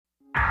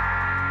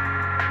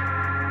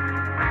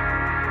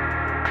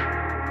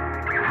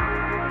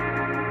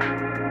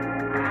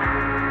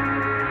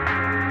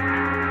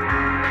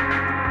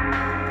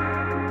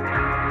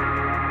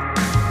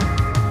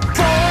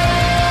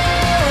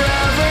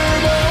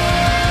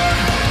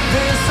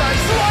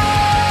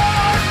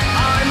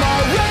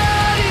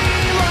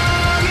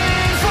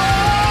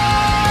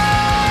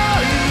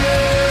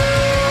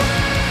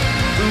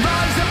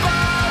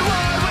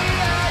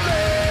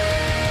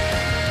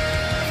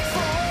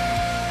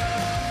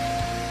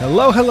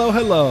Hello, hello,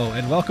 hello,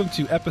 and welcome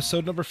to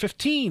episode number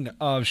 15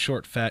 of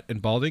Short, Fat, and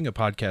Balding, a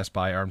podcast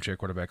by Armchair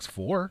Quarterbacks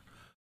for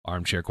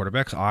Armchair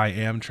Quarterbacks. I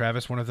am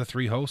Travis, one of the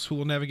three hosts who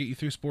will navigate you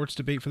through sports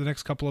debate for the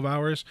next couple of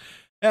hours.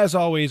 As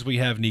always, we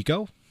have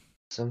Nico.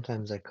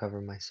 Sometimes I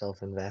cover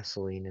myself in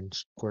Vaseline and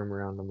squirm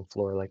around on the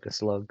floor like a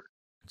slug.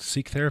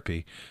 Seek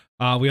therapy.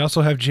 We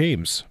also have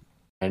James.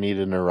 I need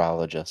a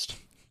neurologist.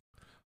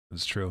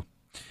 That's true.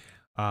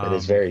 That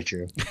is very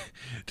true.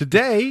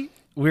 Today,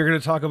 we're going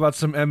to talk about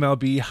some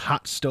MLB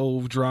hot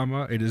stove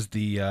drama. It is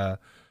the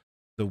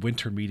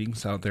winter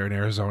meetings out there in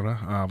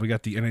Arizona. We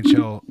got the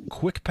NHL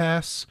Quick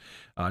Pass.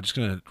 Just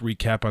going to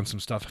recap on some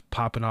stuff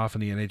popping off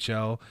in the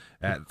NHL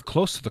at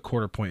close to the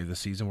quarter point of the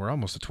season. We're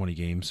almost at 20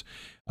 games.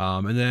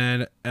 And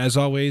then, as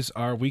always,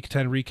 our Week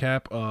 10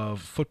 recap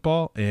of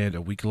football and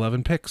a Week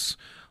 11 picks.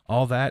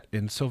 All that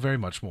and so very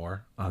much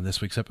more on this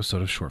week's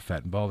episode of Short,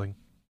 Fat, and Balding.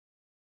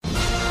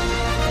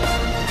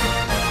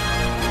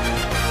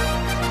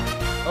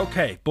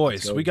 Okay,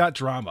 boys, we got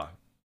drama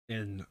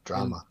in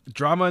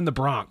the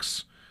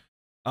Bronx.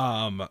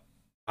 I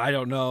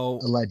don't know.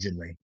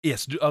 Allegedly.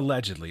 Yes,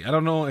 allegedly. I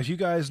don't know if you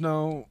guys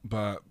know,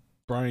 but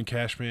Brian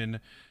Cashman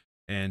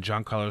and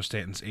Giancarlo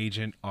Stanton's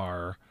agent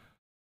are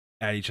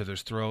at each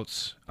other's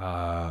throats.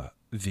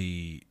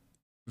 The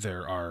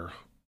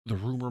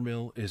rumor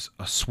mill is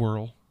a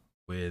swirl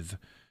with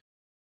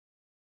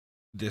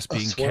this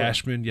being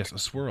Cashman. Yes, a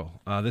swirl.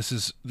 This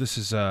is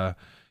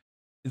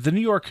the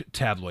New York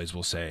tabloids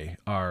will say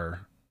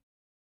are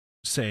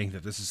saying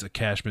that this is a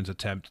Cashman's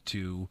attempt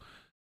to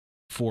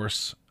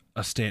force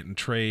a Stanton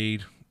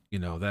trade,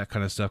 that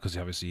kind of stuff, because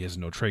obviously he has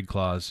no trade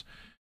clause.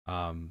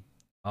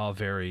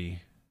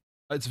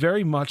 It's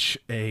very much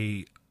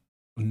a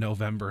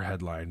November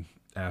headline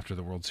after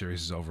the World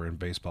Series is over and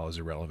baseball is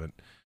irrelevant.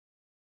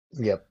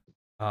 Yep.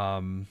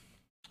 So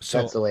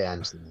that's the way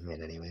I'm seeing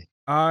it anyway.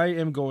 I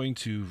am going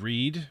to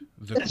read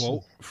the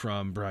quote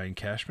from Brian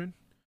Cashman,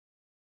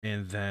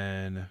 and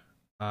then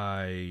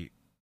I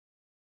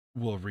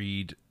will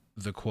read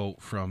the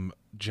quote from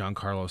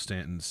Giancarlo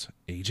Stanton's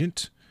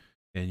agent,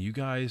 and you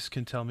guys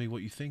can tell me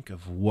what you think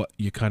of what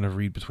you kind of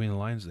read between the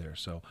lines there.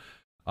 So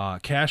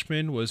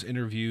Cashman was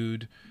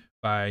interviewed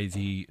by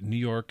the New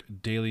York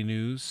Daily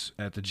News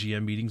at the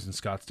GM meetings in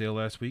Scottsdale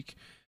last week.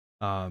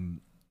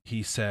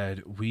 He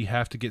said, "We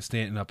have to get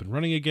Stanton up and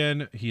running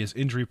again. He is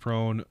injury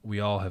prone. We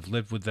all have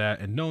lived with that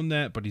and known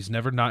that, but he's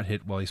never not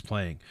hit while he's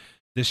playing.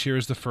 This year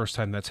is the first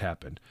time that's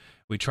happened.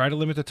 We try to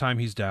limit the time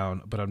he's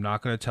down, but I'm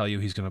not going to tell you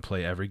he's going to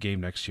play every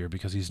game next year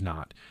because he's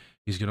not.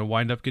 He's going to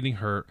wind up getting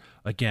hurt,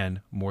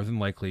 again, more than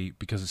likely,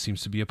 because it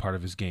seems to be a part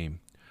of his game.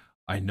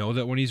 I know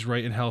that when he's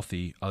right and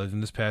healthy, other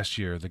than this past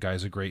year, the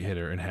guy's a great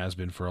hitter and has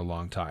been for a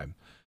long time."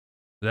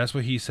 That's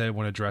what he said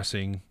when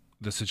addressing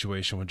the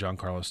situation with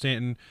Giancarlo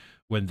Stanton.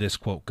 When this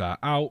quote got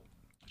out,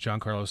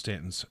 Giancarlo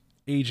Stanton's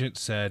agent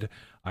said,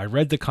 "I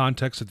read the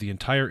context of the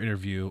entire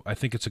interview. I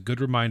think it's a good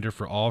reminder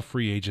for all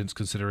free agents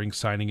considering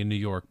signing in New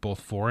York,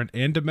 both foreign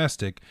and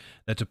domestic,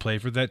 that to play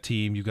for that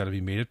team, you've got to be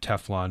made of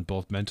Teflon,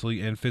 both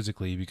mentally and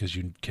physically, because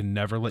you can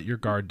never let your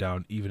guard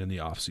down, even in the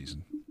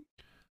offseason."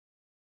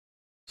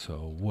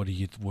 So what do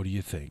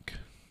you think?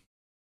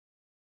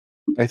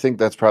 I think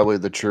that's probably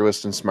the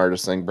truest and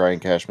smartest thing Brian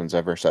Cashman's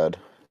ever said.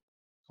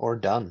 Or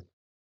done.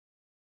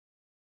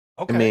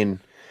 Okay. I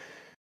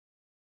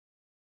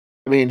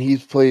mean, he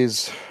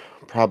plays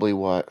probably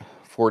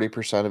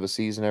 40% of a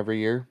season every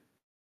year.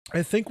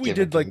 I think we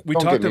Don't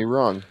get me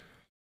wrong.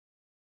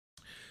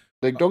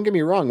 Don't get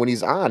me wrong. When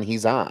he's on,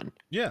 he's on.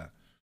 Yeah.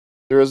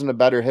 There isn't a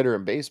better hitter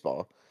in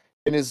baseball,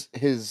 and his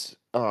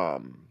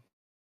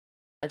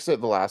exit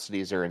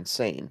velocities are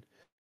insane.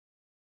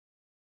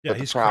 Yeah, but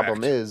the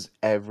problem is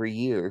every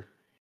year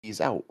he's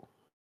out.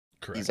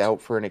 Correct. He's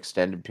out for an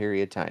extended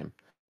period of time.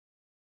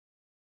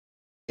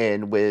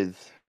 And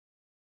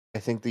I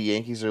think the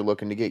Yankees are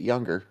looking to get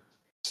younger.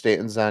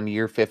 Stanton's on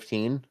year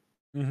 15.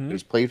 Mm-hmm.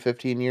 He's played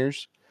 15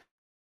 years.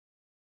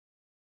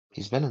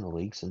 He's been in the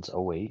league since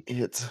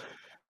 2008.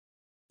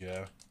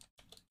 Yeah.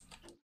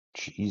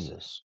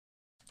 Jesus.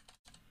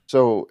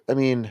 So, I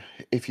mean,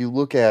 if you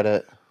look at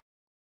it,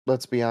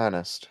 let's be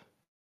honest.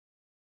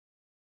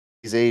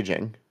 He's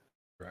aging.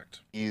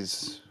 Correct.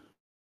 He's,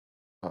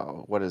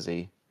 what is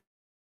he?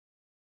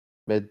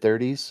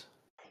 Mid-30s?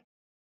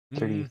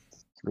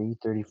 33,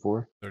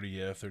 34?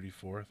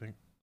 34, I think.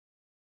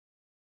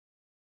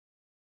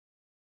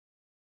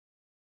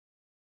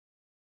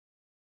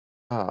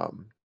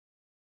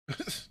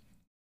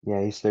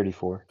 Yeah, he's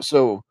 34.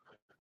 So,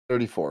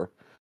 34.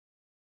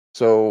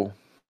 So,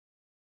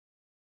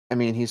 I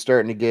mean, he's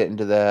starting to get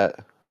into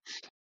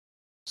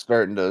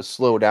starting to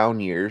slow down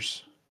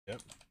years.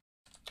 Yep.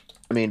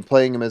 I mean,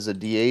 playing him as a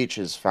DH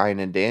is fine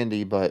and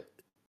dandy, but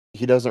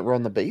he doesn't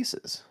run the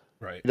bases.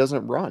 Right. He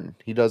doesn't run.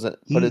 He doesn't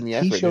put in the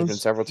effort. There's been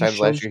several times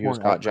last year he was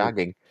caught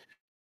jogging.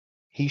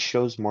 He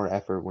shows more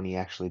effort when he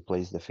actually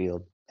plays the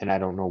field, and I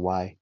don't know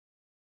why.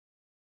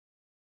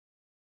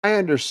 I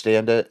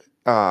understand it.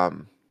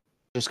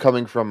 Just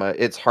coming from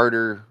it's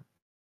harder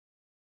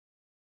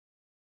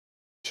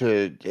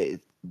to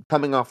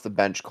coming off the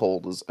bench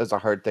cold is a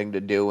hard thing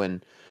to do,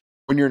 and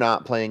when you're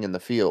not playing in the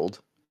field,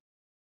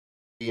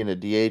 being a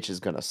DH is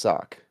gonna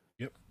suck.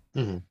 Yep.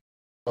 Hmm.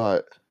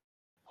 But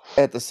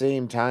at the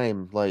same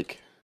time, like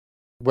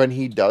when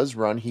he does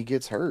run, he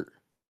gets hurt.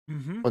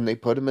 Mm-hmm. When they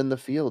put him in the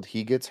field,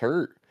 he gets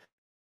hurt.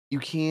 You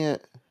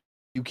can't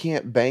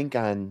bank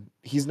on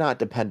he's not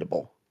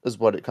dependable, is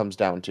what it comes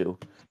down to.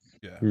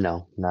 Yeah.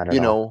 No, not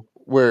at all.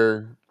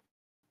 Where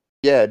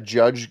yeah,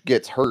 Judge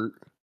gets hurt,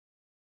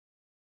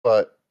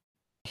 but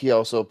he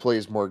also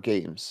plays more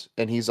games.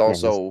 And he's Yeah,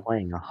 he's also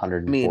playing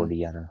I mean,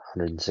 140 out of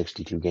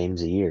 162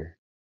 games a year.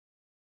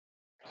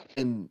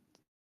 and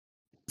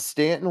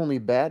Stanton only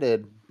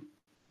batted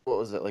what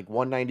was it, like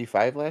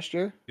 195 last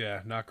year?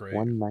 Yeah, not great.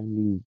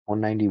 190,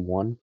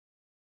 191.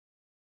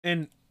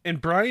 And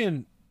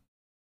Brian,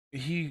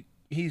 he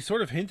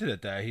sort of hinted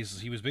at that.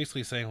 He was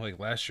basically saying like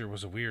last year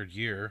was a weird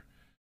year.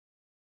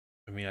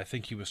 I mean, I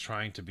think he was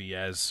trying to be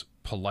as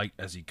polite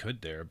as he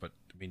could there, but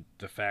I mean,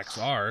 the facts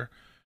are,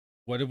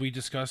 what did we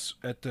discuss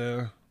at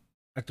the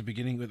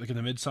beginning, like in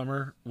the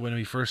midsummer when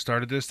we first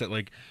started this, that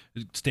like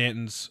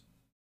Stanton's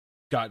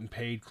gotten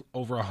paid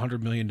over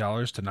 $100 million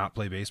to not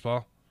play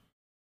baseball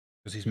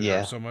because he's been hurt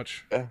Yeah, so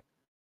much. Yeah.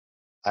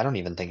 I don't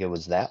even think it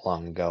was that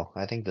long ago.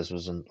 I think this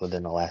was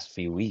within the last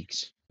few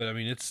weeks. But I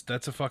mean,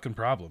 that's a fucking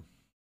problem,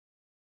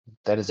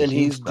 That is a And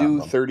he's huge due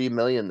problem. 30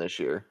 million this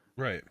year.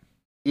 right?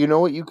 You know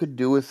what you could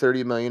do with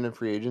 30 million in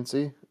free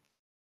agency?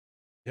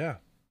 Yeah,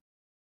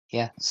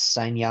 Yeah,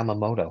 sign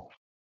Yamamoto.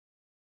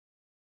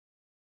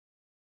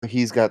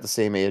 He's got the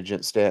same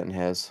agent Stanton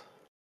has.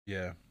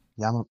 yeah.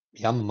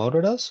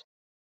 Yamamoto does?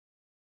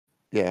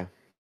 Yeah.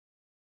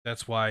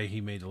 That's why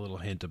he made a little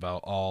hint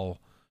about all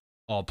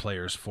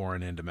players,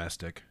 foreign and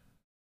domestic.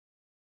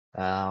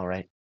 All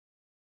right.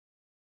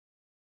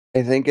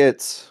 I think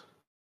it's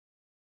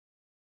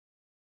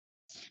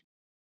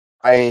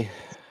I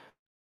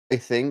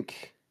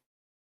think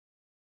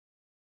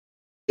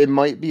it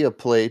might be a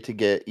play to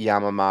get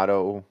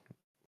Yamamoto,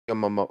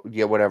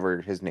 yeah,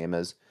 whatever his name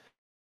is,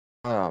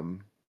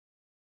 um,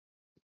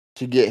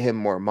 to get him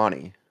more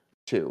money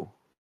too.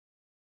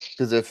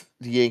 Because if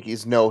the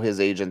Yankees know his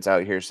agent's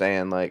out here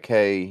saying like,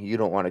 "Hey, you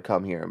don't want to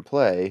come here and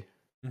play,"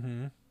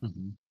 Mm-hmm.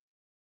 Mm-hmm.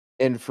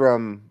 and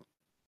from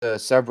the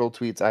several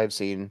tweets I've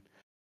seen,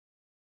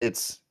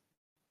 it's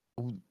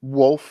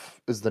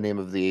Wolf is the name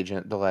of the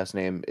agent. The last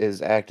name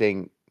is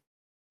acting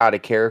out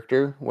of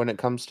character when it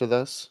comes to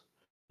this.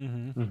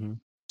 Mm-hmm. Mm-hmm.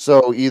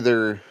 So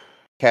either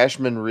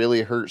Cashman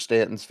really hurt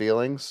Stanton's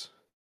feelings,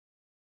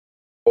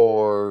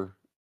 or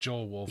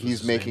Joel Wolf is he's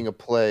his making name. a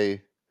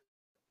play.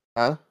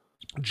 Huh?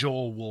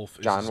 Joel Wolf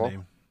is John his Wolf?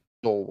 name.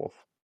 Joel Wolf.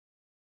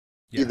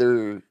 Yeah.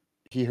 Either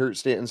he hurt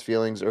Stanton's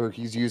feelings or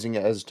he's using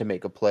it as to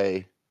make a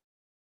play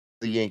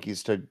the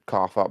Yankees to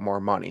cough up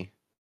more money.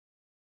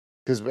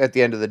 Because at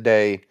the end of the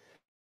day,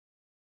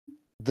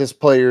 this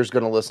player is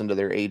going to listen to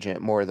their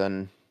agent more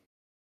than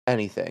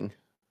anything.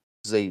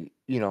 'Cause they,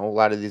 a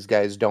lot of these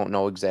guys don't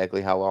know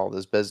exactly how all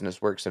this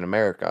business works in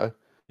America.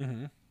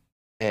 Mm-hmm.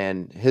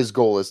 And his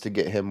goal is to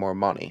get him more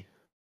money.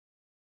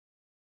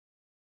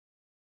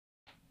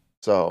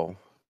 So,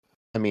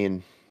 I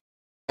mean,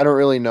 I don't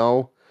really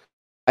know.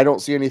 I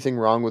don't see anything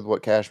wrong with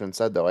what Cashman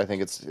said, though. I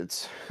think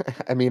it's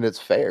I mean, it's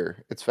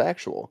fair. It's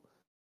factual.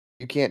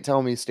 You can't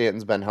tell me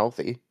Stanton's been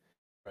healthy,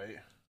 Right.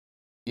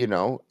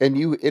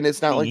 and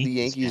it's not The like the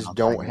Yankees fan Yankees will tell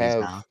don't you he's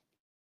not. have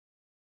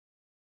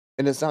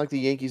and it's not like the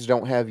Yankees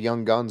don't have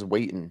young guns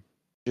waiting,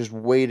 just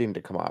waiting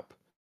to come up.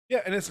 Yeah,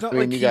 and it's I not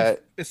mean, like you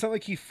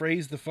got he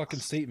phrased the fucking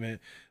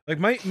statement. Like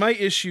my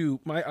issue,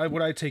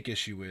 what I take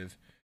issue with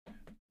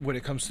when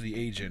it comes to the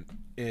agent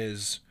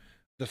is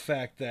the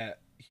fact that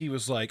he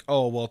was like,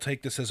 "Oh, well,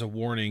 take this as a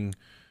warning,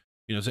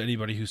 to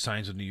anybody who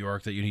signs with New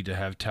York that you need to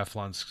have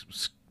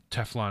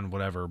Teflon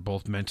whatever,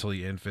 both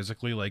mentally and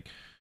physically, like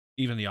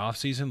even the off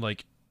season,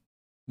 like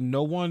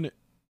no one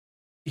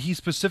he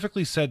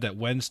specifically said that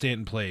when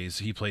Stanton plays,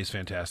 he plays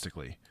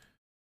fantastically.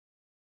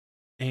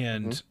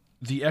 And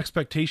the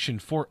expectation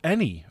for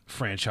any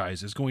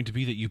franchise is going to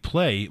be that you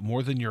play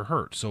more than you're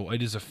hurt. So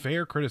it is a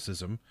fair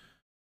criticism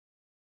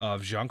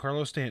of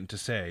Giancarlo Stanton to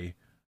say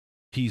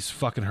he's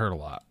fucking hurt a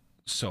lot.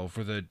 So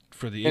for the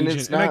and agent,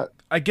 it's not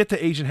I get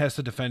the agent has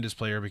to defend his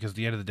player because at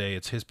the end of the day,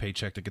 it's his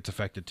paycheck that gets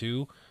affected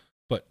too.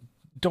 But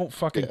don't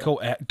fucking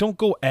yeah.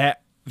 go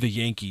at the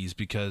Yankees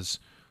because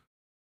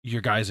your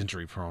guy's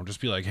injury prone.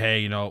 Just be like,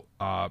 hey,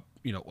 I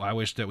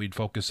wish that we'd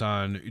focus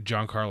on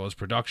Giancarlo's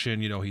production.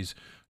 He's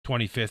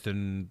 25th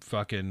and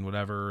fucking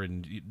whatever,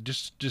 and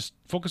just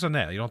focus on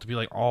that. You don't have to be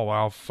like, oh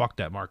wow, fuck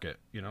that market.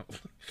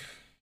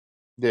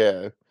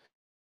 Yeah.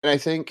 And I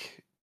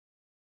think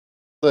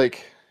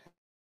like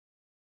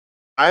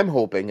I'm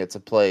hoping it's a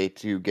play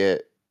to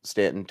get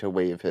Stanton to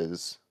waive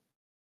his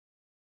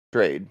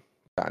trade.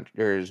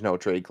 There's no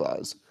trade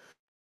clause.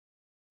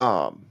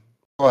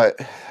 But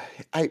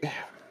I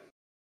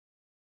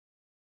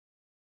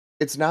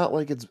it's not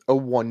like it's a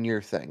 1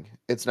 year thing.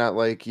 It's not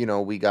like,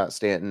 we got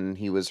Stanton,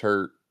 he was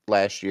hurt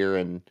last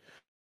year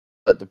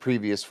but the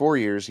previous 4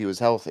 years he was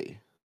healthy.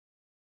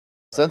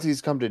 Since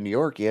he's come to New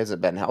York, he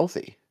hasn't been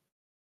healthy.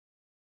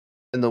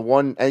 And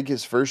I think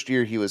his first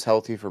year he was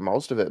healthy for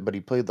most of it, but he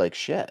played like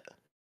shit.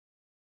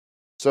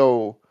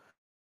 So,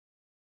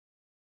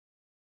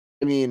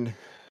 I mean,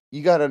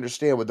 you got to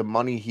understand with the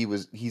money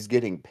he's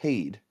getting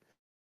paid.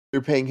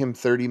 They're paying him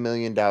 $30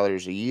 million a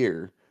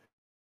year,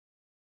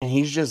 and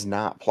he's just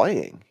not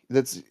playing.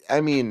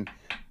 I mean,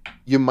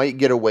 you might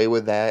get away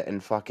with that in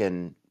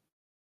fucking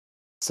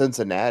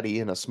Cincinnati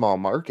in a small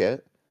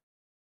market,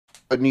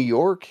 but New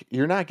York,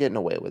 you're not getting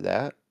away with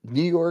that.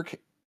 New York,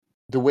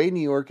 the way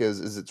New York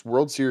is it's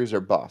World Series or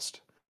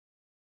bust.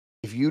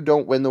 If you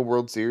don't win the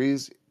World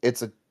Series,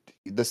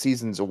 the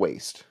season's a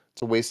waste.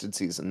 It's a wasted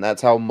season.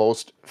 That's how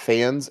most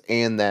fans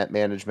and that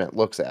management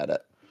looks at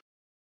it.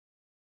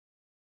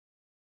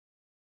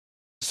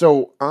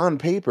 So on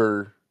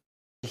paper,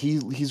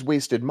 he's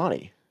wasted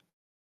money.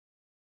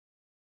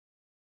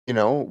 You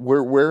know,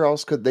 where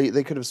else could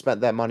they could have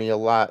spent that money a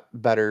lot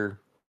better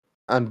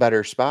on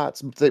better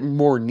spots, the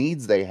more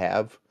needs they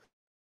have,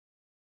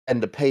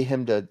 and to pay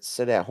him to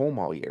sit at home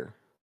all year.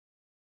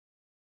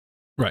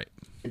 Right.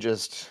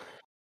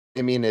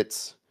 I mean,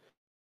 it's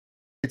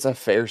a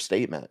fair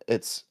statement.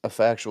 It's a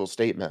factual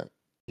statement.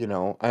 You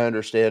know, I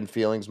understand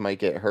feelings might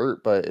get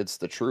hurt, but it's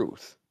the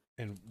truth.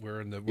 And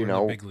we're in the You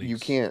know, big leagues. you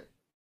can't.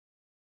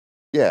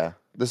 Yeah,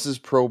 this is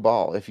pro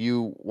ball. If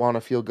you want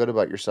to feel good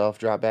about yourself,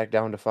 drop back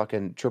down to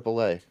fucking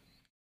AAA,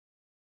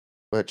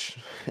 which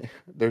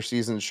their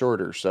season's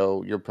shorter,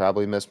 so you'll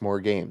probably miss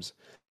more games.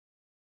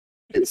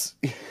 It's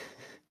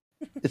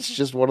it's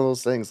just one of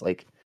those things.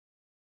 Like,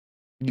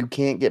 you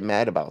can't get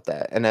mad about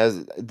that. And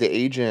as the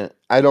agent,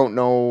 I don't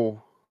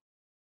know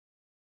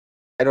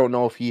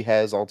if he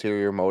has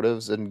ulterior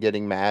motives in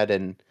getting mad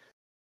and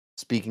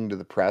speaking to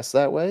the press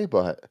that way,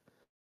 but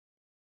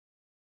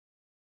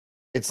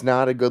it's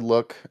not a good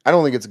look. I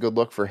don't think it's a good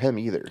look for him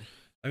either.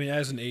 I mean,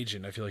 as an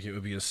agent, I feel like it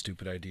would be a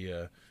stupid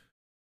idea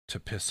to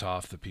piss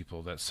off the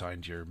people that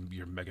signed your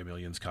Mega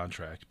Millions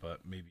contract, but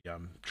maybe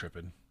I'm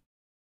tripping.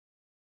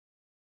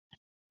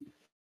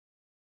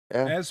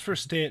 Yeah. As for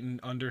Stanton,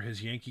 under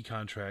his Yankee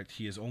contract,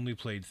 he has only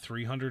played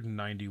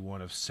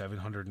 391 of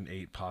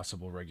 708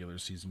 possible regular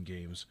season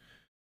games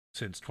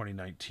since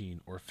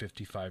 2019, or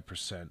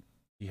 55%.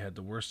 He had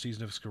the worst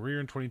season of his career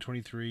in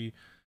 2023,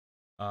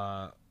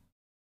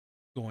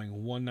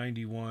 going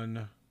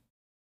 191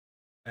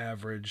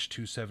 average,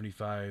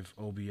 275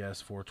 OBS,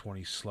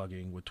 420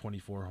 slugging with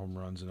 24 home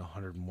runs in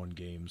 101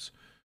 games.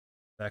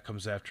 That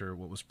comes after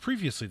what was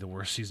previously the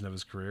worst season of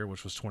his career,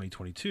 which was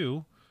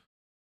 2022,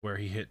 where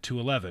he hit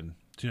 211,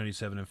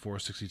 297, and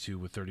 462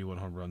 with 31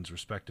 home runs,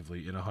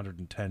 respectively, in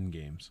 110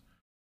 games.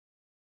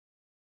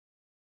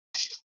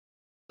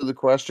 So the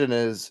question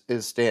is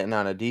Stanton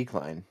on a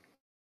decline?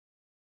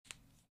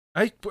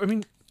 I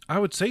mean, I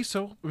would say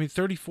so. I mean,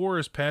 34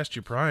 is past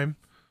your prime.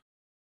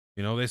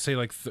 You know, they say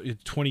like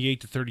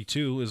 28 to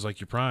 32 is like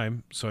your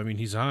prime. So, I mean,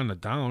 he's on a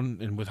down.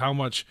 And with how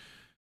much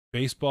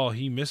baseball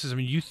he misses, I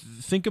mean, you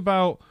think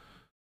about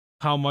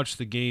how much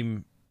the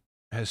game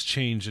has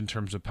changed in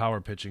terms of power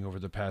pitching over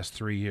the past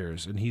 3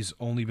 years. And he's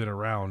only been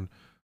around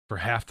for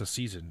half the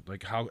season.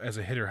 Like, how, as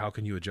a hitter, how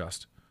can you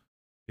adjust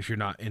if you're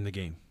not in the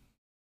game?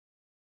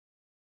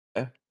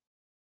 Yeah.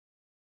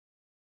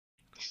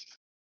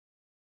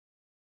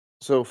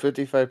 So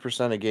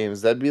 55% of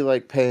games, that'd be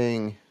like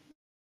paying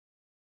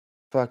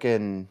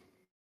fucking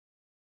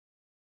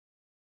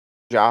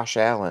Josh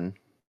Allen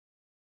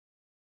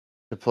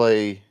to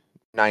play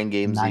 9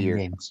 games a 9 year.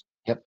 games.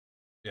 Yep.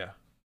 Yeah.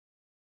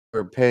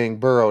 Or paying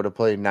Burrow to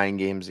play 9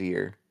 games a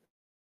year.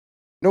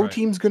 No Right.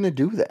 team's going to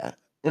do that.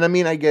 And I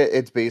mean, I get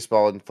it's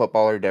baseball and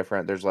football are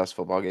different. There's less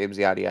football games,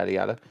 yada, yada,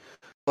 yada.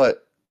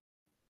 But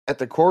at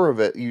the core of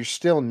it, you're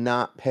still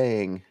not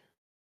paying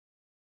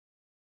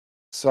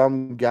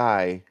some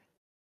guy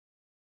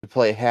to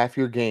play half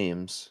your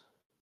games.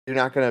 You're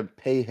not going to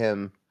pay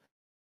him,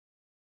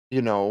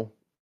 you know,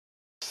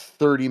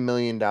 $30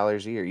 million a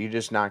year. You're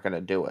just not going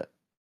to do it.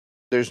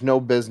 There's no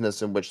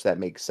business in which that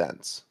makes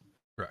sense.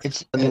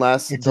 Right.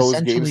 Unless it's those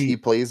games essentially he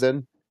plays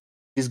in,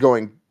 he's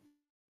going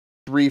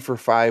 3 for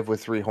 5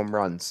 with 3 home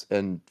runs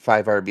and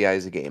 5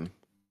 RBIs a game.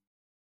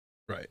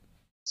 Right.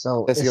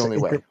 so That's the only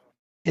way.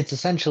 it's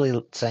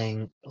essentially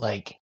saying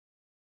like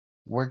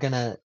we're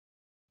gonna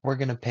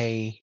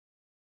pay,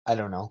 I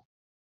don't know,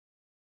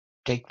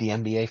 take the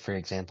NBA for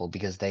example,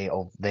 because they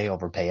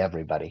overpay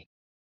everybody.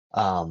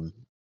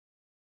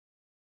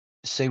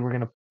 Say we're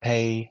gonna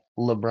pay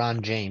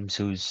LeBron James,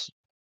 who's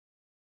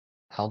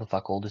how the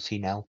fuck old is he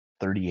now?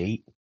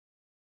 38?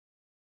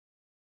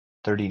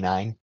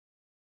 39?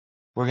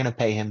 We're gonna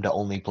pay him to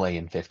only play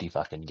in 50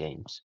 fucking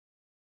games.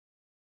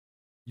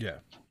 Yeah.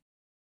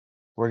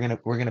 We're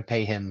gonna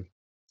pay him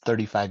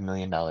 $35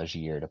 million a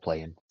year to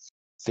play in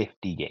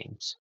 50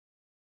 games.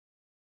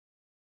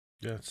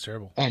 Yeah, it's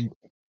terrible. And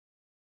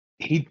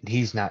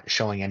he's not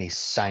showing any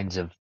signs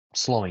of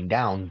slowing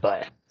down,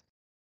 but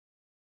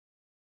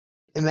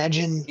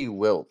imagine He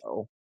will,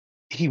 though.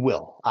 he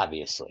will,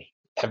 obviously.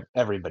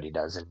 Everybody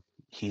does, and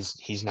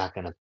he's not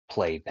gonna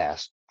play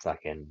past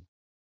fucking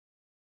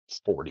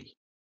 40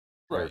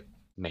 or Right.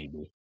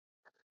 maybe.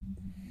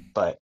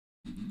 But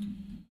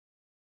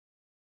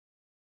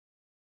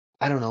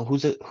I don't know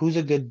who's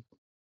a good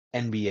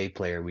NBA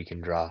player we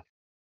can draw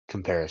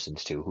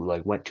comparisons to, who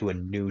like went to a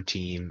new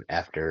team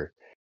after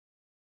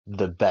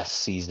the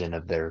best season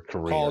of their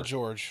career. Paul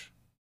George.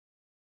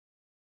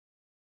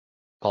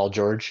 Paul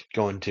George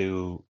going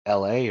to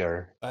LA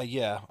or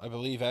Yeah, I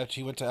believe after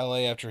he went to LA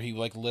after he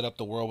like lit up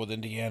the world with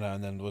Indiana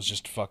and then was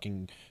just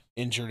fucking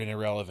injured and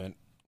irrelevant.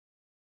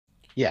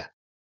 yeah.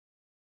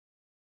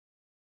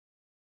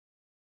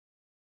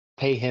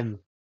 Pay him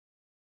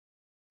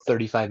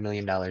 $35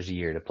 million a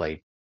year to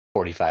play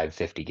 45,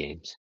 50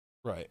 games.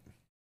 Right.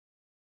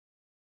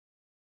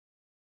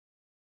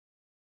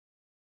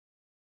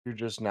 You're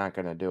just not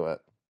going to do it.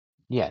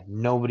 Yeah,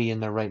 nobody in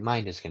their right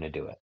mind is going to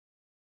do it.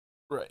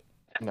 Right.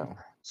 No.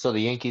 So the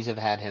Yankees have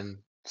had him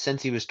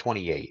since he was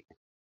 28.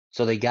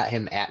 So they got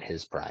him at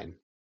his prime.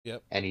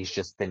 Yep. And he's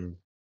just been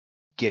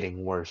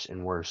getting worse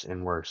and worse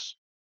and worse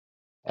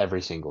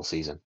every single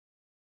season.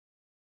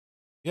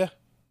 Yeah.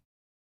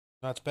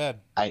 That's bad.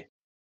 I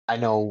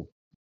know,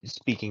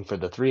 speaking for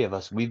the three of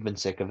us, we've been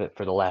sick of it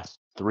for the last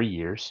 3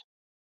 years.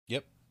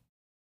 Yep.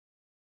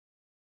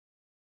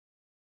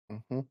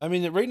 Mm-hmm. I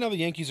mean, right now the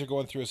Yankees are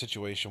going through a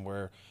situation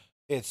where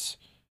it's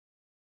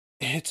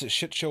a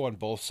shit show on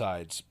both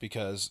sides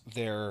because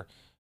their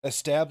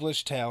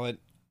established talent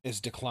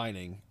is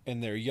declining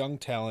and their young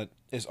talent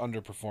is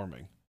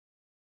underperforming.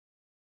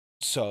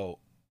 So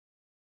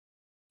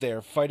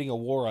they're fighting a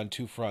war on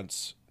two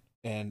fronts,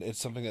 and it's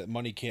something that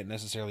money can't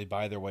necessarily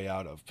buy their way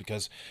out of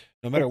because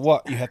no matter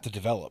what, you have to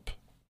develop.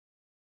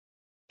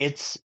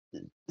 It's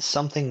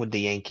something with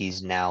the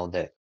Yankees now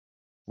that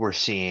we're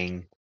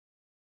seeing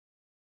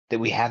that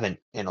we haven't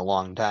in a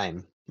long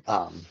time.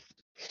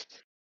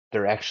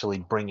 They're actually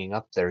bringing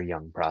up their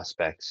young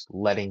prospects,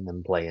 letting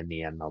them play in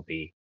the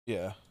MLB.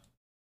 Yeah.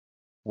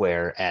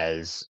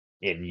 Whereas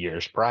in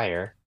years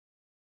prior,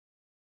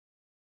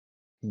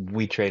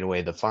 we trade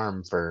away the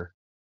farm for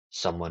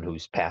someone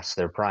who's past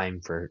their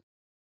prime for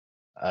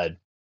a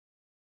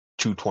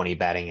 220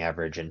 batting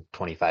average and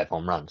 25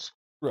 home runs,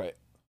 Right.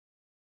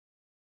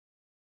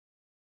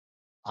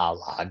 a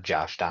la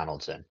Josh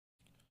Donaldson.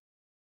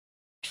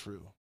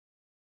 True.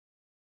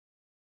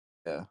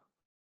 Yeah.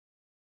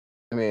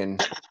 I mean,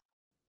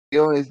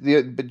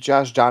 but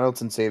Josh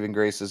Donaldson's saving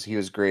grace is he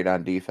was great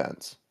on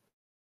defense.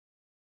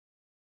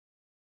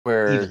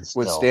 Where Even with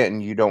still,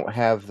 Stanton, you don't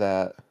have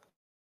that.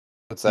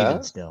 What's even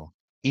that? still,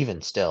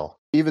 even still,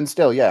 Even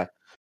still, yeah.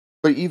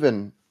 But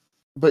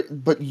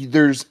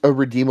there's a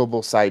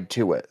redeemable side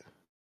to it.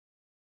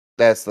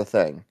 That's the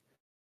thing.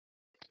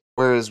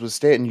 Whereas with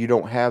Stanton, you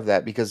don't have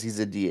that because he's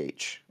a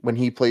DH. When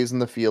he plays in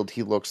the field,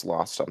 he looks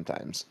lost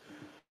sometimes.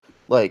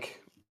 Like,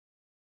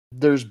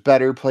 there's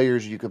better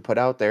players you could put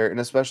out there, and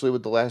especially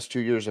with the last 2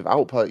 years of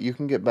output, you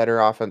can get better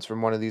offense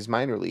from one of these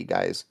minor league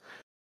guys.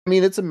 I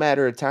mean, it's a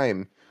matter of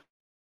time.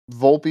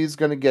 Volpe's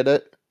going to get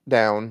it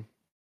down.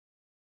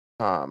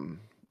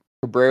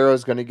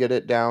 Cabrera's going to get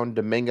it down.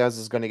 Dominguez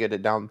is going to get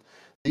it down.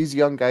 These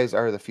young guys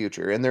are the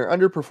future, and they're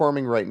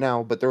underperforming right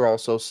now, but they're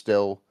also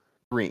still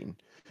green.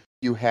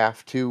 You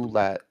have to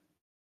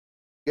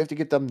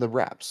get them the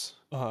reps.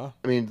 Uh-huh.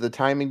 I mean, the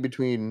timing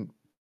between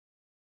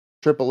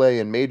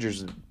AAA and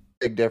majors is a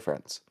big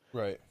difference.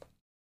 Right.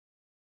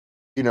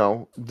 You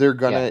know,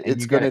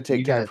 it's gonna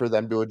take time for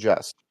them to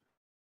adjust.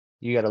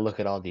 You got to look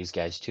at all these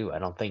guys too. I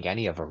don't think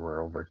any of them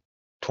are over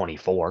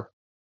 24.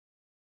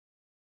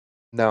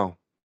 No,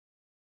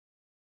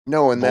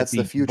 and that's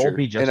the future.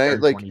 Volpe just And I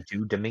turned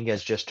 22.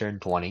 Dominguez just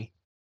turned 20.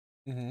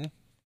 Mm-hmm.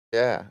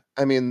 yeah.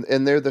 I mean,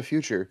 and they're the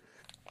future.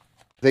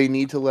 They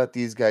need to let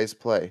these guys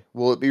play.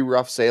 Will it be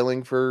rough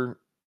sailing for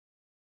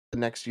the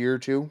next year or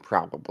two?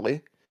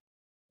 Probably.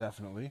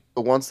 Definitely.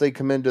 But once they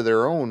come into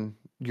their own,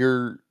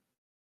 you're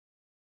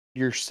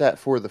set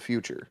for the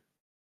future.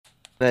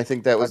 And I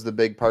think that was the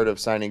big part of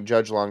signing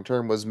Judge long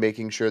term, was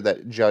making sure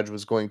that Judge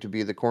was going to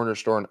be the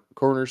cornerstone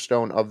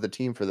of the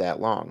team for that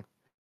long.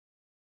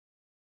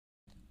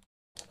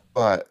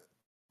 But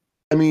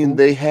I mean,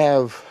 they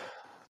have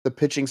the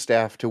pitching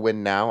staff to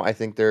win now. I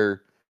think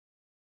they're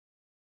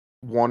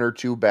one or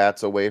two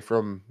bats away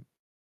from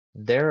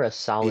They're a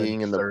solid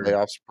being in the third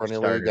playoffs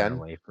perennially starter again.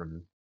 away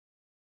from.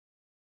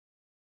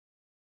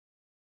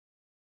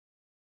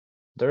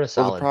 They're a Well, the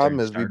solid problem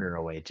third is starter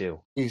away too.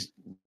 you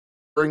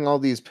bring all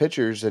these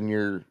pitchers and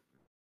you're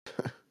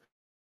I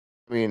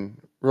mean,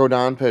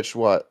 Rodon pitched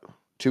what?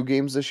 2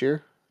 games this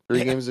year?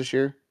 3 games this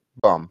year?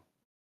 Bum.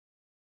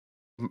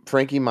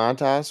 Frankie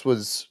Montas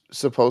was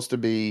supposed to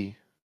be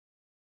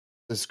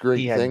this He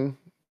great had thing,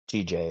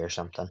 TJ or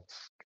something.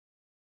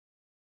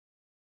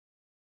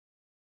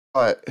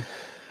 but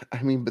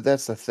I mean, but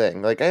that's the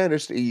thing. Like, I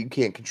understand you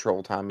can't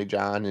control Tommy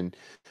John and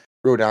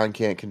Rodon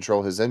can't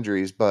control his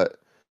injuries, but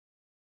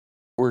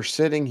we're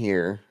sitting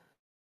here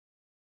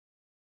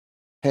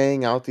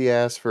paying out the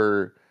ass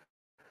for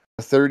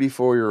a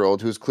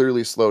 34-year-old who's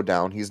clearly slowed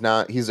down. He's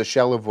a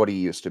shell of what he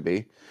used to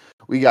be.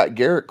 We got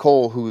Garrett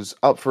Cole, who's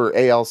up for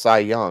AL Cy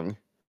Young,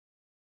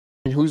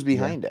 and who's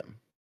behind him?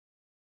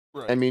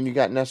 I mean, you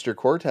got Nestor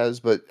Cortez,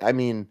 but I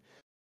mean,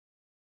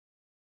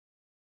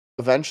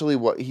 eventually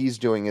what he's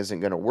doing isn't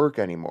going to work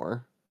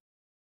anymore,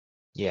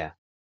 Yeah,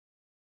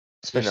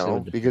 especially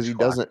with the because pitch he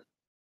clock. doesn't,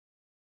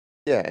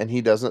 yeah, and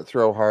he doesn't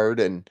throw hard.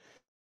 And,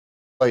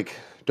 like,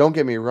 don't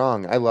get me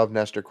wrong, I love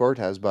Nestor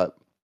Cortez, but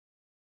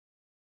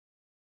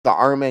the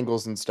arm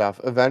angles and stuff,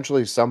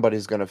 eventually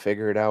somebody's going to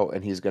figure it out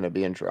and he's going to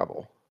be in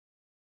trouble.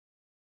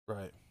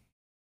 Right.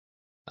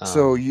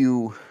 So Um,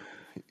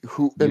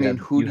 who you do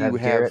you have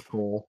Garrett have?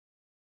 Cole,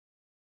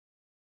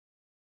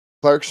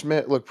 Clark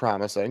Schmidt looked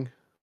promising.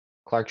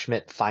 Clark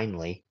Schmidt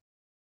finally.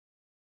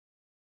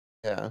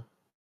 Yeah.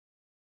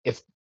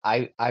 If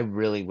I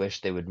really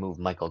wish they would move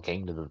Michael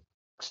Kane to the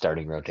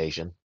starting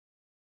rotation.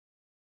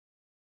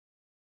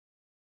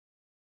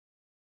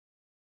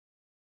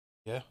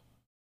 Yeah.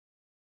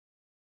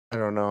 I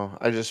don't know.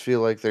 I just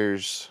feel like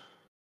there's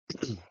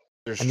I mean,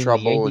 the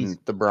trouble Yankees, in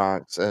the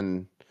Bronx,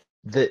 and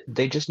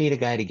they just need a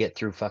guy to get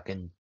through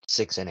fucking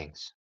 6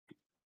 innings.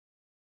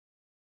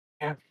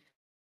 yeah.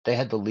 They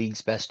had the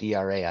league's best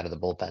ERA out of the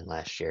bullpen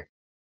last year,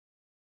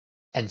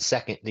 and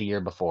second the year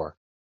before.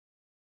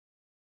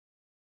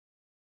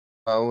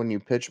 When you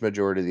pitch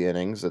majority of the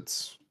innings,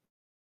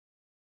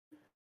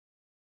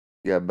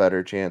 you got a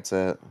better chance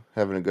at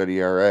having a good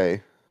ERA.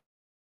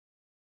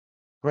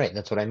 Right,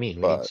 that's what I mean.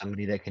 We need But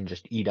somebody that can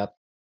just eat up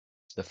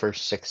the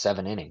first 6,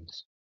 7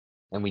 innings,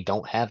 and we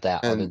don't have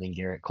that other and than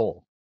Garrett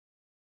Cole.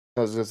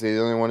 I was gonna say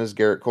the only one is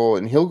Garrett Cole,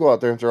 and he'll go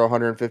out there and throw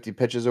 150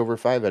 pitches over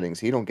 5 innings.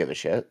 He don't give a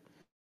shit.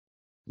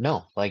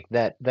 No, like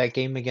that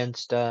game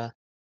against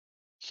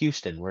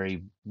Houston where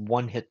he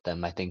one hit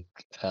them, I think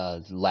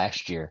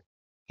last year.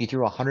 He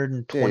threw Yeah, he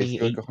threw like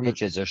 128 100.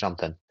 pitches or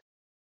something.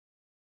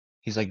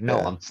 He's like, "No,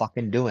 Yeah, I'm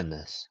fucking doing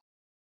this."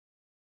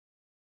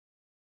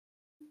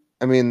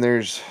 I mean,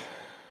 they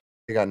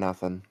got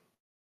nothing.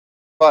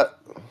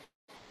 But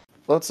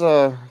let's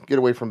get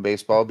away from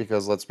baseball,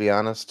 because let's be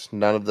honest,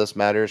 none of this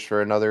matters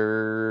for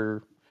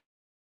another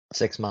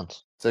 6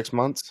 months. 6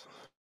 months.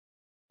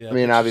 Yeah, I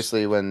mean, which is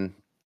obviously when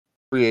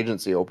free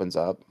agency opens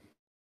up,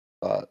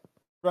 but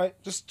right.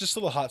 Just a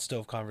little hot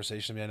stove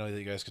conversation. I mean, I know that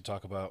you guys could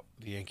talk about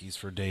the Yankees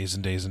for days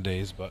and days and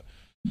days, but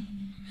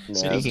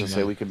yeah, I was gonna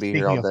say we could be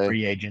here Speaking all of day.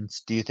 free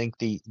agents, do you think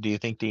the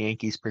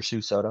Yankees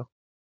pursue Soto?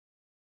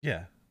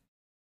 yeah,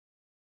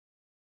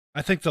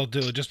 I think they'll do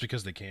it just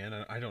because they can.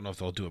 I don't know if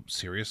they'll do it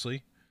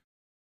seriously,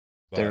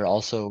 They're but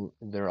also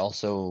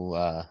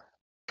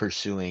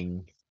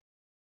pursuing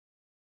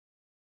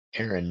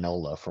Aaron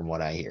Nola, from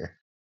what I hear.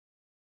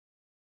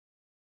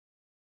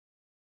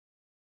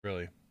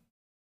 really,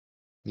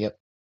 Yep.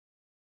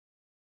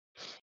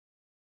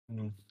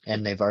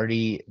 And they've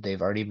already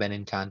been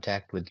in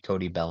contact with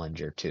Cody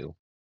Bellinger too.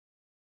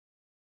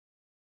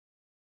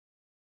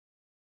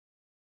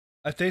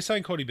 if they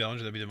sign Cody Bellinger,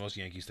 that'd be the most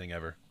Yankees thing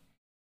ever.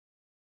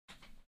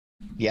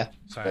 Yeah.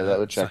 Yeah, that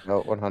would check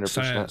out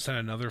 100%. Sign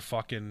another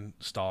fucking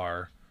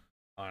star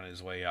on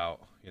his way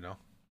out.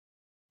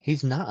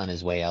 He's not on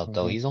his way out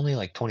though. Mhm. He's only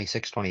like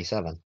 26,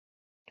 27.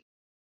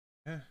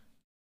 Yeah,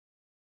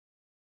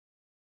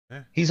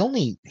 yeah, He's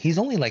only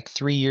like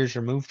 3 years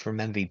removed from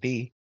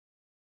MVP,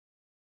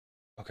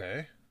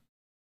 okay.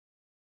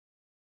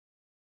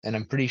 and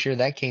I'm pretty sure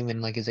that came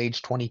in like his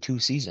age 22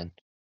 season.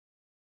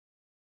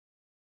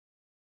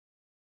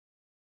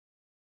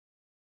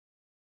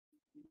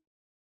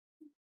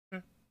 Yeah.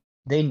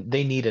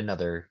 They need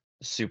another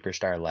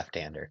superstar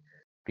left-hander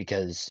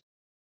because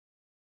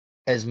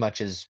as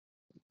much as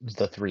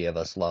the three of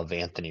us love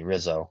Anthony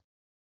Rizzo,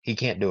 he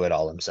can't do it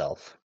all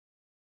himself.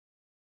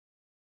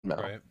 No.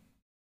 Right.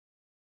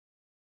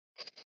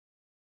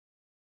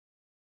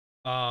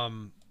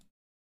 Um,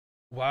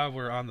 while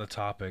we're on the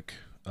topic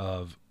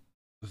of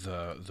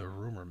the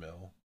rumor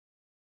mill,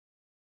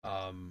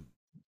 um,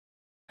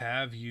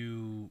 have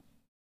you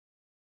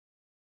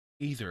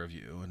either of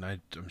you, and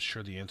I'm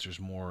sure the answer is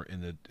more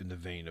in the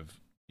vein of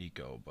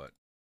Nico, but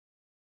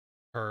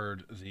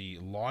heard the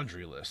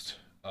laundry list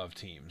of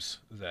teams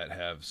that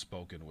have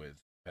spoken with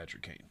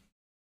Patrick Kane?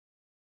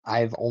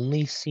 I've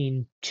only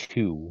seen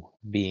two,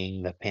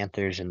 being the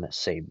Panthers and the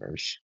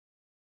Sabres.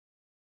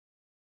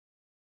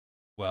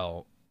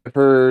 Well, I've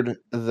heard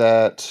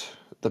that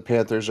the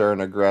Panthers are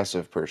an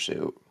aggressive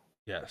pursuit.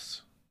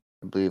 yes.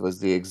 I believe was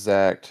the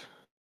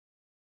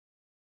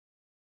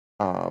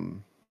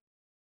um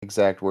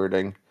exact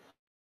wording.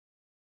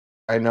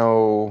 I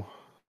know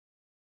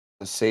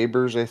the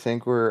Sabres, I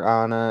think, were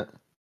on it.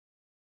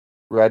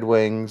 Red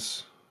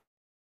Wings,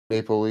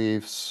 Maple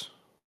Leafs,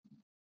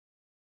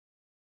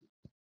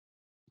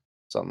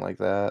 something like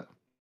that.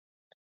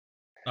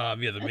 Yeah,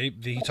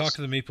 he talked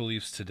to the Maple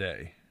Leafs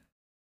today.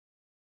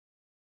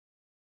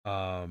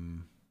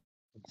 Um,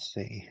 Let's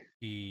see.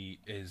 he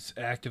is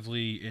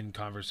actively in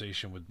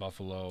conversation with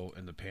Buffalo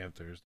and the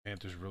Panthers. The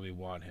Panthers really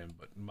want him,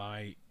 but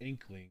my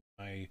inkling,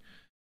 my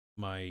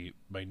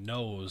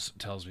nose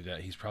tells me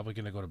that he's probably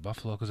going to go to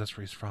Buffalo because that's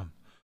where he's from.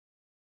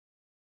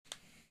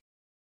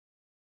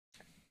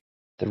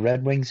 The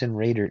Red Wings and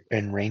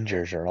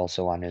Rangers are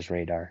also on his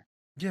radar.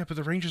 Yeah, but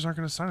the Rangers aren't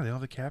going to sign him. They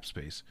don't have the cap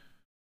space.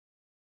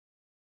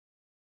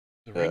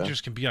 The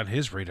Rangers can be on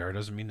his radar.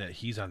 Doesn't mean that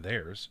he's on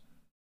theirs.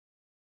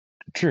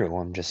 True.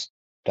 I'm just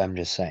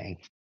saying.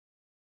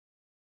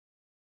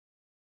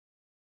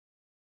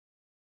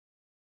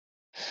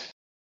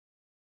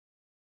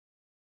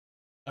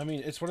 I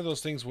mean, it's one of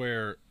those things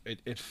where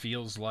it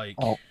feels like.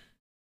 Oh,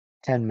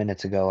 10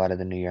 minutes ago out of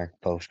the New York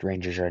Post,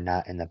 Rangers are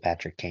not in the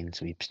Patrick Kane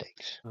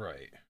sweepstakes.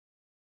 Right.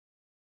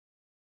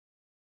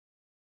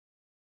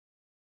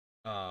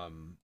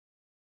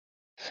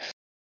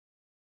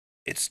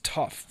 It's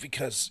tough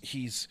because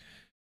he's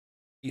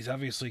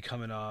obviously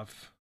coming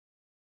off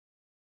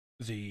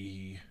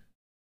the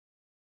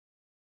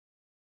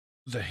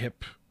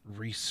hip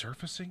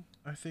resurfacing,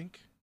 I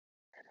think.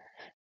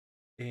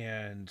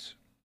 And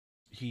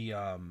he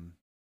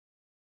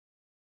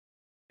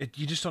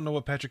you just don't know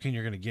what Patrick Kane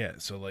you're going to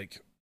get. So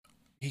like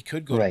he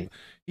could go right.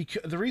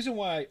 the reason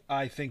why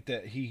I think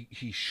that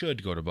he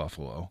should go to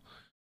Buffalo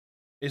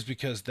is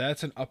because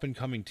that's an up and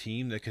coming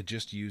team that could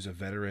just use a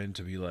veteran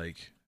to be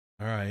like,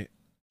 all right,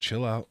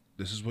 chill out.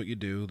 This is what you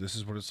do. This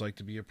is what it's like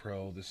to be a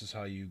pro. This is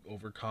how you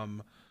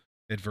overcome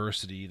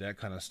adversity, that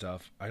kind of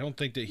stuff. I don't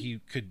think that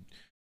he could,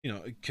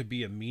 it could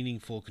be a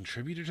meaningful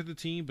contributor to the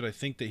team, but I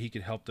think that he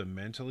could help them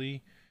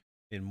mentally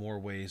in more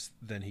ways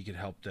than he could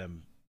help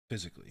them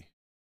physically.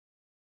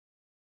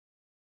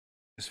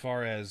 As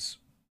far as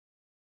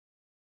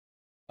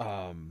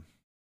what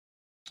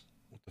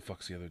the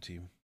fuck's the other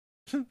team?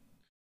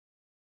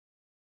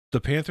 The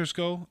Panthers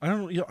go. I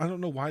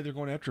don't know why they're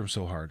going after him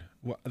so hard.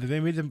 They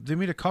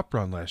made a cup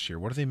run last year.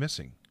 What are they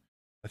missing?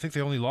 I think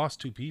they only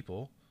lost 2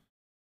 people.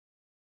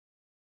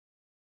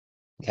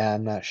 Yeah,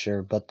 I'm not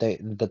sure, but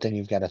then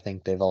you've got to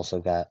think they've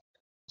also got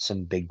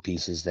some big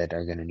pieces that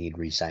are going to need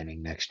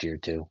re-signing next year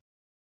too.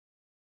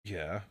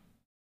 Yeah.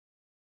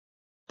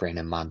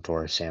 Brandon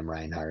Montour, Sam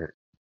Reinhart,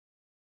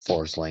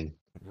 Forsling.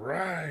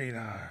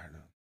 Reinhart.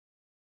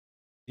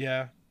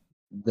 Yeah.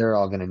 They're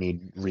all going to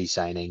need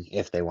re-signing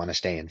if they want to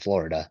stay in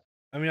Florida.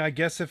 I mean, I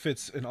guess if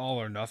it's an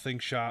all or nothing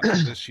shot for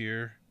this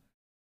year,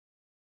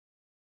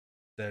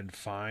 then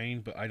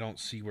fine, but I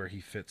don't see where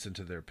he fits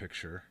into their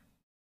picture.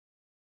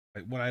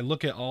 Like, when I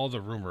look at all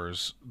the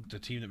rumors, the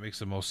team that makes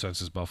the most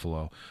sense is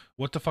Buffalo.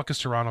 What the fuck is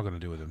Toronto going to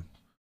do with him?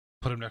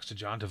 Put him next to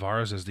John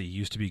Tavares as the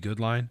used to be good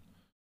line?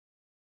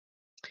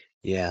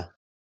 Yeah.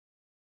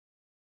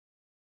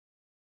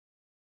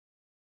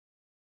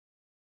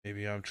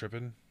 Maybe I'm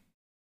tripping.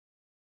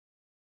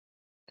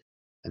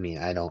 I mean,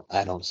 I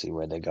don't see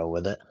where they go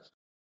with it.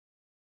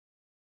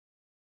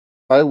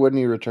 Why wouldn't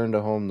he return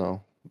to home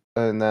though?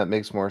 And that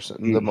makes the most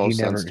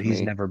sense to He's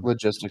me never.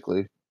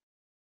 logistically.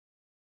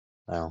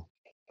 Well,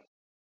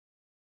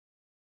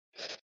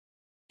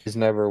 He's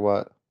never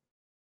what?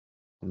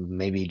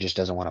 maybe he just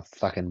doesn't want to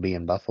fucking be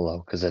in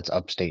Buffalo because it's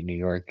upstate New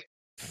York.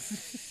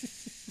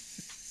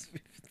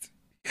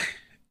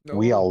 No.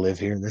 We all live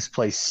here. This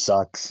place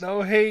sucks.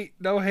 No hate,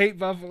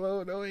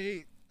 Buffalo, no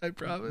hate. I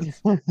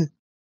promise.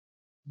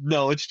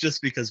 No, it's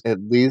just because At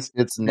least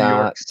it's New York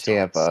not sucks.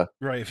 Tampa.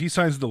 Right, if he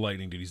signs the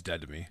Lightning, dude, he's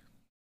dead to me.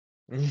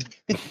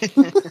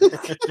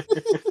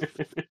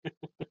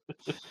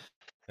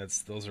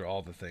 Those are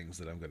all the things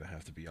that I'm gonna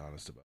have to be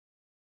honest about.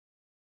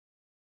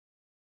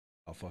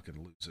 I'll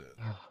fucking lose it.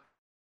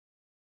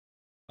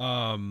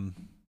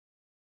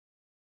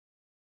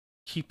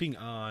 Keeping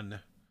on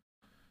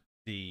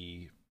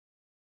the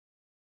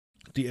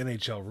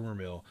NHL rumor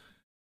mill,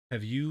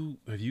 have you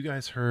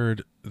guys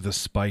heard the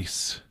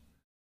spice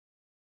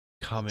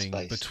coming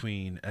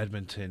between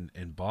Edmonton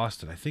and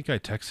Boston? I think I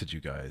texted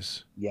you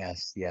guys.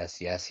 Yes. Yeah,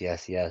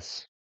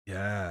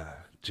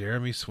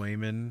 Jeremy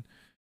Swayman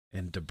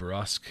and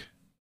DeBrusk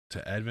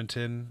to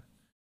Edmonton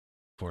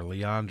for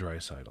Leon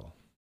Draisaitl.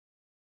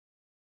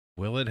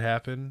 Will it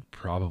happen?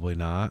 Probably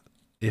not.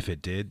 If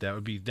it did,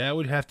 that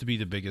would have to be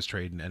the biggest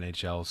trade in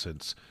NHL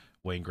since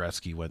Wayne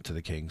Gretzky went to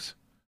the Kings.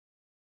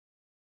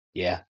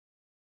 Yeah.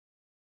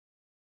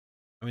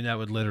 I mean, that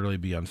would literally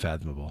be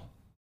unfathomable.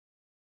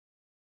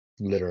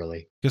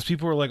 Literally. Because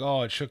people were like,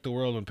 "Oh, it shook the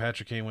world when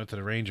Patrick Kane went to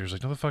the Rangers."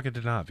 Like, no, the fuck it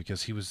did not,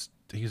 because he's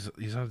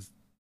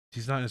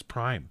not in his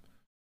prime.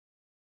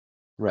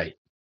 Right.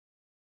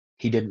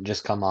 He didn't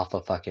just come off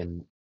a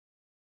fucking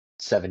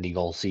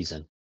 70-goal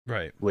season.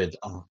 Right. With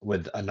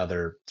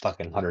another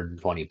fucking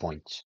 120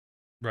 points.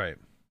 Right.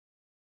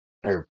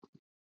 Or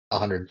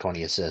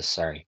 120 assists,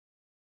 sorry.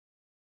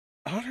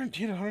 100,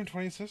 he had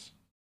 120 assists?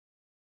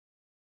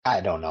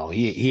 I don't know.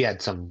 He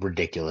had some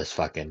ridiculous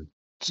fucking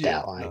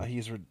stat line. No,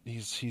 he's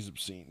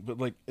obscene. But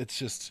like, it's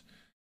just,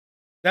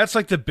 that's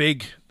like the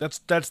big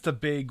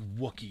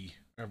Wookiee.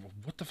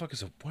 What the fuck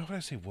is a? Why would I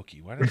say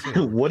Wookiee? Why did I say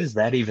that? What does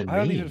that even mean? I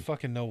don't even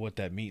fucking know what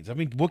that means. I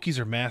mean, Wookiees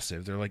are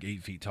massive. They're like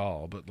 8 feet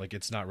tall, but like,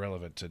 it's not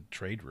relevant to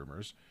trade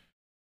rumors.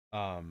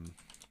 But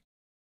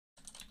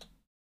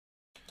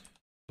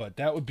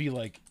that would be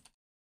like.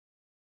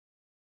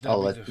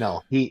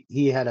 No.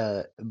 He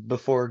had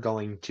before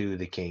going to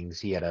the Kings,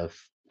 he had a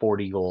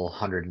 40-goal,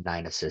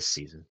 109 assist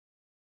season.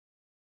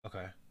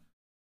 Okay.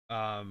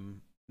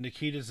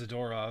 Nikita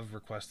Zadorov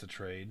requests a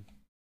trade.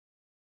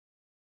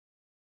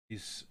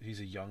 He's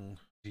a young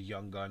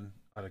gun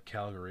out of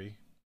Calgary.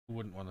 Who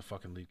wouldn't want to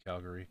fucking leave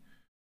Calgary?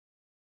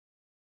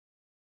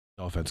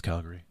 No offense,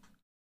 Calgary.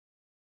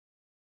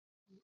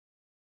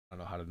 I don't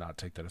know how to not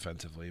take that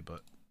offensively,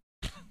 but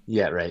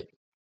Yeah, right.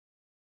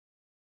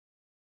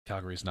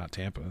 Calgary's not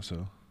Tampa,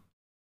 so.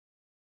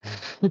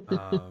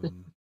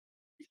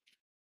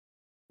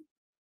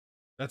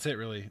 That's it,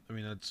 really. I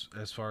mean, that's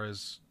as far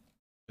as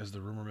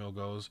the rumor mill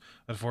goes.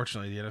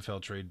 Unfortunately, the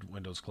NFL trade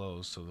window's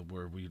closed, so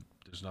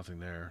there's nothing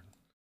there.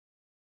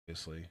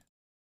 Obviously.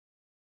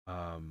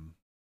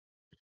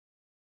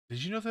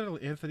 Did you know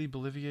that Anthony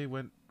Bolivier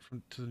went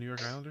to the New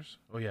York Islanders?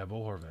 Oh yeah, Bo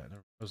Horvat.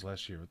 That was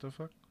last year. What the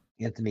fuck?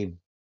 Anthony,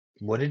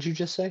 what did you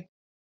just say?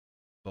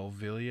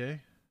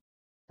 Beauvillier?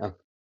 Oh,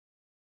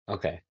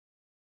 okay.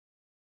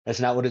 That's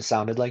not what it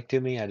sounded like to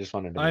me. I just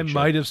wanted to I make sure.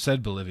 might have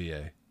said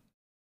Bolivier.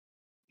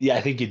 Yeah,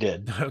 I think you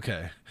did.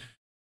 Okay.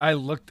 I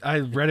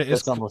read it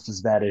That's almost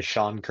as bad as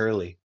Sean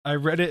Curley. I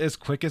read it as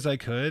quick as I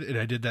could, and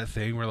I did that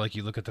thing where like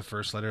you look at the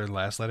first letter and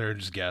last letter and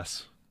just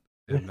guess.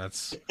 And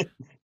that's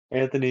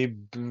Anthony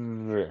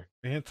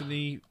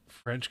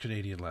French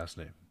Canadian last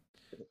name.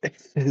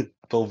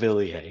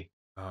 Beauvillier.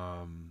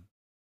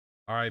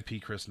 R.I.P.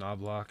 Chris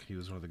Knobloch. He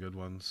was one of the good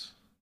ones.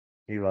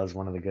 He was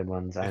one of the good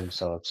ones. I'm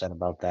so upset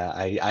about that.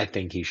 I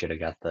think he should have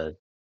got the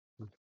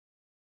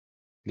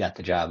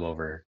job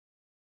over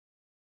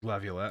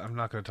Laviolette. I'm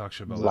not going to talk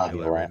shit about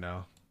Laviolette Laviolette right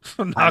now.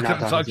 I'm not going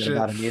to talk shit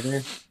about him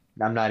either.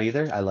 I'm not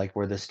either. I like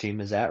where this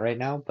team is at right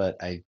now,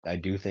 but I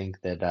do think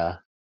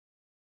that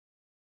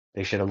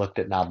they should have looked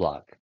at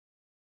Knobloch.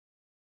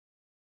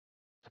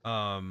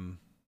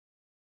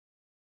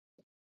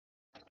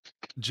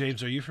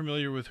 James, are you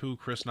familiar with who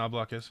Chris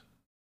Knobloch is?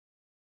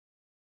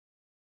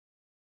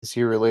 Is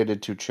he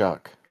related to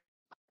Chuck?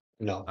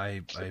 No.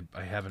 I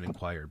haven't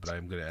inquired, but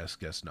I'm going to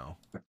guess no.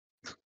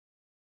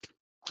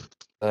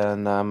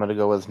 And I'm going to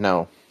go with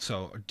no.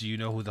 So, do you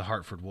know who the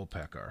Hartford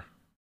Wolfpack are?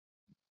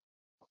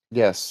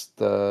 Yes,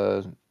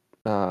 the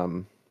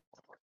AHL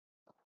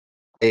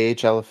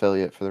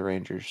affiliate for the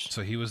Rangers.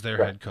 So he was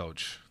their head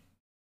coach,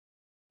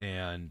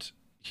 and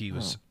he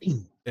was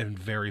a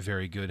very,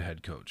 very good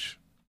head coach.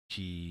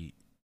 He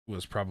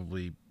was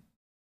probably,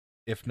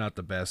 if not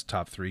the best,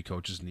 top 3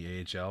 coaches in the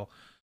AHL.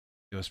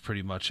 It was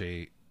pretty much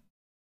a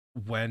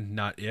when,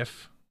 not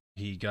if,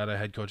 he got a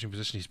head coaching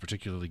position. He's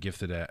particularly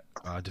gifted at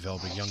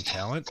developing young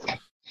talent.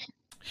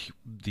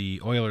 The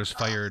Oilers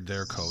fired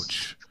their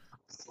coach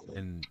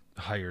and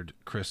hired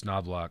Chris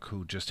Knobloch,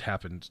 who just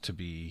happened to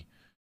be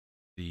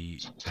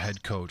the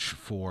head coach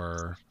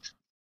for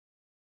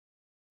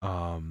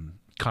Connor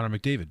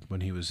McDavid when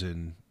he was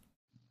in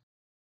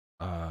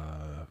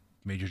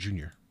Major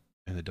Junior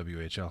in the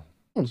WHL.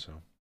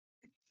 So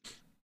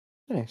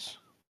nice.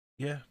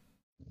 Yeah.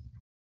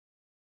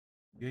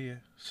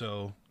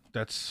 So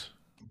that's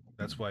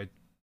why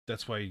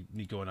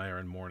Nico and I are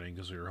in mourning,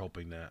 because we were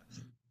hoping that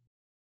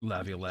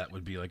Laviolette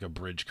would be like a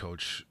bridge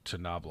coach to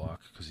Knobloch,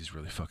 because he's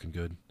really fucking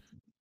good.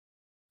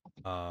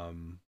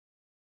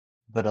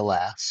 But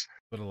alas,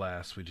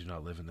 we do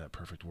not live in that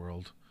perfect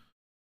world.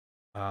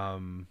 I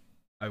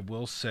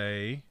will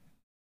say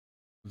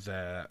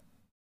that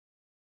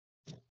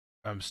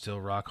I'm still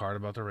rock hard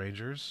about the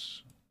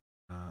Rangers.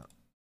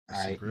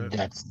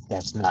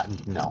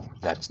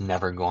 that's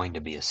never going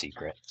to be a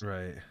secret.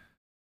 Right.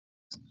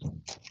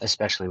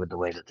 Especially with the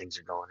way that things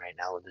are going right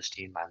now with this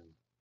team.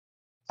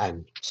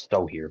 I'm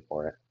so here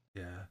for it.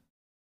 Yeah.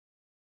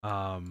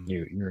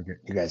 You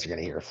guys are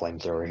gonna hear a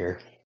flamethrower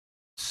here.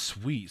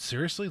 Sweet.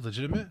 Seriously?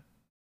 Legitimate?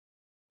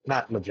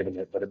 Not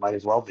legitimate, but it might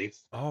as well be.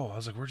 Oh, I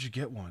was like, where'd you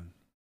get one?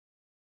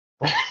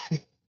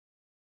 Did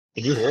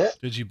you hear it?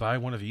 Did you buy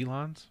one of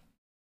Elon's?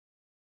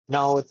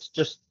 No, it's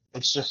just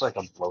like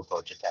a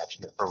blowtorch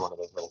attachment for one of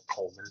those little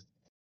Coleman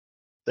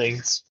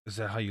things. Is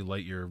that how you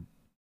light your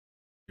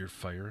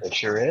fire? It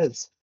sure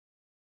is.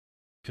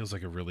 Feels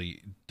like a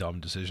really dumb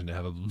decision to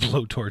have a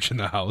blowtorch in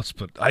the house,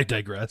 but I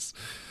digress.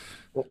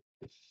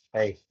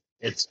 Hey,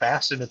 it's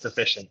fast and it's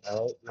efficient.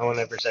 No one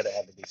ever said it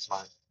had to be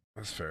smart.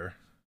 That's fair.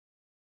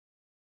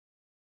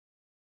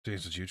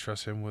 James, did you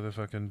trust him with a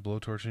fucking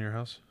blowtorch in your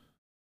house?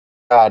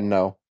 God,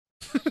 no.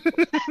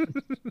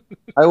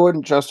 I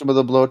wouldn't trust him with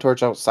a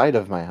blowtorch outside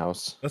of my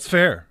house. That's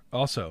fair.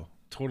 Also,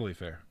 totally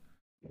fair.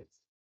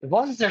 As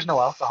long as there's no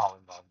alcohol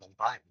involved, I'm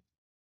fine.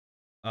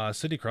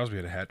 Sidney Crosby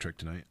had a hat trick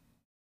tonight.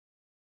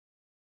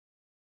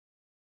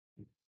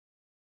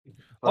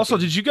 Also,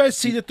 did you guys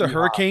see that the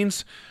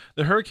Hurricanes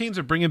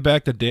are bringing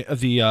back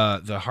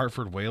the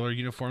Hartford Whaler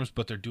uniforms,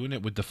 but they're doing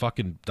it with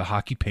the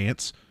hockey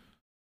pants?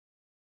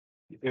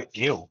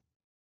 Ew.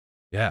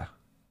 Yeah.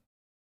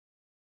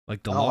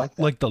 Like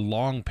the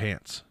long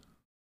pants.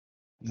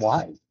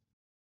 Why?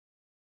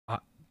 I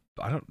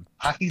don't.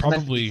 Hockey's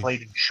meant to be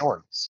played in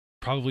shorts.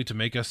 Probably to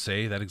make us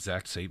say that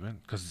exact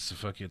statement, because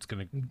it's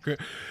gonna.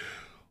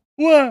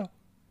 Wow,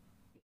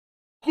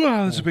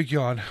 that's a big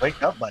yawn.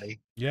 Wake up, buddy.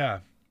 Yeah,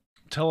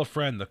 tell a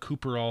friend the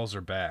Cooperalls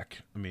are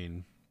back. I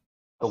mean,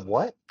 the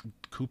what?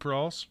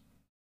 Cooperalls.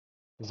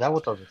 Is that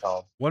what those are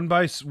called? Worn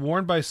by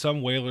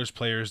some Whalers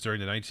players during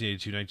the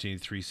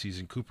 1982-1983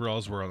 season,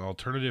 Cooperalls were an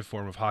alternative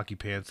form of hockey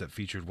pants that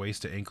featured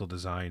waist-to-ankle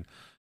design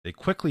They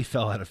quickly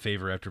fell out of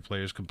favor after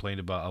players complained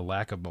about a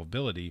lack of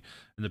mobility,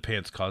 and the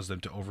pants caused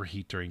them to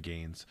overheat during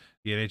games.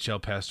 The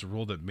NHL passed a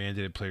rule that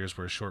mandated players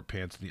wear short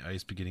pants on the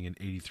ice beginning in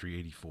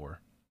 83-84.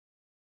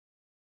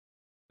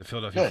 The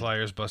Philadelphia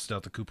Flyers busted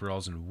out the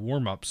Cooperalls in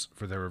warm-ups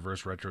for their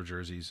reverse retro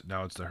jerseys.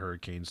 Now it's the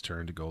Hurricanes'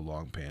 turn to go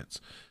long pants.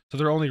 So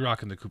they're only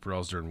rocking the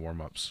Cooperalls during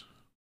warm-ups.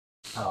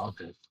 Oh,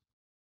 okay.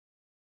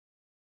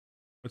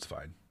 It's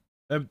fine.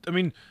 I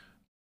mean,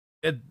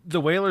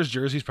 the Whalers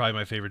jersey is probably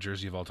my favorite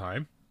jersey of all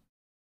time.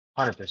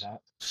 100%.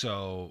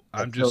 So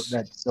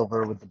that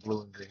silver with the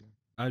blue and green.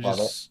 I'm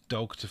just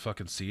stoked to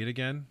fucking see it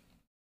again.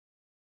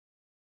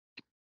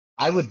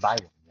 I would buy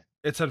one.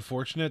 It's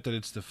unfortunate that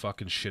it's the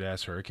fucking shit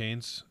ass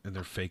Hurricanes and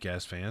their fake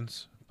ass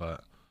fans,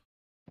 but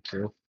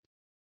true.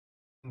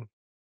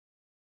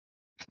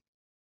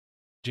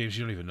 James,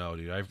 you don't even know,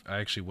 dude. I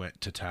actually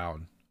went to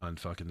town on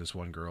fucking this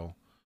one girl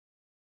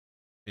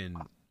in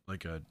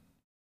like an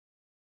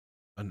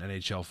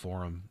NHL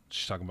forum.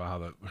 She's talking about how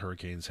the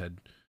Hurricanes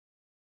had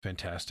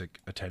fantastic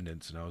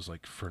attendance, and I was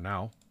like, for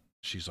now.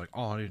 She's like,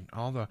 oh,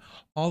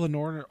 all the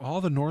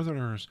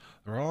Northerners,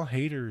 they're all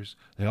haters.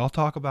 They all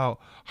talk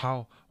about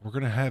how we're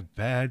gonna have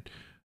bad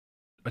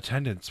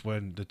attendance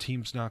when the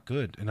team's not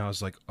good. And I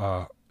was like,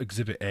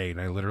 Exhibit A,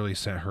 and I literally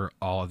sent her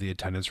all of the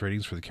attendance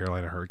ratings for the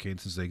Carolina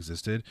Hurricanes since they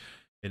existed.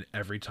 And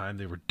every time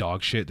they were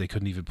dog shit, they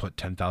couldn't even put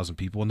 10,000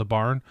 people in the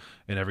barn.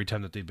 And every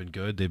time that they've been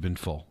good, they've been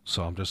full.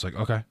 So I'm just like,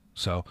 okay.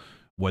 So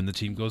when the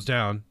team goes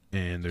down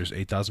and there's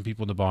 8,000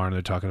 people in the barn and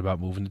they're talking about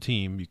moving the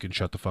team, you can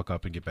shut the fuck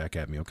up and get back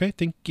at me. Okay,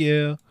 thank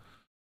you.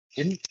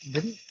 Didn't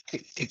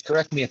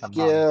correct me if I'm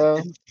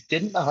wrong.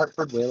 Didn't the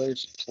Hartford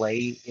Whalers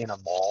play in a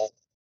mall?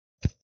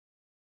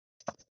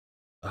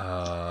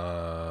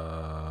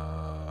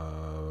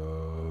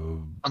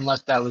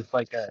 Unless that was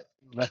like a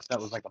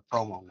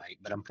promo night,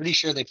 but I'm pretty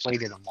sure they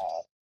played in a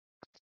mall.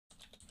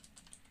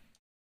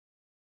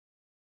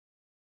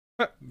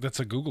 That's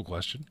a Google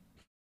question.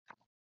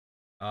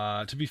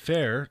 To be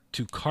fair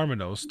to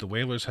Carmenos, the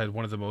Whalers had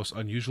one of the most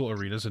unusual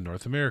arenas in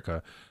North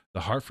America.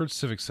 The Hartford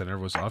Civic Center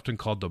was often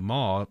called the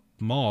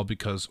mall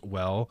because,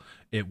 well,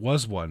 it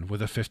was one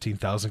with a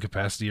 15,000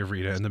 capacity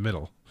arena in the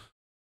middle.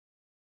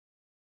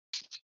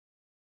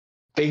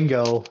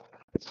 Bingo.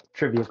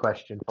 Trivia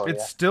question for you.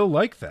 It's still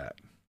like that.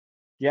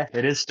 Yeah,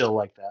 it is still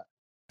like that.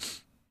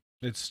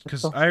 It's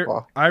because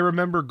I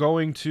remember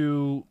going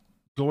to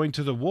the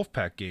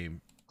Wolfpack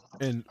game,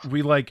 and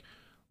we like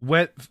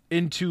went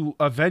into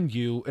a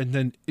venue, and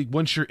then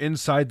once you're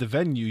inside the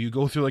venue, you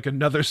go through like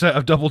another set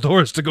of double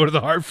doors to go to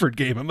the Hartford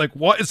game. I'm like,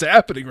 what is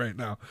happening right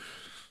now?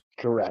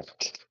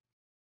 Correct.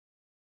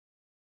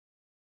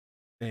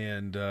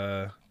 And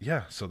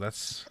yeah, so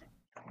that's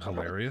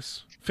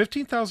hilarious.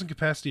 15,000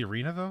 capacity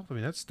arena though. I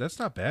mean, that's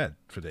not bad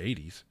for the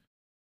 80s.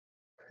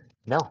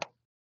 No,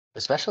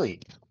 especially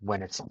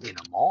when it's in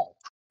a mall,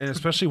 and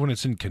especially when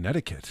it's in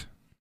Connecticut.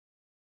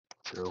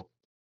 True.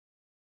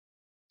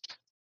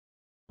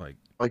 Like,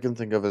 all I can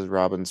think of is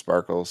Robin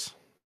Sparkles.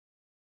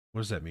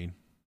 What does that mean?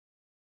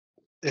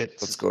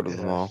 Let's go to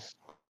the mall.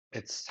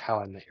 It's How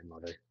I Met Your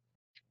Mother.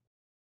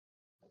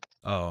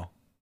 Oh.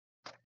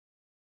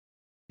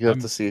 You have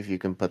to see if you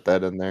can put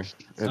that in there.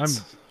 I'm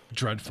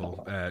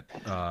dreadful at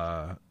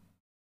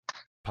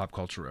pop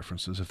culture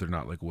references if they're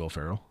not like Will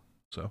Ferrell.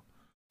 So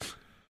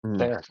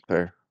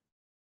fair.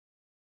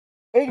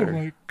 Oh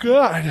my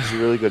god. He's a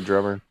really good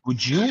drummer.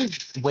 Would you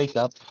wake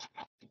up?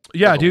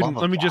 Yeah, dude,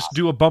 let me just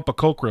do a bump of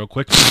coke real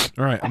quick.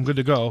 All right, I'm good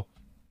to go.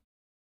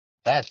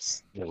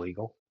 That's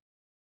illegal.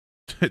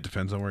 It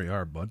depends on where you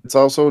are, bud. It's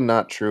also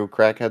not true.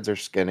 Crackheads are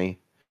skinny.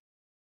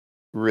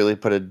 Really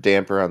put a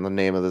damper on the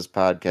name of this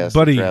podcast.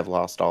 Buddy, I've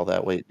lost all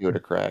that weight due to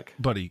crack.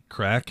 Buddy,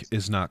 crack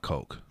is not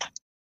coke.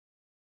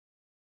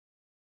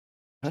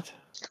 What?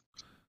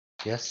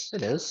 Yes,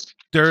 it is.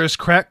 There is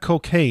crack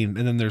cocaine,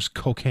 and then there's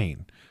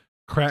cocaine.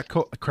 Crack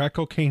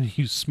cocaine,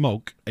 you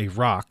smoke a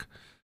rock.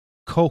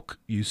 Coke,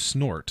 you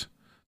snort.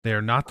 They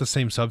are not the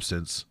same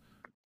substance.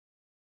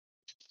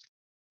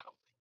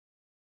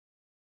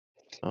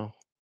 Oh.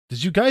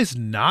 Did you guys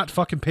not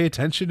fucking pay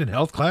attention in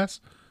health class?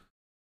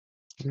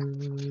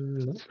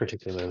 Not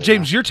particularly.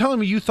 James, you're telling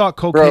me you thought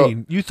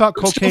cocaine,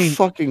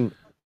 fucking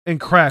and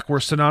crack were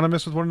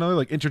synonymous with one another,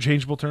 like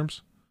interchangeable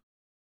terms?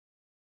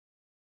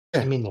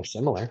 I mean, they're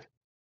similar.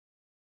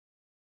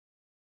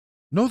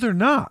 No, they're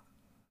not.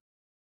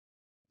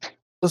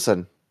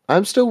 Listen,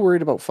 I'm still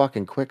worried about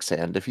fucking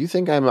quicksand. If you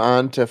think I'm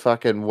on to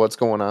fucking what's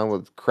going on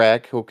with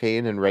crack,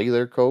 cocaine, and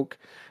regular coke,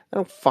 I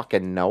don't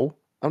fucking know.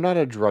 I'm not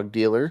a drug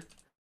dealer.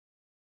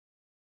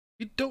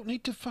 You don't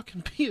need to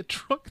fucking be a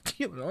drug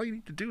dealer. All you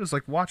need to do is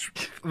like watch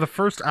the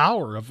first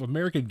hour of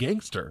American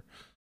Gangster.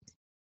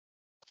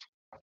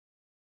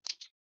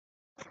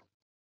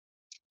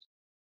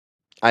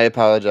 I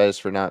apologize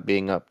for not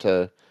being up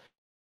to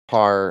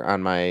par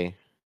on my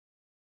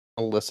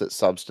illicit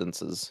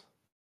substances.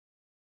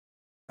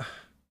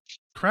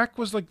 Crack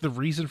was like the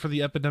reason for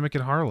the epidemic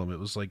in Harlem. It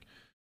was like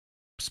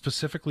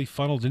specifically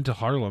funneled into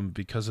Harlem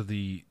because of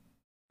the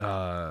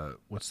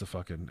what's the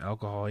fucking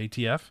alcohol,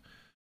 ATF?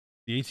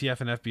 The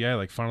ATF and FBI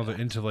like funneled it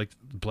into like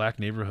black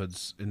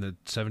neighborhoods in the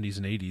 70s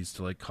and 80s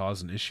to like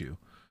cause an issue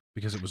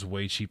because it was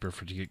way cheaper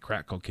to get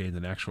crack cocaine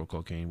than actual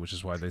cocaine, which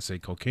is why they say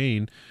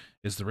cocaine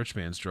is the rich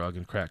man's drug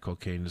and crack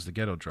cocaine is the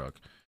ghetto drug.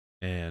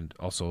 And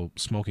also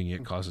smoking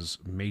it causes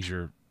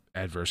major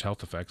adverse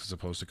health effects as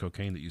opposed to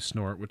cocaine that you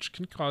snort, which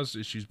can cause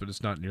issues, but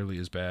it's not nearly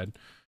as bad.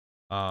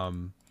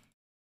 And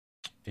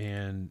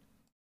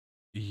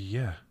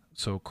yeah,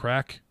 so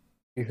crack.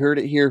 You heard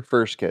it here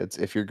first, kids.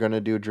 If you're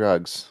gonna do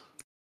drugs,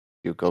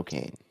 do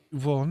cocaine.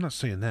 Well, I'm not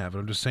saying that, but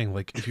I'm just saying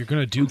like if you're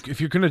gonna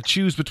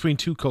choose between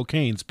two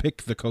cocaines,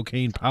 pick the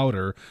cocaine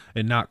powder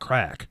and not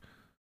crack.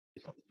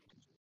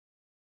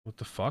 What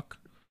the fuck?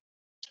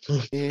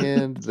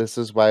 And this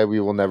is why we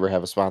will never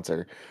have a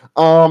sponsor.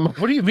 What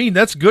do you mean?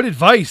 That's good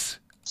advice.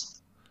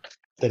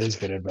 That is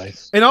good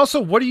advice. And also,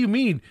 what do you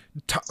mean?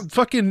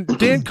 Fucking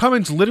Dan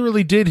Cummins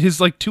literally did his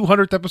like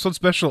 200th episode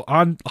special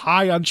on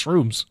high on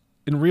shrooms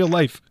in real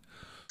life.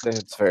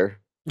 That's fair.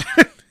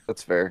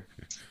 That's fair.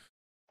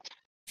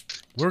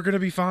 We're gonna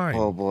be fine.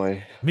 Oh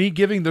boy. Me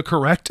giving the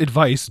correct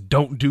advice,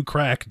 don't do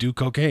crack, do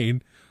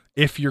cocaine,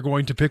 if you're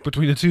going to pick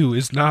between the two,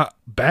 is not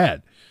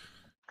bad.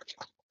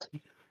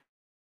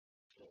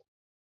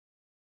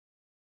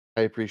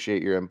 I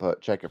appreciate your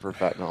input. Check it for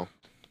fentanyl.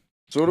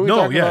 So what are we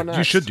talking about next?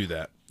 You should do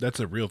that. That's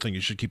a real thing.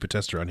 You should keep a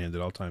tester on hand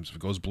at all times. If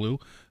it goes blue,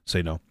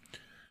 say no.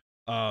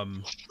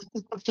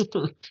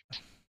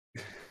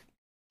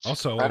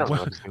 Also,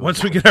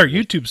 once we get our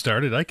YouTube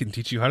started, I can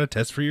teach you how to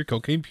test for your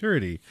cocaine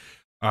purity.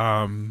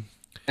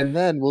 And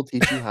then we'll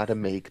teach you how to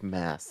make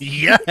meth.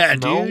 Yeah,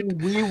 No,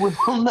 dude. we will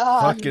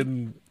not.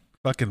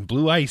 Fucking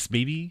blue ice,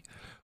 baby.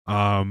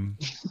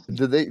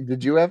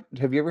 Did you have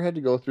you ever had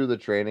to go through the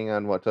training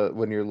on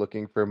when you're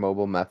looking for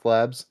mobile meth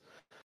labs?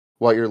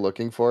 What you're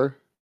looking for?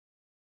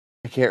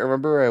 I can't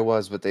remember where I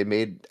was, but they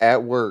made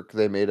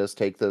us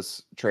take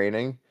this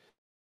training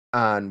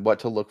on what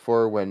to look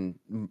for when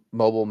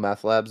mobile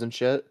meth labs and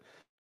shit.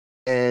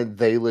 And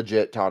they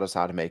legit taught us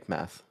how to make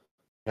meth.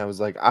 And I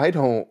was like, I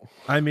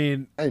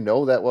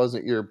know that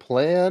wasn't your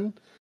plan,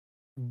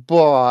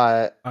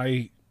 but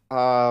I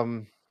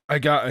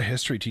got a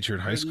history teacher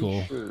in high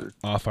school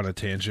off on a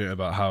tangent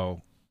about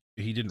how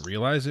he didn't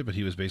realize it, but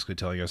he was basically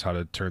telling us how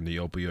to turn the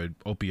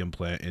opium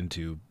plant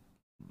into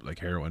like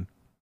heroin.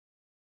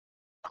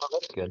 Oh,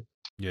 that's good.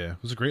 Yeah,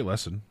 it was a great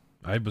lesson.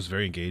 I was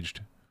very engaged.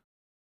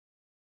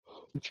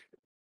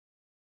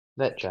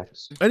 That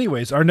checks.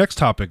 Anyways, our next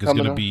topic is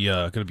going to be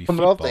coming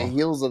football. off the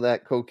heels of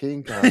that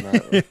cocaine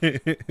comment.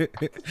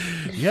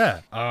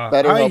 Yeah,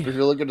 Better help if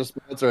you're looking to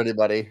sponsor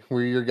anybody.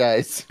 We're your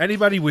guys.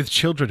 Anybody with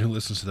children who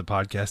listens to the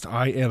podcast,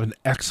 I am an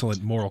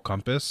excellent moral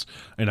compass,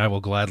 and I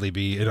will gladly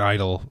be an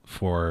idol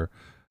for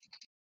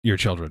your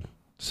children.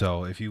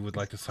 So, if you would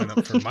like to sign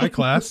up for my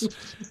class,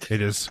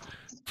 it is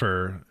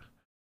for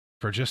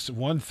just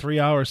one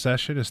 3-hour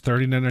session is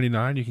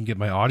 $39.99. You can get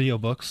my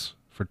audiobooks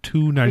for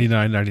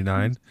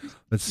 $299.99.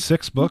 That's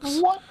 6 books.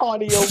 What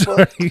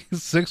audiobook?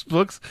 6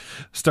 books,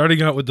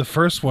 starting out with the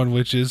first one,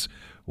 which is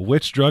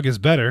Which Drug is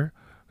Better,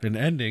 and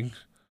ending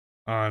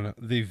on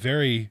the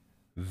very,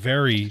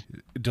 very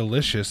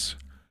delicious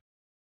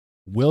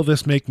Will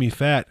This Make Me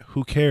Fat?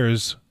 Who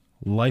Cares?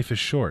 Life is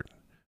Short.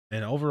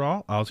 And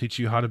overall, I'll teach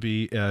you how to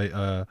be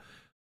a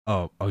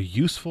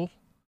useful,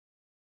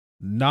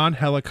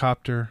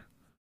 non-helicopter,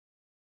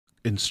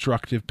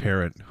 instructive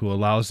parent who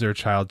allows their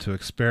child to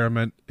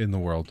experiment in the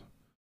world.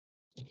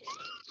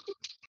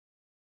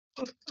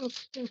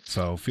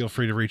 So feel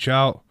free to reach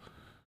out,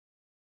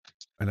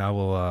 and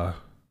I'll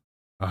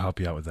help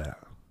you out with that.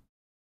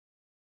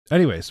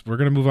 Anyways, we're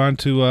gonna move on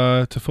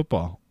to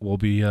football. We'll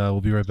be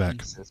right back.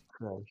 Jesus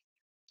Christ.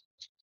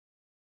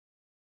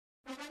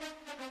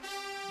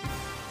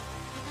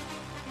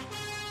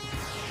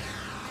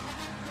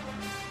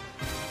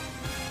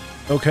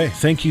 Okay,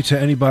 thank you to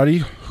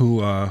anybody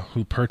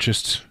who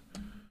purchased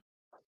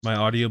my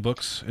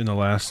audiobooks in the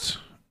last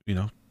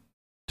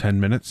 10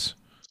 minutes.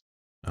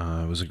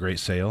 It was a great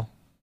sale.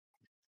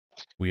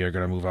 We are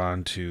going to move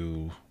on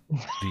to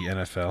the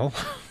NFL.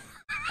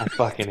 I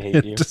fucking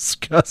hate you.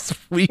 Discuss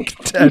Week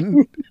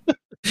 10.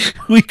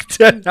 Week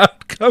 10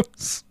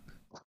 outcomes.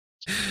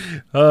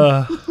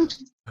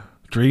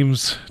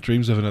 Dreams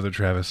of another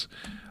Travis.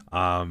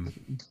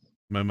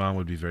 My mom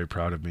would be very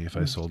proud of me if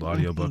I sold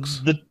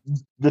audiobooks.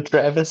 The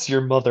Travis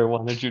your mother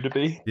wanted you to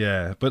be.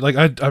 Yeah, but like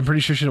I'm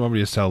pretty sure she didn't want me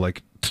to sell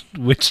like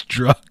which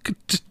drug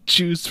to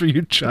choose for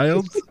your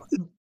child.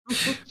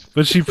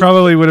 But she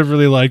probably would have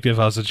really liked it if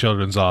I was a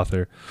children's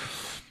author.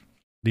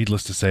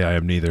 Needless to say, I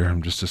am neither.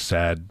 I'm just a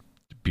sad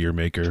beer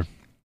maker.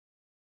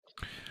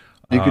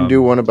 You can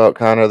do one about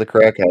Connor the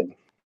crackhead.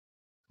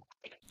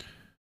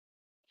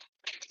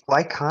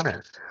 Why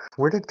Connor?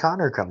 Where did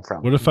Connor come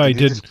from? What if I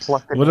did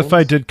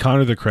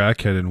Connor the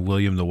crackhead and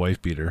William the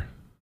wife beater?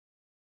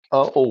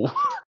 Oh.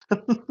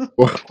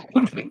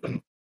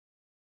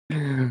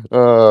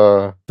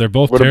 They're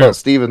both. What about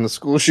Steven the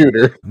school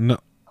shooter? No.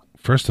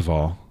 First of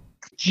all,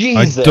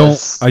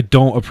 Jesus. I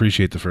don't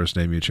appreciate the first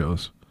name you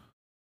chose.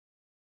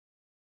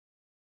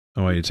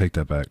 I want you to take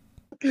that back.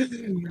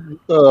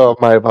 Oh,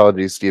 my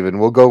apologies, Steven.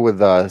 We'll go with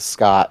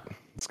Scott.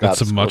 Scott,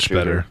 That's a school much shooter.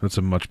 better. That's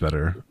a much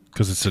better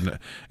because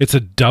it's a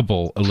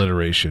double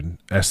alliteration.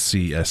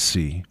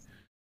 SCSC.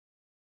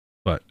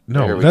 But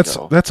no,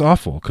 that's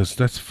awful because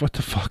that's what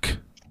the fuck.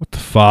 What the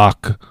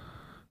fuck?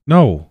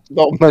 No.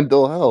 About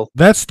mental health.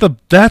 That's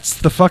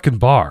the fucking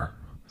bar.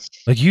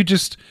 Like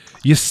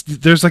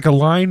there's like a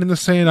line in the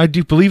sand. I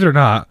do believe it or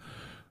not,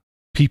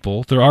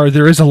 people.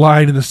 There is a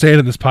line in the sand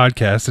in this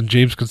podcast, and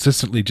James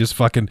consistently just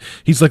fucking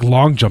he's like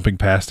long jumping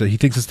past it. He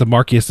thinks it's the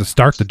mark he has to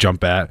start the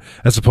jump at,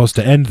 as opposed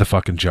to end the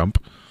fucking jump.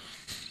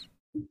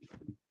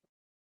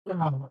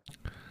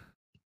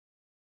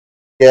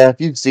 Yeah,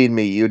 if you've seen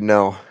me, you'd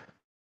know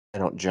I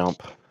don't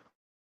jump.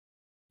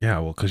 Yeah,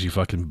 well, because you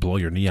fucking blow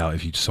your knee out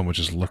if you so much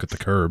as look at the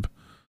curb.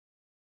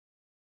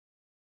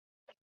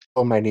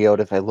 Blow my knee out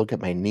if I look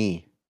at my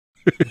knee.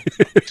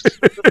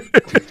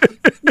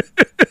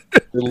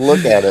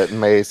 Look at it, and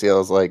my ACL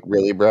is like,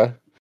 really, bruh?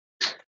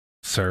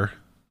 Sir.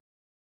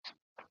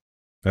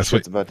 That's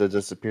Shit's about to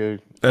disappear.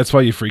 That's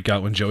why you freak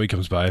out when Joey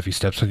comes by. If he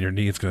steps on your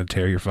knee, it's going to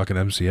tear your fucking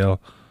MCL.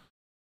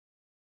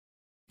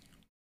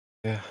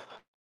 Yeah.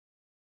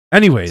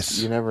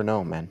 Anyways. You never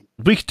know, man.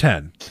 Week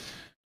 10.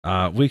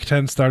 Week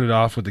 10 started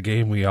off with the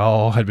game we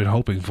all had been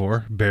hoping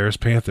for,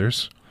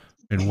 Bears-Panthers.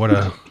 And what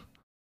an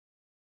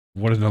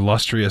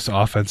illustrious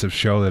offensive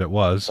show that it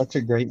was. Such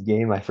a great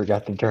game, I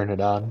forgot to turn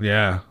it on.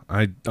 Yeah,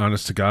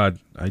 honest to God,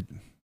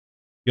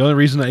 the only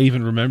reason I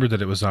even remembered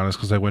that it was on is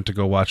because I went to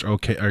go watch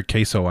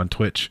Queso on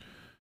Twitch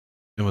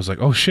and was like,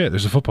 oh shit,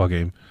 there's a football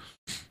game.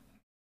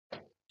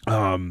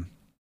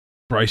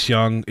 Bryce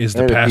Young is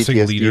the passing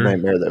PTSD leader.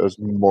 Nightmare that was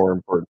more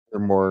important or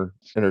more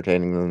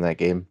entertaining than that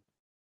game.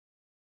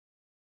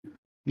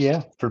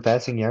 Yeah, for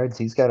passing yards,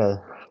 he's got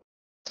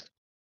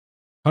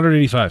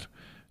 185.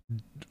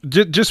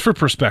 Just for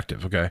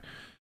perspective, okay?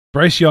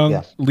 Bryce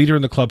Young, leader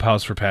in the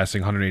clubhouse for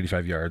passing,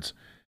 185 yards.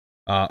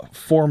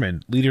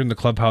 Foreman, leader in the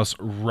clubhouse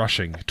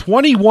rushing,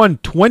 21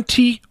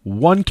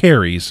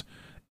 carries,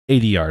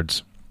 80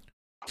 yards.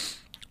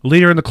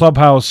 Leader in the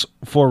clubhouse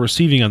for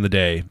receiving on the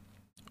day,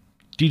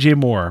 DJ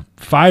Moore,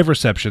 5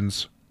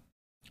 receptions,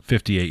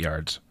 58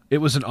 yards. It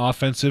was an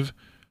offensive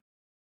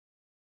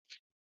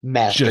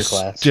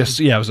masterclass.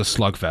 It was a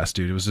slugfest,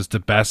 dude. It was just the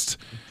best,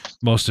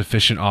 most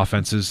efficient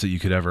offenses that you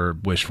could ever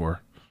wish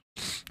for.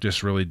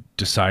 Just really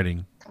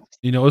deciding.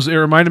 You know, it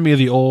reminded me of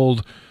the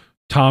old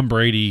Tom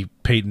Brady,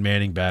 Peyton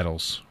Manning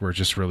battles, where it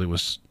just really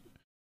was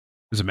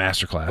a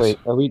masterclass. Wait,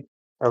 are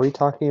we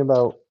talking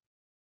about?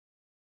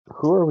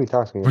 Who are we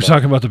talking about? We're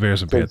talking about the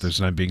Bears and Panthers,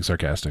 and I'm being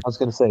sarcastic. I was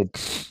going to say,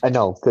 I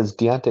know, because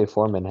Deontay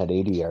Foreman had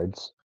 80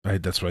 yards.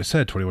 That's what I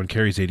said. 21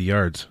 carries, 80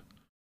 yards.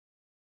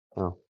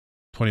 Oh.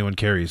 21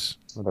 carries.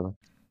 Whatever.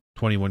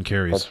 21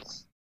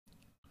 carries.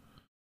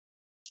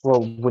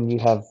 Well, when you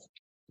have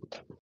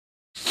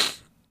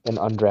an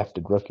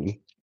undrafted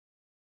rookie,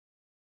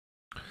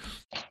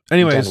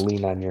 anyways, you gotta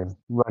lean on your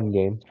run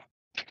game.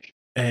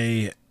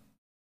 A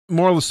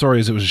moral of the story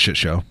is it was a shit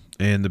show,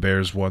 and the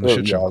Bears won the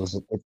shit show.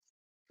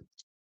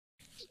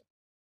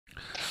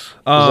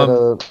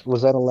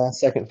 Was that a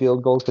last-second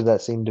field goal? Because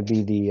that seemed to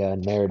be the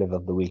narrative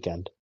of the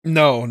weekend.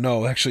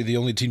 No. Actually, the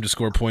only team to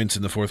score points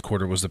in the fourth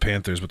quarter was the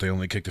Panthers, but they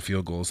only kicked a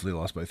field goal, so they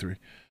lost by 3.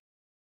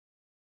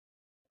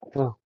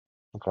 Oh,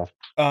 okay.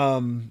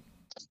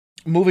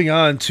 Moving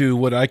on to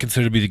what I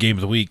consider to be the game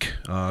of the week,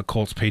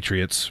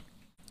 Colts-Patriots.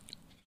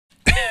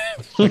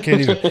 I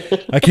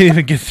can't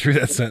even get through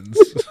that sentence.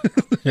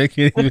 I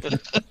can't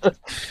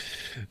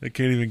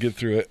even get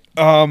through it.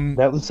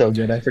 That was so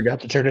good. I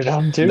forgot to turn it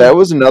on too. That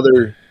was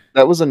another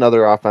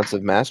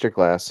offensive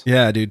masterclass.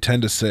 Yeah, dude,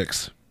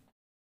 10-6.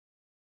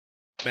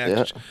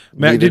 Matt,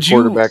 did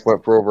quarterback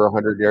went for over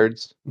 100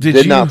 yards.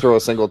 Did not throw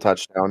a single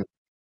touchdown.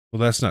 Well,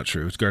 that's not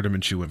true. Gardner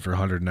Minshew went for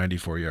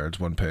 194 yards,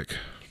 1 pick.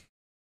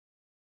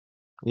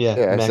 Yeah,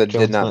 I Mac said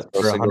Jones did not went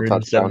for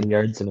 107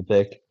 yards and a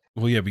pick.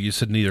 Well, yeah, but you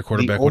said neither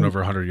quarterback went over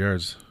 100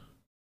 yards.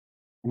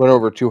 Went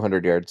over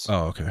 200 yards.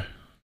 Oh, okay.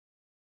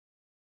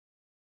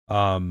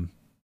 The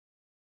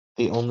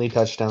only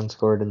touchdown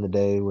scored in the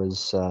day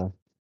was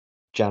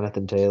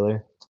Jonathan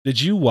Taylor.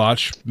 Did you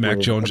watch Mac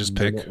Jones'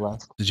 pick?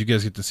 Did you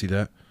guys get to see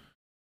that?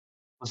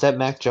 Was that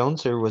Mac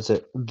Jones or was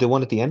it the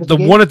one at the end of the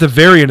game? The one at the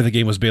very end of the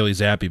game was Bailey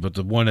Zappi, but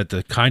the one at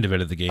the kind of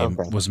end of the game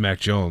was Mac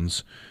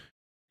Jones.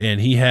 And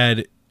he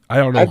had, I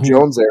don't know Mac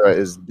Jones era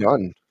is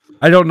done.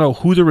 I don't know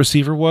who the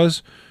receiver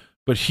was,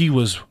 but he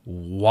was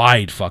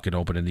wide fucking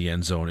open in the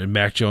end zone, and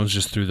Mac Jones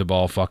just threw the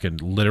ball fucking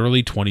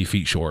literally 20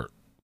 feet short.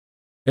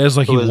 It was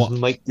like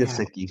Mike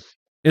Gesicki.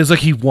 It was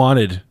like he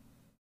wanted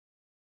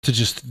to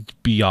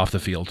just be off the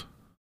field.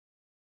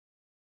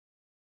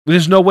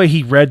 There's no way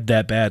he read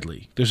that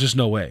badly. There's just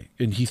no way.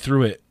 And he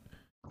threw it.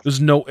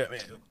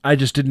 I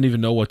just didn't even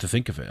know what to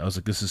think of it. I was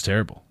like, this is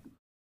terrible.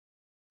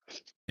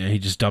 And he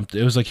just dumped it.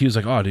 He was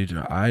like, oh, dude,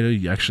 I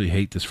actually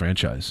hate this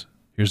franchise.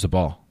 Here's the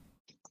ball.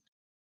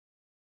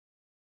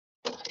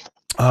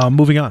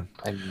 Moving on.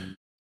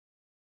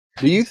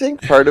 Do you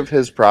think part of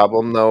his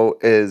problem, though,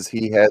 is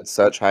he had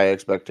such high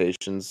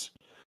expectations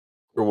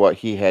for what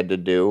he had to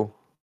do?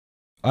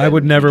 I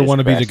would and never just want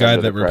to be the crashed guy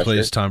under that the pressure.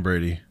 replaced Tom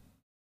Brady.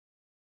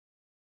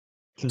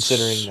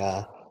 Considering,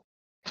 I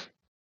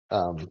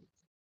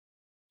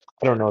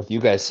don't know if you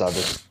guys saw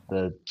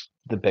the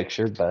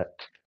picture, but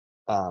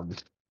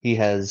he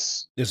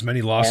has As many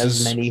as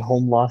losses. many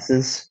home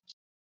losses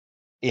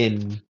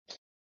in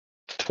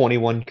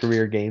 21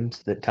 career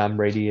games that Tom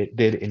Brady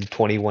did in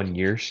 21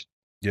 years.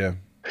 Yeah.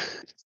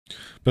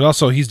 But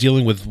also, he's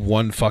dealing with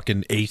one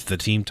fucking eighth the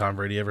team Tom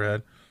Brady ever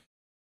had.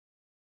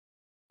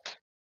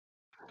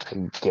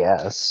 I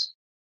guess.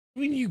 I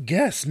mean, you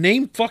guess.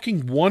 Name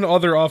fucking one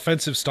other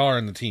offensive star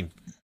on the team.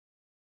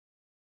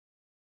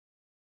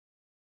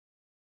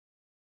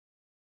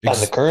 On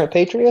the current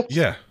Patriots?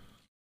 Yeah.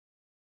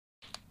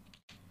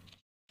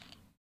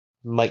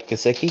 Mike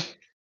Gesicki?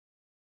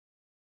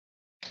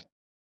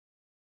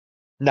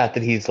 Not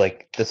that he's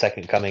like the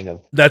second coming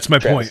of That's my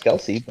Travis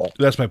point. Kelce, but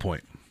That's my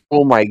point.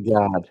 Oh my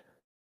god.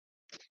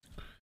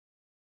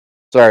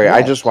 Sorry,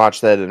 I What? just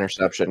watched that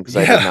interception because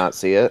I Yeah. did not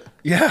see it.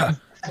 Yeah.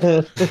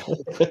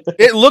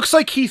 It looks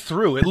like he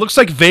threw. It looks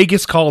like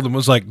Vegas called and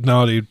was like,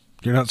 no, dude,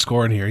 you're not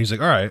scoring here. He's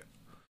like, all right.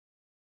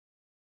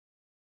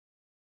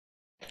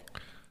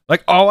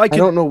 Like, I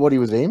don't know what he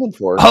was aiming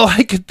for. all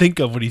I could think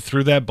of when he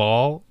threw that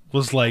ball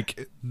was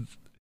like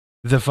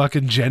the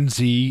fucking Gen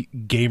Z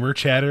gamer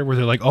chatter where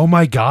they're like, oh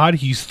my God,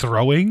 he's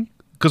throwing.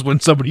 Because when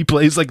somebody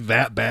plays like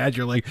that bad,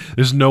 you're like,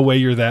 there's no way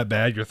you're that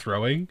bad, you're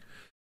throwing.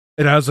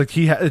 And I was like,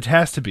 it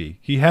has to be.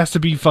 He has to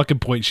be fucking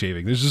point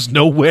shaving. There's just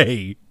no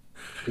way.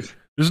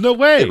 There's no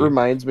way. It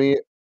reminds me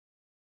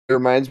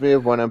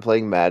of when I'm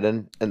playing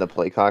Madden and the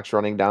play clock's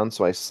running down,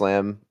 so I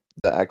slam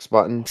the X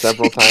button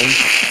several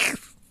times.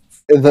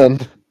 And then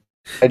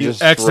I You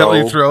just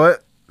accidentally throw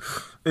it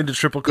into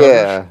triple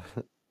coverage.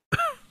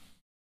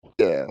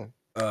 Yeah.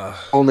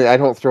 Only I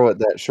don't throw it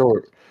that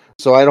short.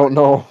 So I don't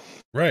know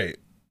Right.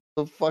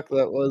 what the fuck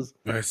that was.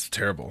 That's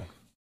terrible.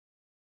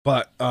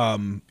 But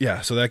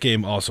yeah, so that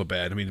game also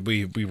bad. I mean,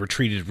 we were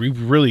treated. We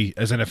really,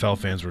 as NFL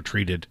fans, were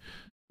treated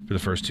for the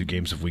first two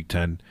games of Week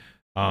 10.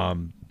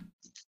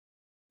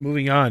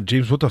 Moving on,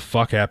 James, what the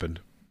fuck happened?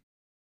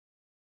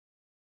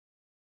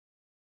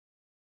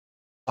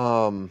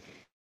 I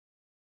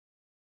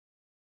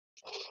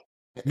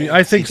mean,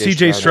 I think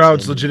CJ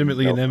Stroud's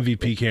legitimately an No.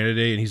 MVP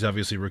candidate, and he's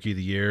obviously Rookie of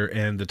the Year,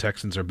 and the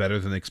Texans are better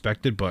than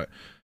expected. But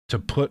to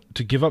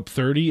give up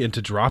 30 and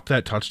to drop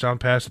that touchdown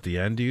pass at the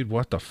end, dude,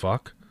 what the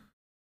fuck?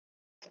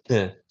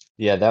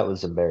 Yeah, that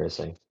was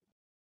embarrassing.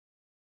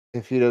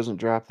 If he doesn't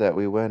drop that,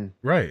 we win.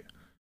 Right.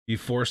 You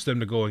force them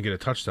to go and get a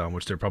touchdown,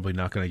 which they're probably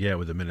not going to get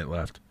with a minute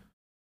left.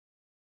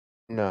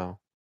 No.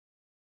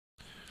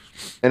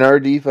 And our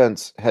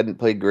defense hadn't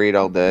played great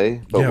all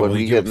day, but Yeah, when well,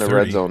 we you get give in up the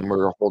red 30. zone,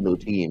 we're a whole new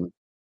team.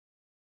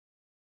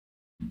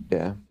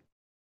 Yeah.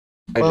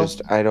 Well,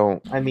 I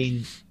don't. I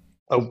mean,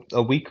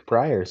 a week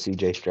prior,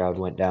 CJ Stroud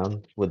went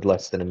down with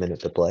less than a minute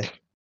to play.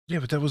 Yeah,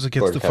 but that was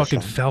against Scored a the fucking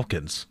touchdown.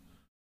 Falcons.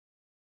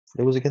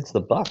 It was against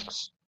the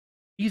Bucks.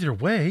 Either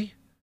way,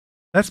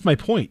 that's my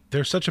point.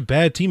 They're such a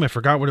bad team, I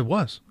forgot what it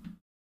was.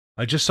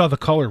 I just saw the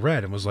color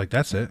red and was like,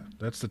 that's it.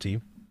 That's the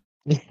team.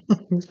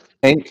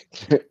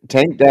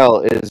 Tank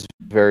Dell is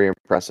very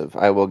impressive.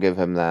 I will give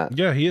him that.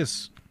 Yeah, he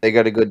is. They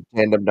got a good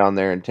tandem down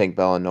there in Tank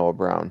Bell and Noah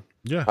Brown.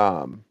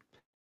 Yeah.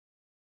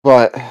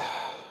 But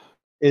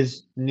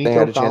Is they Nico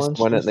had a chance to Collins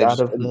win it. just And they out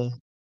just of didn't. the?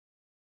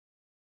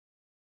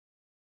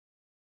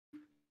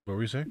 What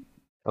were you saying?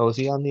 Oh, is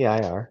he on the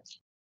IR?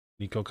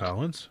 Nico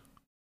Collins?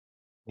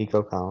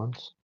 Nico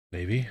Collins.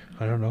 Maybe.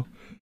 I don't know.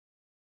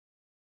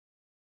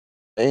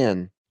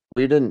 Man,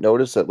 we didn't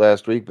notice it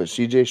last week, but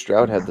CJ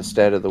Stroud had the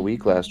stat of the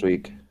week last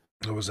week.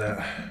 What was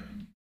that?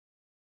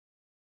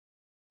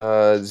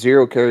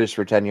 0 carries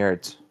for 10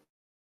 yards.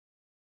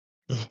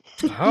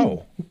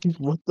 How?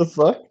 What the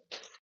fuck?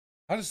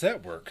 How does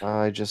that work?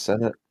 I just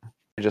sent it.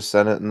 I just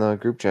sent it in the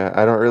group chat.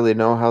 I don't really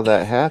know how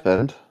that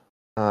happened.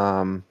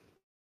 But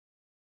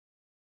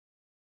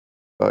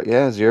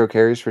yeah, 0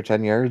 carries for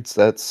 10 yards.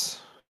 That's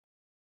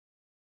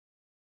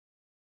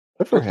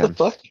good for What him. the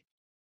fuck?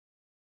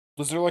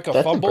 Was there like a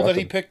That's fumble that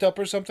he impressive. picked up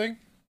or something?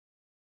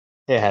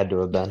 It had to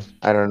have been.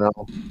 I don't know.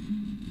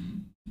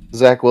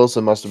 Zach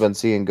Wilson must have been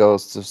seeing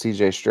ghosts of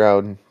CJ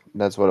Stroud.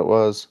 That's what it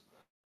was.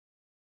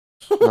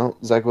 No,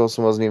 Zach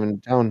Wilson wasn't even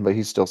down, but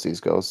he still sees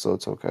ghosts, so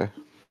it's okay.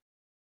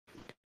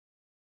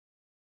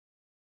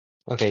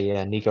 Okay,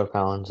 yeah, Nico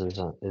Collins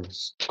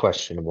is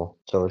questionable,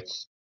 so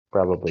it's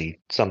probably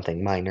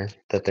something minor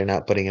that they're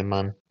not putting him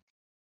on.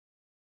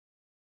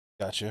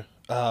 Gotcha.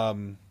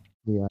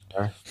 Yeah.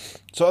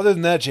 So other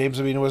than that, James,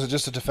 I mean, was it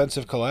just a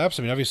defensive collapse?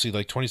 I mean, obviously,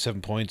 like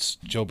 27 points.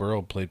 Joe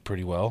Burrow played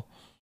pretty well,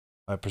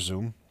 I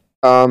presume.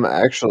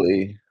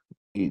 Actually,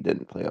 he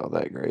didn't play all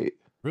that great.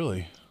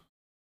 Really?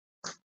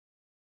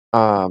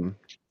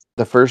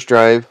 The first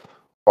drive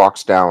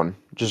walks down,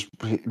 just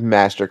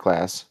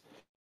masterclass.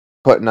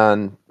 Putting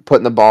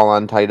the ball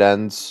on tight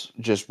ends,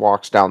 just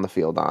walks down the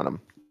field on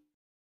them.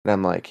 And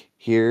I'm like,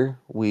 here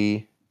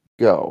we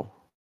go.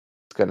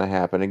 It's gonna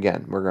happen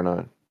again.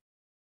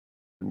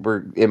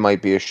 It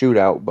might be a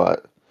shootout,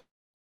 but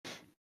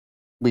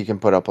we can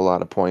put up a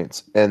lot of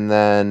points. And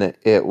then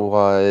it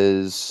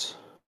was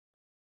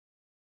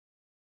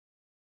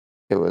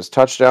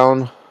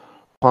touchdown,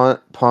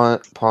 punt,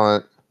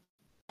 punt,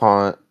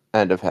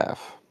 end of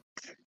half.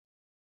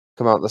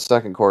 Come out in the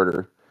second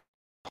quarter.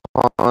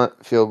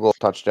 Punt, field goal,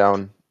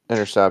 touchdown,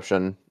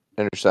 interception,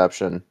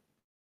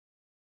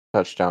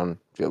 touchdown,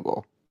 field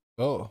goal.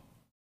 Oh.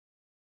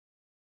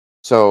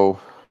 So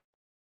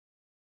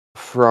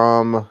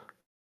from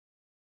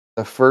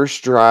the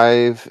first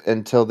drive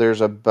until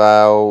there's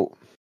about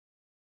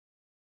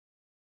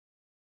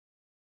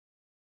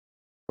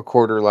a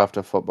quarter left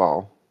of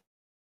football,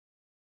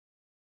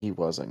 he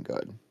wasn't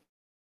good.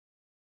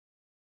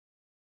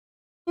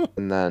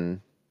 And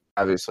then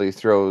obviously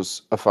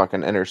throws a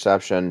fucking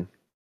interception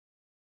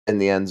in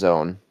the end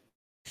zone.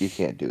 You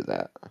can't do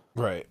that.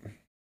 Right.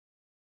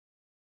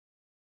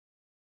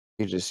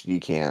 You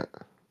can't.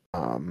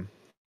 And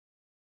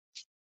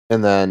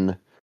then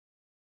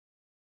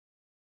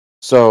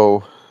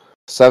so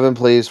 7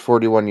 plays,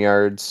 41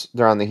 yards.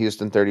 They're on the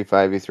Houston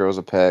 35. He throws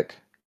a pick.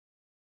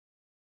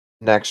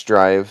 Next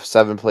drive,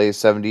 7 plays,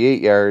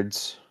 78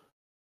 yards.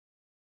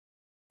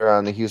 They're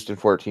on the Houston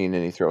 14,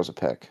 and he throws a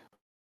pick.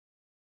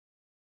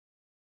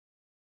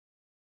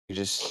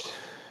 You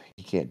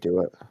can't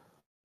do it.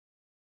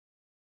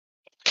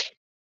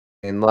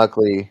 And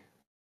luckily,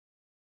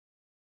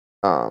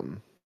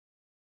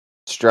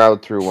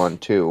 Stroud threw one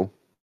too.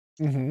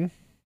 Mm-hmm.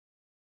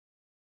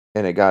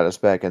 And it got us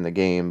back in the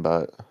game,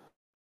 but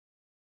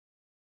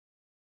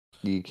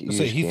you Say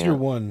just he can't. threw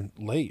one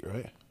late,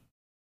 right?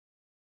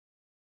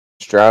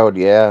 Stroud,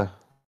 yeah.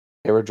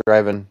 They were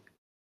driving.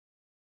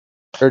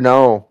 Or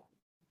no,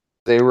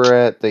 they were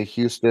at the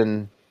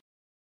Houston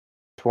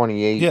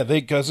 28. Yeah,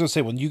 I was gonna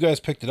say when you guys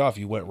picked it off,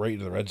 you went right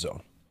into the red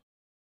zone.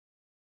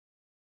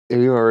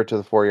 We went right to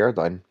the 4-yard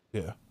line.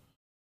 Yeah.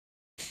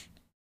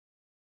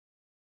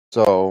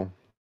 So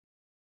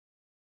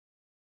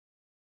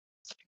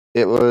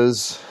it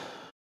was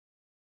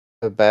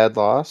a bad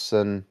loss,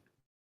 and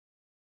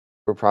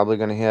we're probably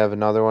going to have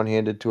another one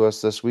handed to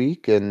us this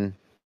week, and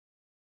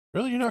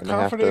Really, you're not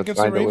gonna have confident to against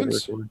the find a way to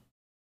Ravens? record.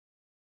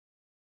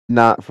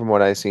 Not from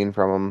what I seen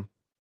from them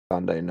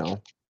Sunday,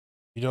 no.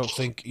 You don't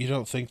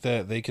think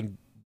that they can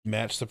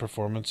match the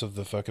performance of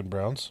the fucking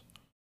Browns?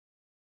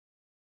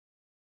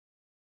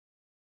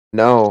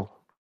 No.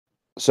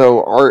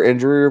 So our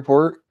injury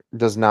report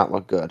does not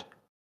look good.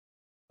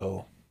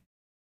 Oh.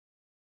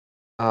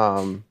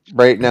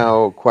 Right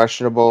now,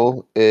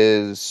 questionable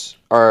is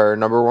our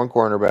number 1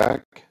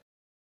 cornerback.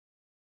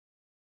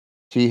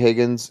 T.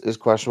 Higgins is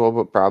questionable,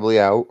 but probably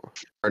out.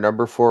 Our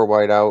number 4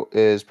 wideout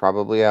is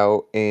probably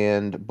out,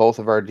 and both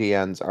of our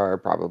DNs are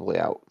probably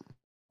out.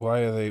 Why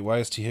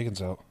is T.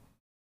 Higgins out?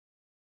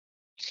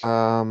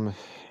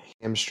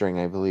 Hamstring,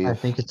 I believe. I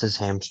think it's his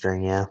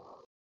hamstring, yeah.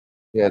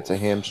 Yeah, it's a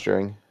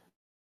hamstring.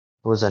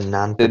 It was a Didn't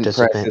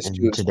non-participant practice in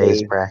Tuesday,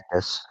 today's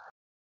practice.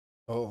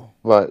 Oh.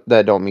 but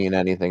that don't mean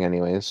anything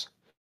anyways.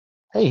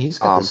 Hey, he's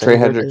got the Trey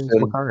same birthday as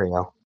Hendrickson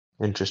Macario.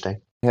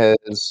 Interesting.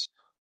 has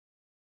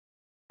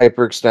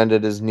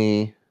hyperextended his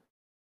knee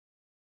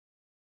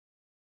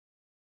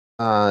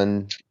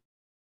on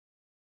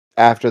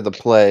after the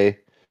play.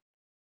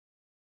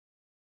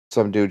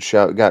 Some dude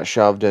got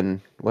shoved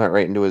and went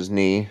right into his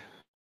knee.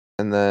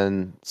 And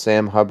then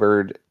Sam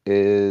Hubbard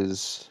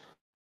is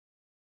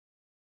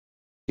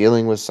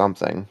dealing with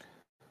something.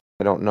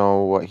 I don't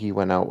know what he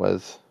went out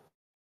with.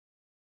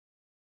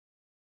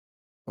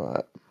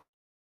 But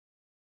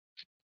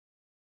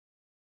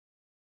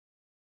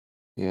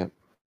yeah.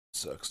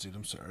 Sucks, dude.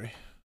 I'm sorry.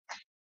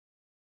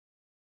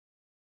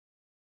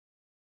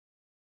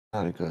 It's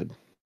not a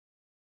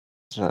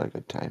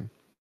good time.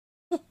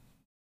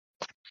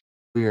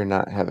 We are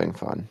not having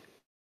fun.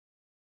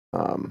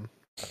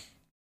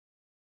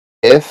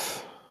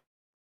 If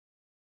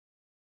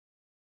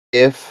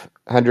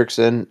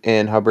Hendrickson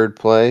and Hubbard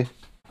play,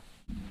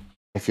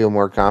 I feel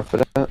more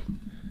confident.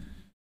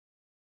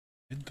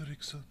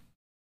 Hendrickson.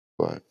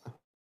 But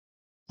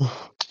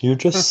You're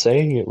just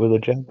saying it with a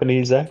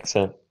Japanese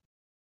accent.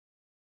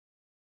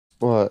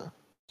 what?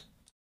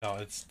 No,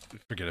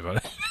 forget about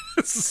it.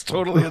 This is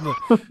totally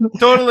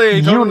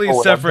totally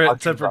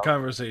separate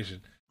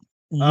conversation.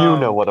 You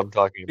know what I'm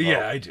talking about.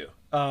 Yeah, I do.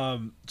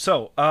 You're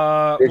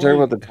talking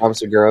about the Tom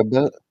Segura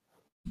bit?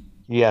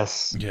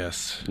 Yes.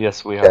 Yes,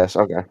 we are. Yes,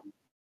 okay.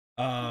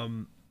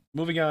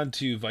 Moving on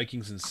to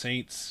Vikings and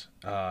Saints.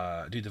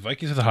 Dude, the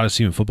Vikings are the hottest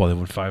team in football. They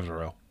won 5 in a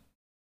row.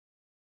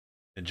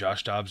 And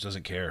Josh Dobbs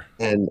doesn't care.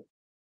 And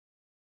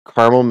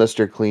Carmel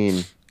Mr.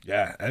 Clean.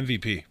 Yeah,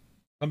 MVP.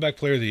 Comeback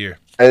player of the year.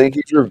 I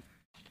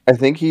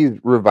think he's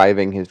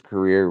reviving his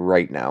career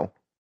right now.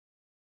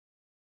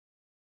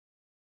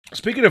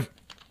 Speaking of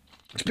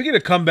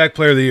comeback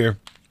player of the year,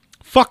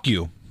 fuck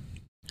you.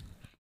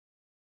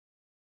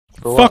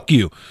 Fuck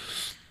you.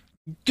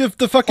 Give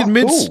the fucking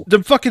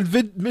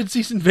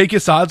mid-season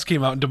Vegas odds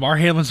came out and DeMar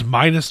Hamlin's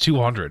minus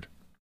 200.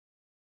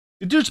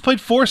 The dude's played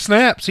 4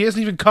 snaps. He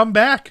hasn't even come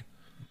back.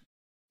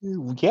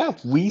 Yeah,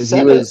 we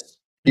said it.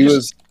 He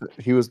was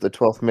the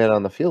 12th man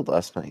on the field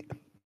last night.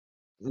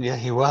 Yeah,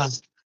 he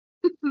was.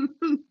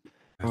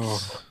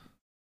 It's,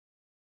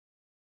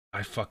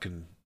 I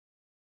fucking.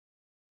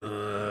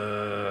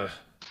 Yeah.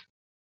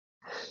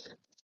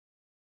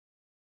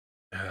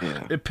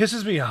 It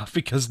pisses me off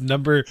because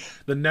the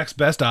next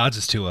best odds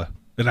is Tua,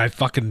 and I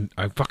fucking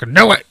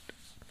know it.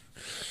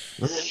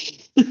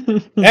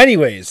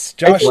 Anyways,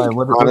 Josh, Why,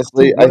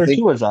 honestly, what I are think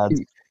Tua's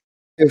odds?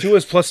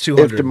 Tua's plus if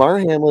 200. DeMar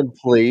Hamlin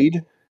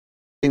played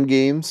in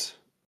games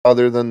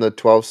other than the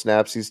 12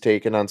 snaps he's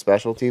taken on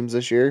special teams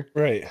this year,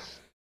 Right,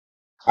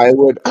 I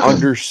would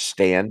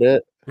understand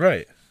it.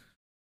 right.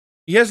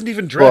 He hasn't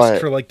even dressed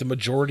But for like the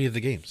majority of the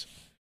games.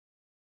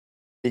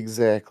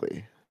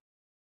 exactly.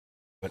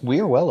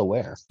 We're well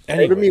aware. Part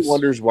of me Anyways,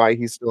 wonders why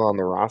he's still on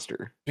the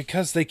roster.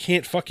 because they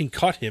can't fucking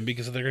cut him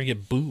because they're gonna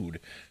get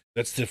booed.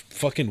 That's the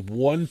fucking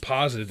one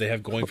positive they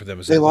have going for them.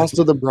 Is They that lost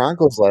like, to the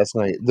Broncos last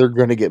night. They're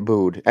gonna get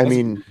booed. I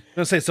mean, I'm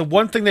gonna say it's the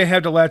one thing they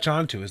have to latch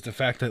onto is the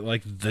fact that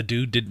like the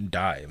dude didn't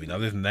die. I mean,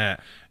 other than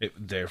that,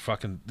 they're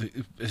fucking.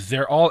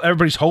 They're all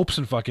everybody's hopes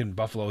in fucking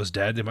Buffalo is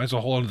dead. They might as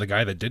well hold on to the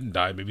guy that didn't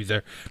die. Maybe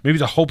the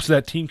hopes of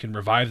that team can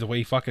revive the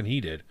way fucking he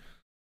did.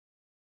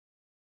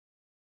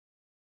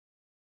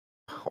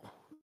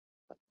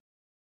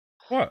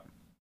 What?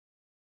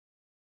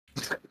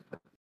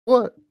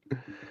 what?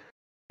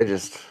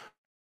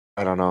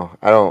 I don't know.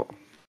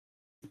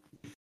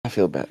 I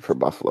feel bad for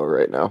Buffalo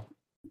right now.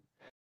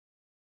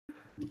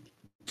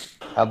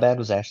 How bad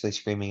was Ashley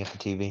screaming at the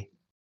TV?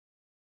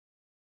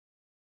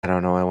 I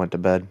don't know. I went to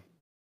bed.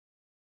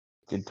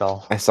 Good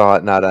call. I saw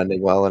it not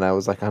ending well, and I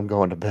was like, I'm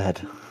going to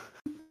bed.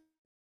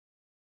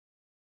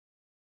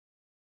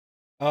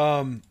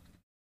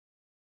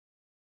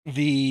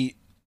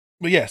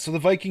 But yeah, so the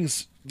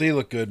Vikings, they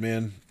look good,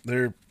 man.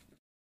 They're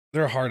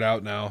hard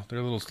out now.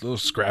 They're little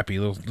scrappy,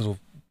 little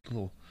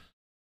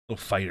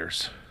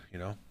fighters, you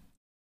know.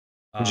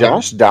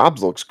 Josh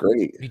Dobbs looks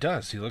great. He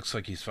does. He looks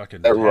like he's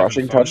fucking That having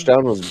rushing fun.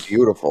 touchdown was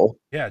beautiful.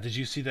 Yeah, did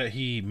you see that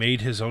he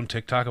made his own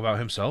TikTok about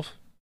himself?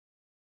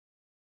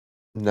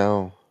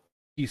 No.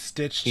 He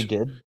stitched. He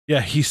did.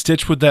 Yeah, he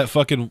stitched with that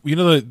fucking. You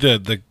know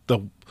the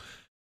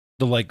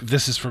like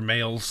this is for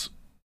males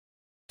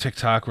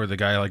TikTok where the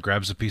guy like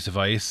grabs a piece of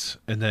ice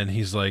and then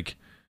he's like,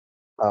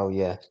 Oh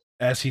yeah.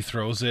 as he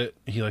throws it,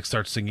 he like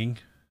starts singing.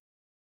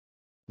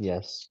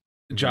 Yes.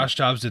 Josh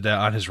Dobbs did that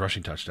on his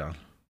rushing touchdown.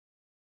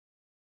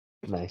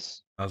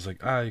 Nice. I was like,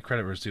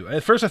 credit where it's due.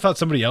 At first, I thought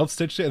somebody else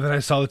stitched it, and then I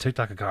saw the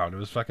TikTok account. It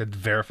was fucking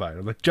verified.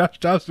 I'm like, Josh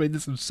Dobbs made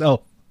this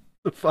himself.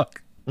 The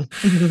fuck.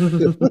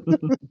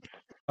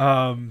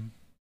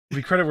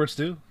 We credit where it's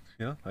due.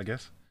 You know, I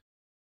guess.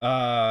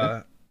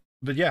 But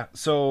yeah.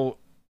 So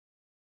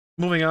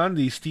moving on,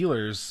 the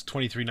Steelers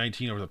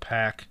 23-19 over the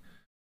Pack.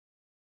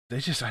 I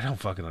don't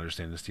fucking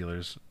understand the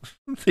Steelers.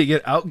 They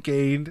get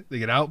outgained. They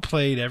get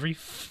outplayed every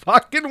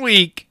fucking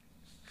week,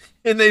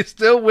 and they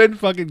still win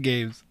fucking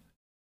games.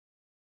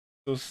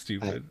 So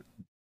stupid.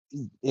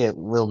 It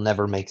will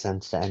never make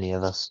sense to any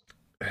of us.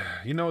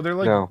 You know, they're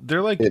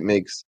like It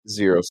makes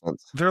zero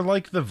sense. they're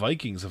like the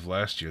Vikings of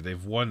last year.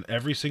 They've won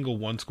every single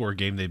one-score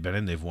game they've been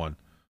in. They've won,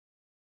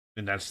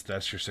 and that's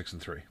your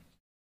 6-3.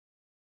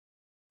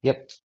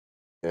 Yep.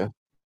 Yeah.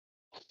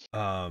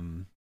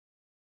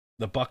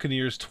 The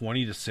Buccaneers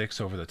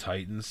 20-6 over the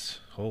Titans.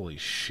 Holy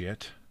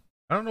shit!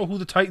 I don't know who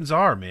the Titans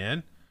are,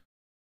 man.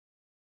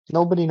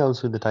 Nobody knows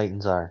who the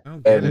Titans are. I don't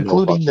I get have it. no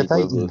Including the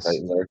fucking clue who the Titans.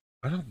 Titans are.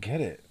 I don't get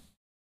it.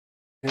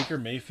 Baker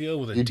Mayfield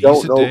with a You don't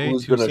decent know day,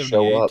 who's gonna show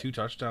 278, up. 2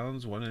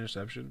 touchdowns, 1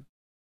 interception.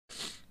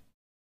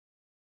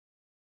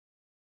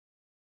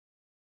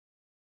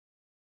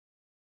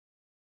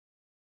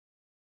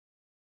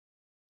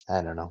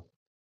 I don't know.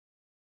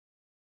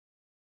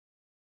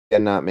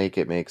 Cannot make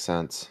it make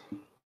sense.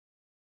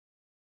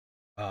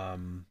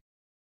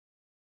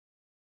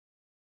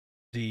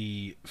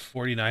 The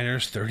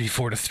 49ers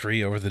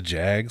 34-3 over the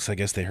Jags. I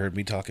guess they heard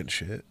me talking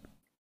shit.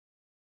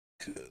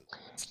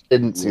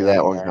 Didn't see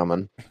that one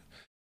coming.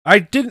 I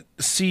didn't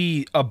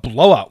see a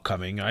blowout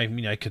coming. I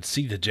mean, I could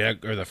see the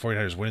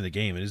 49ers winning the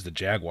game. It is the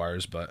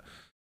Jaguars, but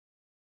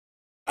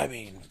I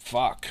mean,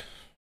 fuck.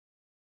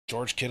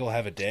 George Kittle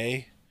have a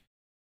day.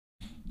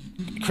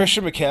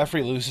 Christian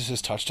McCaffrey loses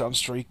his touchdown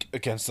streak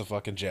against the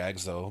fucking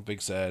Jags, though.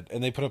 Big sad.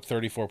 And they put up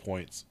 34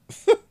 points.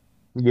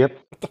 Yep.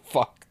 What the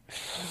fuck?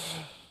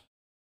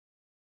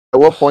 At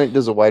what point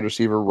does a wide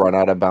receiver run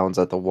out of bounds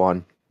at the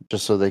 1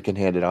 just so they can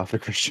hand it off to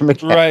Christian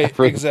McCaffrey? Right,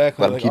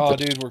 exactly. Let him Like, keep oh, the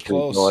dude, we're streak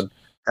close. going.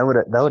 That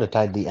would have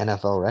tied the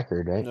NFL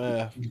record, right?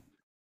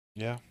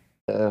 Yeah.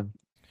 Yeah.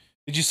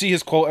 Did you see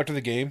his quote after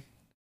the game?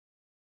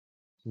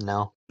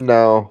 No.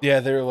 No. Yeah,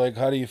 they were like,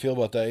 how do you feel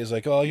about that? He's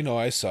like, oh, you know,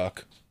 I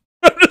suck.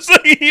 I'm just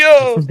like,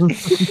 yo.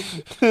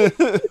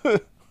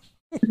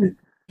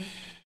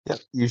 Yep,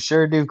 you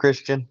sure do,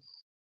 Christian.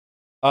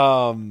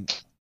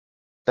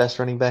 Best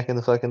running back in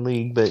the fucking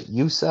league, but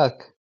you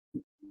suck.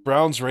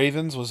 Browns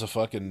Ravens was a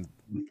fucking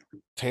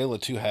tale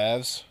of two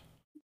halves.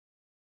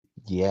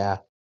 Yeah.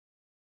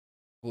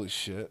 Holy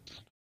shit.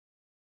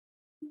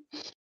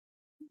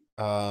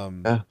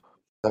 Yeah,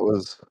 that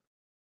was.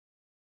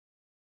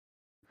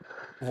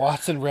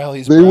 Watson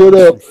rallies They went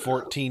Browns up. from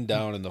 14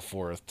 down in the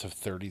fourth to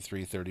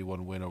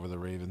 33-31 win over the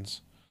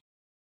Ravens.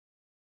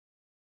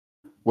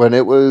 When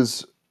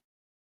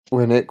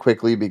it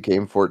quickly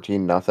became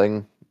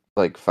 14-0,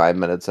 like 5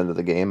 minutes into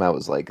the game, I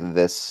was like,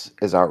 this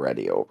is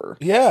already over.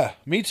 Yeah,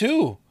 me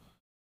too.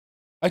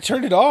 I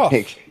turned it off.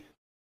 Like,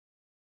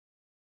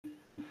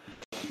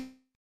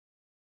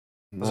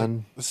 I was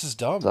like, this is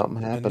dumb.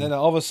 something happened. And then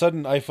all of a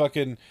sudden,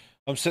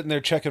 I'm sitting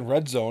there checking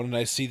red zone, and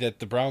I see that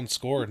the Browns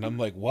scored, and I'm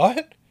like,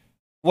 what?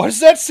 What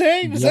does that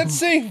say? Does that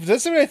say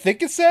what I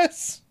think it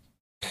says?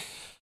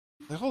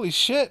 Like, holy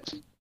shit.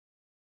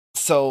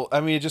 So,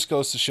 I mean, it just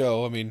goes to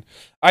show. I mean,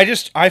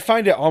 I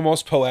find it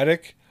almost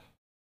poetic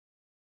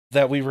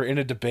that we were in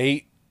a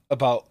debate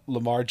about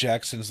Lamar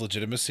Jackson's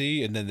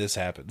legitimacy, and then this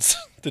happens.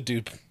 The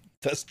dude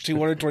does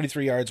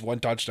 223 yards, 1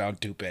 touchdown,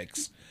 2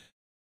 picks.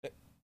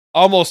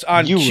 Almost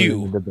on you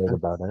cue. were in a debate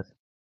about it.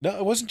 No,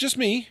 it wasn't just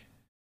me.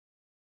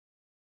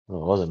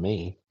 Well, it wasn't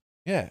me.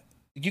 Yeah.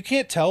 You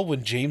can't tell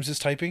when James is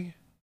typing.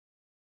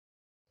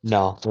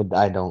 No,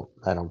 I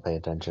don't pay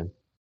attention.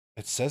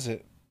 It says it.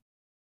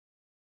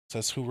 It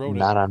says who wrote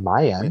Not it. on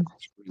my end.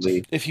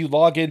 Really, If you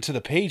log into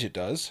the page, it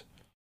does.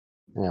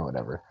 Yeah,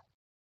 whatever.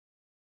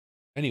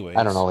 Anyways.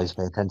 I don't always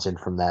pay attention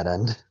from that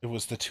end, It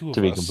was the two of us.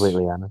 to be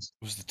completely honest.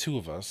 It was the two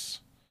of us.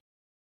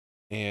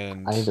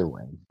 And Either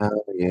way.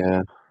 oh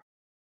yeah,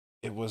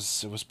 it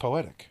was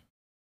poetic.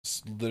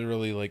 It's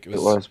literally like it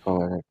was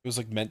poetic. It was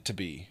like meant to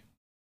be.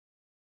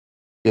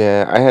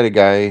 Yeah, I had a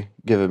guy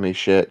giving me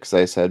shit because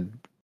I said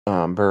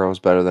Burrow's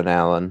better than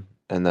Allen,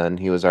 and then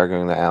he was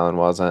arguing that Allen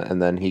wasn't,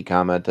 and then he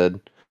commented,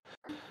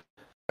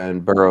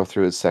 and Burrow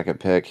threw his second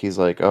pick. He's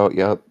like, "Oh,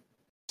 yep,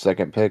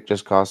 second pick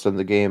just cost him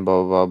the game."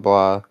 Blah blah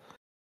blah.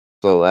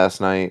 So last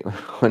night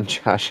when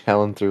Josh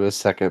Allen threw his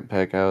second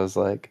pick, I was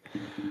like,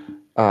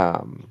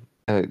 I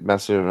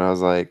messaged him and I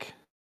was like,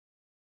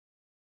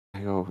 I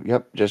go,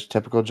 "Yep, just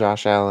typical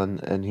Josh Allen,"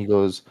 and he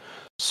goes,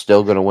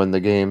 "Still gonna win the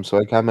game." So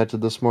I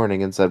commented this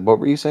morning and said, "What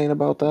were you saying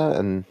about that?"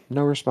 And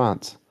no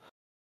response.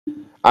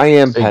 I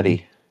am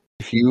petty.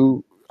 If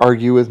you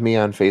argue with me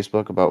on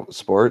Facebook about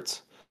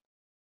sports,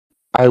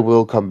 I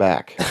will come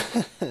back.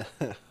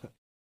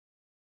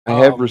 I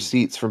have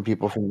receipts from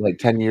people from like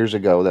 10 years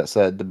ago that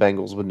said the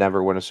Bengals would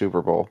never win a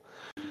Super Bowl.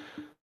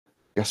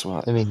 Guess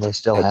what? I mean, they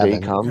still That day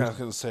haven't. comes, Yeah, I was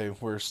gonna say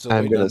we're still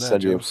I'm waiting gonna on that,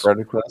 send you a James. friend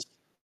request.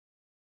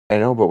 I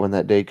know, but when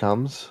that day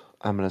comes,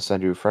 I'm gonna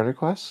send you a friend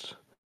request.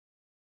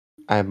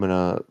 I'm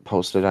gonna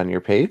post it on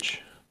your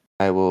page.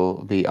 I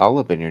will be all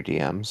up in your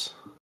DMs.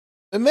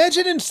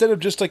 Imagine instead of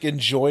just like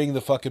enjoying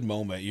the fucking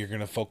moment, you're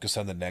gonna focus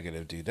on the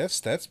negative, dude.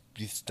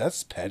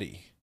 That's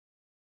petty.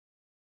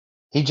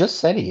 He just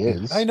said he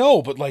is. I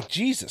know, but like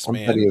Jesus, I'm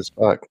man. petty as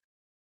fuck.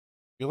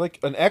 You're like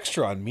an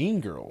extra on Mean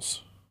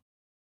Girls.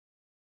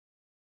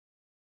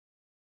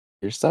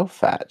 You're so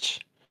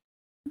fetch.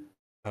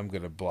 I'm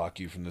gonna block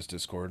you from this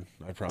Discord.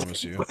 I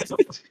promise you.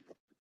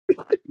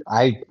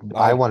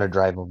 I want to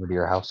drive over to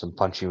your house and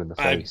punch you in the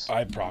face.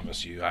 I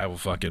promise you. I will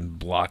fucking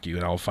block you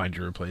and I'll find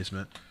your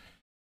replacement.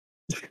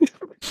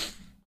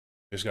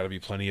 There's got to be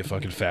plenty of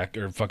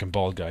fucking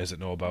bald guys that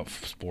know about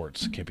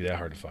sports. Can't be that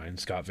hard to find.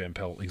 Scott Van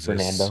Pelt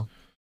exists.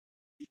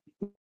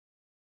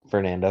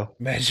 Fernando.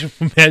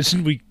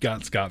 Imagine we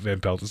got Scott Van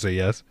Pelt to say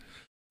yes.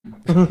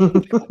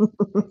 I'd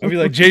be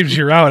like, James,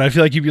 you're out. I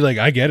feel like you'd be like,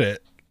 I get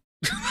it.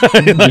 I'll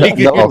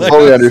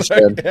totally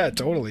understand. Yeah,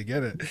 totally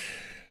get it.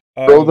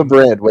 Throw the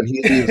brand. When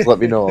he leaves, let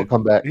me know. I'll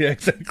come back. Yeah,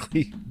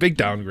 exactly. Big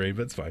downgrade,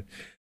 but it's fine.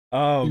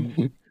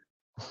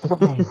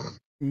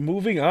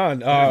 Moving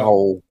on.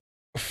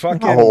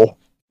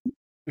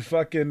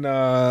 Fucking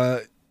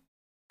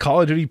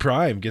Call of Duty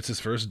Prime gets his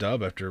first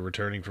dub after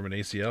returning from an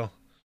ACL.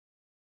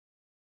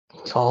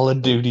 Call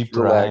of Duty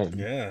Prime.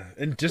 Yeah,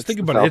 and just think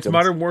about it. It's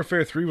Modern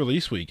Warfare 3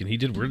 release week, and he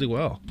did really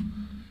well.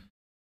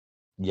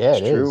 Yeah,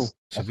 it true. is.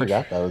 I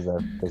forgot that was there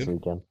this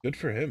weekend. Good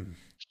for him.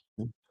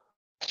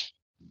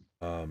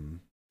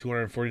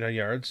 249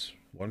 yards,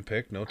 1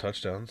 pick, no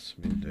touchdowns.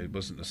 I mean, it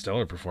wasn't a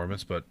stellar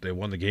performance, but they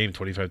won the game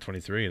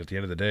 25-23, and at the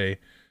end of the day,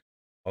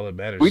 all that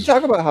matters. We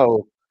talk about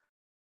how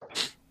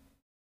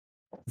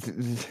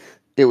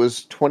it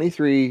was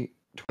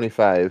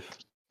 23-25.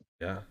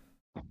 Yeah.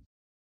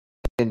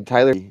 And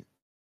Tyler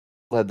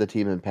led the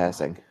team in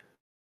passing.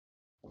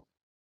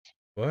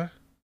 What?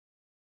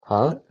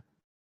 Huh?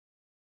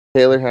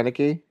 Taylor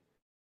Heineke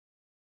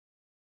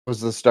was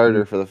the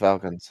starter for the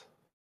Falcons.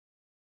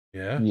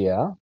 Yeah?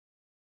 Yeah.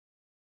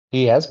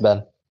 He has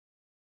been.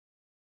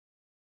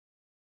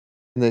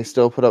 And they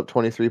still put up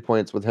 23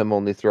 points with him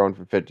only throwing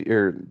for 50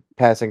 or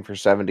passing for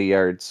 70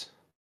 yards.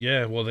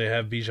 Yeah, well, they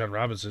have Bijan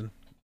Robinson.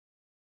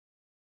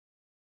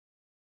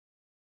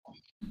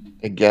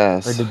 I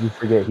guess. Or did you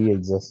forget he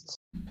exists?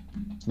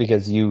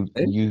 Because you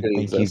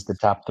think he's the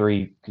top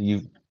 3.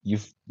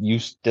 You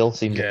still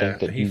seem to think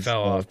that he he's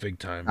fell off big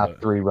time. Top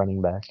 3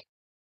 running back.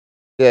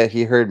 Yeah,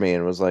 he heard me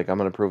and was like, "I'm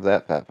going to prove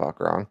that fat fuck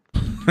wrong."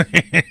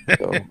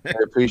 So I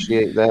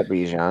appreciate that,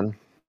 Bijan.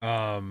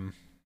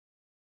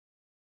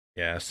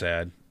 Yeah,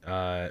 sad.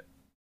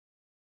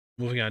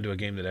 Moving on to a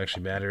game that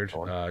actually mattered.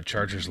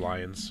 Chargers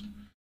Lions.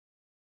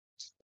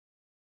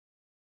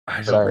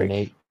 Sorry,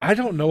 Nate. I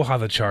don't know how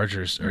the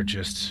Chargers are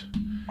just.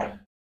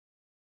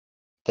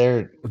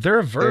 They're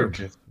a verb.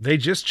 They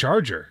just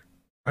Charger.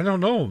 I don't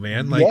know,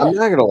 man. Like, Yeah. I'm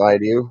not gonna lie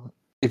to you.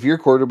 If your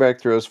quarterback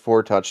throws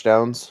 4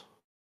 touchdowns,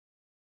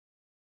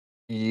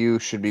 you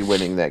should be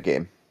winning that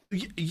game.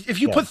 if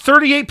you put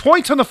 38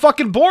 points on the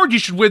fucking board, you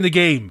should win the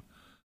game.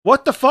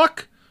 What the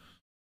fuck?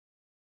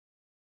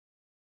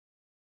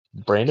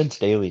 Brandon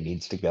Staley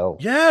needs to go.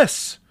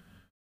 Yes.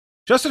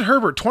 Justin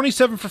Herbert,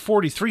 27 for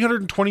 40,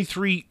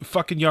 323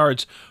 fucking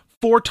yards,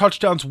 4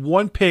 touchdowns,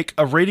 1 pick,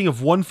 a rating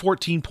of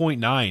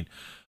 114.9.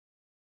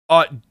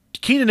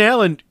 Keenan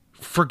Allen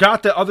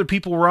forgot that other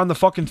people were on the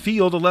fucking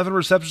field. 11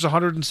 receptions,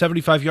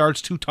 175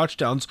 yards, 2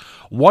 touchdowns,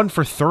 1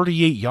 for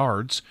 38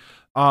 yards.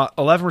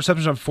 11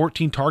 receptions on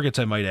 14 targets,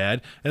 I might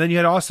add. And then you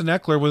had Austin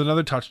Eckler with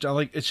another touchdown.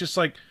 Like, it's just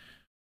like,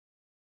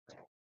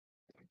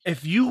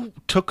 if you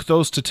took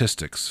those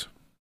statistics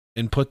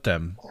and put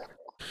them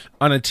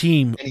on a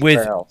team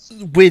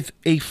with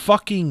a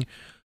fucking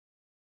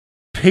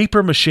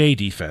paper mache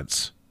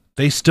defense,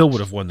 they still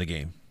would have won the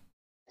game.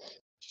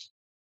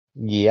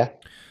 Yeah.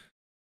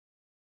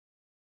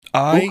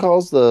 Who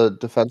calls the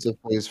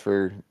defensive plays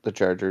for the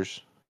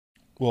Chargers?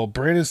 Well,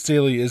 Brandon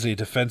Staley is a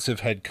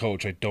defensive head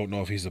coach. I don't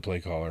know if he's the play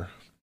caller.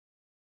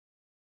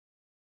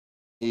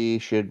 He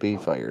should be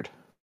fired.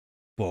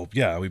 Well,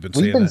 yeah, we've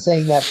been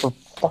saying that for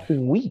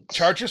fucking weeks.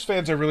 Chargers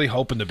fans are really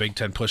hoping the Big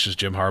Ten pushes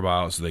Jim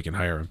Harbaugh out so they can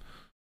hire him.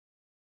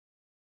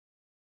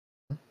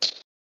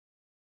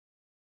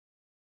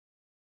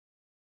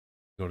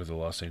 Go to the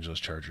Los Angeles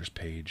Chargers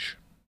page.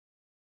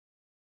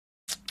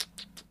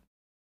 Let's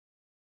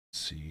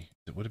see.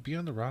 Would it be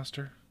on the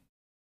roster,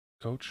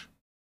 Coach?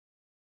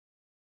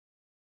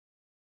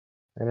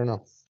 I don't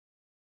know.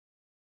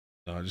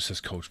 No, it just says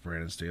Coach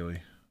Brandon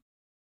Staley.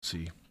 Let's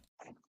see.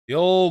 The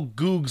old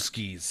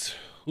Googskis.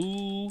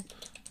 Who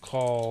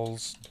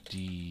calls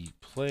the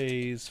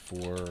plays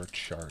for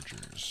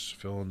Chargers?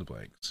 Fill in the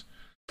blanks.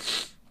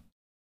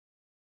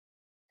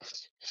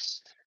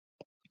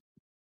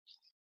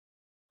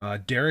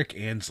 Derek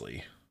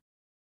Ansley.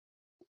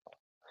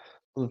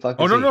 Who the fuck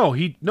Oh, is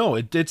he? no,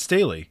 it's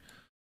Staley.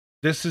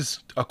 This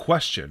is a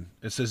question.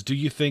 It says, do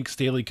you think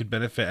Staley could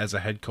benefit as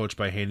a head coach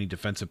by handing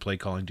defensive play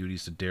calling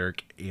duties to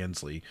Derek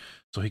Ansley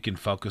so he can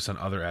focus on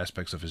other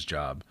aspects of his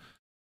job?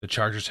 The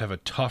Chargers have a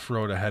tough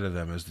road ahead of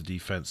them as the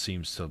defense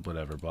seems to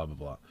whatever, blah, blah,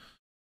 blah.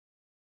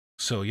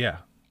 So, yeah,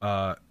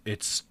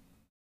 it's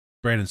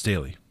Brandon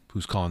Staley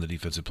who's calling the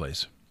defensive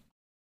plays.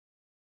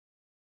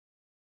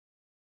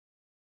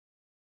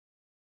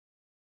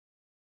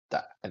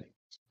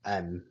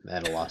 I'm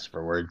at a loss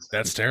for words.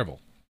 That's terrible.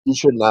 He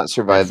should not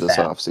survive this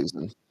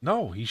offseason.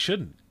 No, he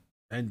shouldn't.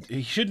 And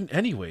he shouldn't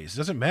anyways. It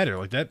doesn't matter.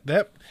 Like that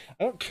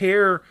I don't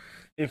care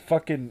if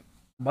fucking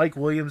Mike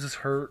Williams is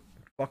hurt.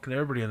 Fucking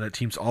everybody on that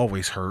team's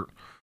always hurt.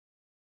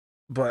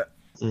 But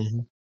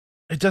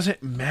it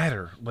doesn't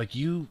matter. Like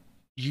you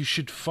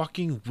should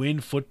fucking win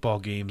football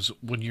games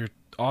when your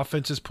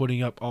offense is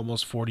putting up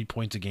almost 40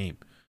 points a game.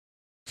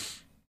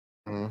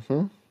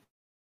 Mm-hmm.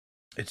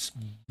 It's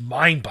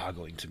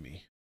mind-boggling to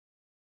me.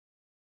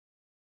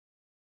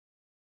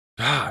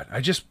 God, I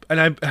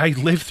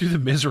live through the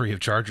misery of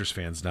Chargers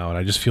fans now, and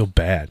I just feel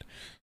bad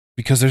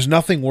because there's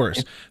nothing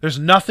worse. There's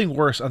nothing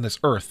worse on this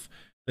earth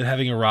than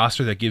having a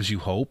roster that gives you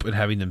hope and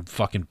having them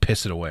fucking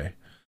piss it away.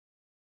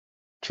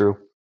 True.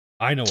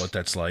 I know what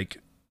that's like.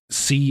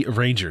 See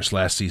Rangers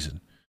last season.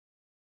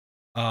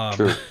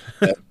 True.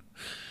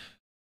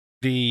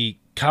 The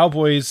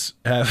Cowboys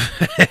have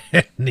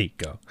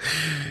Nico.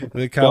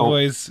 The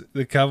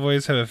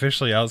Cowboys have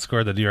officially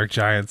outscored the New York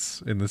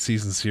Giants in the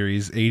season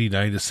series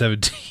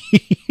 89-17.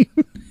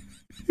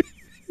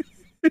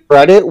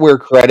 Credit where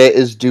credit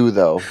is due,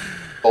 though.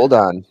 Hold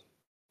on.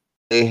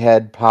 They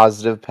had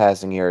positive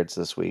passing yards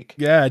this week.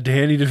 Yeah,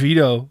 Danny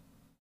DeVito.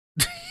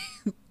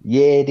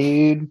 Yeah,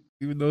 dude.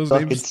 Even those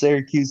fucking names,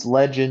 Syracuse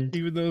legend.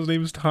 Even though his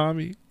name is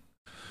Tommy.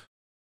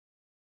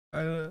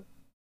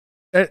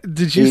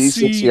 Did you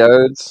see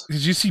yards?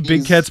 Did you see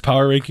Big Cat's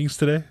power rankings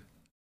today?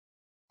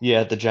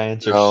 Yeah, the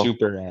Giants are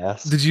super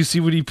ass. Did you see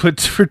what he put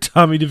for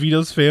Tommy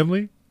DeVito's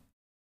family?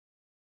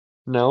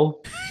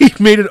 No. He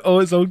made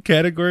his own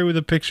category with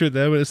a picture of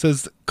them and it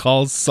says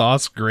calls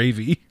sauce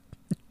gravy.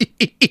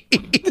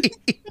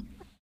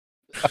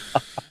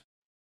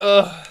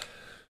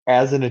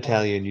 As an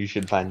Italian, you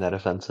should find that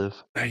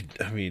offensive. I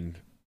mean,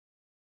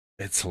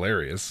 it's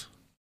hilarious.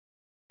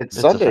 It's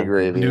Sunday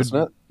gravy, isn't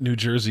it? New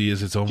Jersey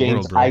is its own James,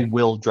 world, bro. I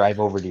will drive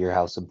over to your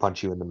house and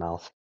punch you in the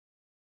mouth.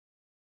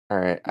 All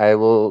right, I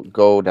will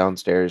go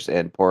downstairs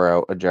and pour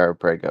out a jar of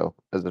Prego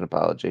as an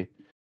apology.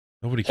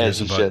 Nobody cares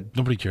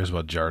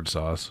about jarred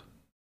sauce,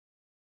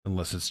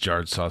 unless it's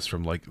jarred sauce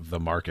from like the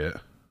market.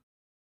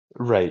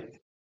 Right.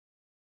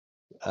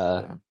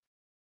 Fun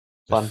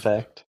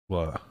fact.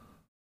 What?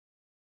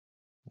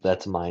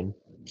 That's mine.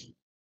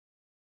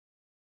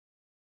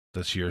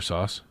 That's your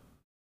sauce?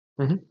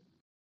 Mm-hmm.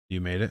 You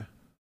made it?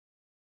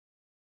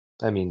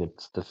 I mean,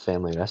 it's the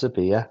family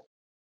recipe, yeah.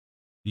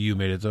 You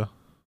made it, though?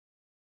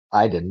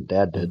 I didn't.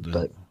 Dad did,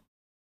 but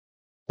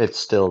It's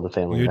still the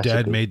family Your recipe.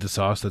 dad made the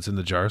sauce that's in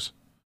the jars?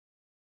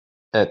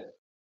 At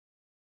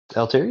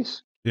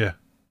Altieri's? Yeah.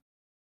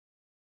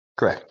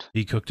 Correct.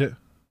 He cooked it?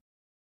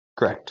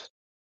 Correct.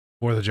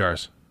 Or the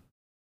jars?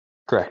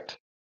 Correct.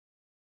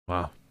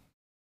 Wow.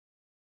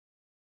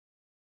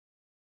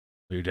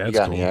 Your You dad's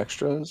got cool. any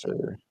extras?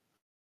 Or?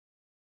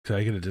 Can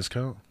I get a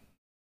discount?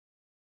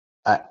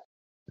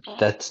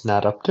 That's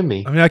not up to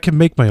me. I mean, I can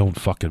make my own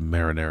fucking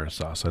marinara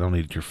sauce. I don't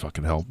need your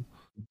fucking help.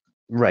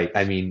 Right.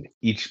 I mean,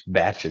 each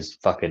batch is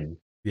fucking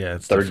Yeah,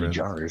 it's 30 different.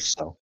 jars,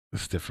 so.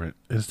 It's different.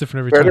 It's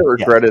different every Credit time. where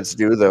Yeah. credit's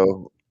due,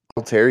 though.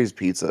 Terry's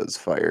pizza is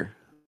fire.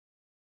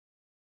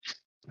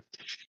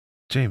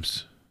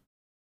 James,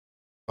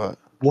 What?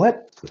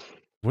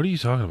 what are you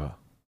talking about?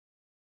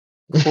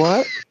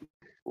 What?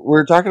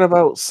 We're talking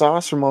about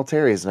sauce from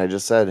Alteri's, and I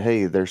just said,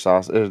 hey, their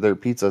sauce, their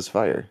pizza's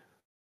fire.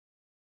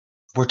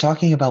 We're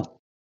talking about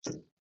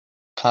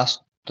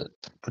pasta.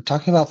 We're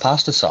talking about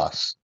pasta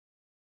sauce.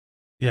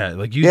 Yeah,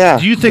 like you. Yeah,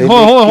 Do you think? they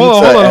Hold make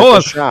on. pizza at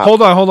the shop.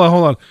 Hold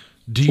on.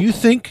 Do you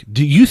think?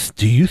 Do you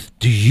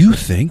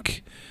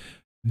think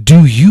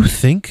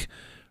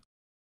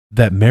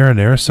that marinara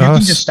You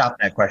can just sauce stop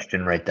that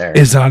question right there.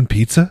 is on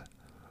pizza?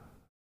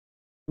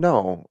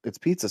 No, it's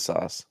pizza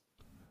sauce.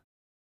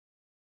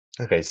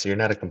 Okay, so you're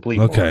not a complete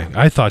Okay, moron.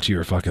 I thought you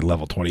were fucking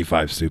level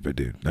 25 stupid,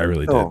 dude. I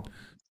really did.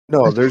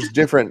 No, there's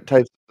different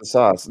types of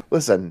sauce.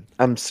 Listen,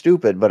 I'm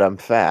stupid, but I'm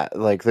fat.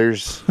 Like,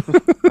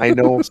 I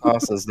know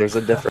sauces. There's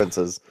a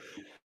differences.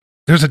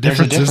 There's a There's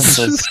a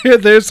differences.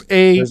 differences. There's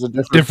a There's a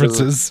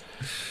differences.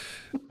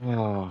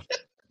 Oh,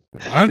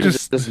 I'm you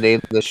just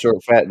named this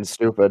short, fat, and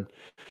stupid.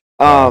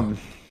 Wow.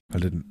 I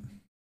didn't.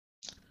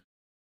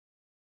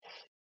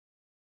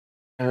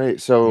 All right,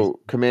 so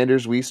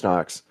Commanders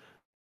Weesnox.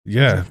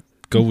 Yeah,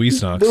 go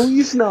Weesnox. The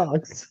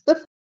Weesnox.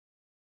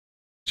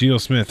 Geno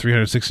Smith,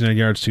 369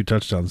 yards, 2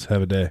 touchdowns.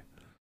 Have a day.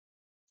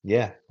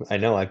 Yeah, I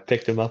know. I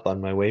picked him up on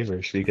my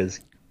waivers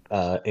because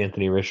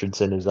Anthony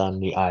Richardson is on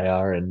the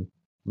IR and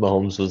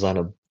Mahomes was on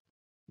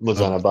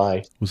a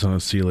bye. Was on a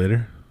see you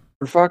later.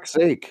 For fuck's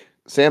sake,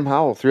 Sam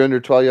Howell,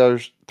 312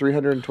 yards,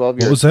 312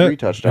 What yards, was 3 that?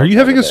 touchdowns. Are you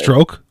having a have day.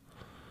 stroke?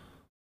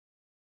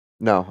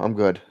 No, I'm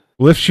good.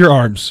 Lift your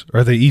arms.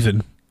 Are they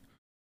even?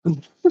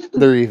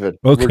 They're even.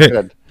 Okay. We're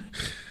good.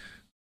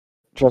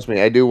 Trust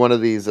me, I do one of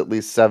these at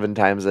least 7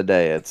 times a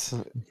day. It's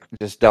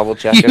just double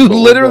checking. You but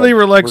we're literally good.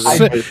 were like,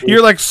 We're good.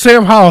 you're like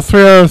Sam Howell,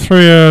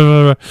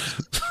 303.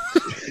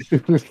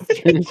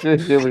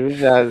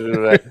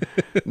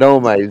 No,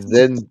 my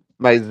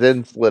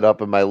Zen slid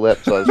up in my lip,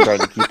 so I was trying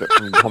to keep it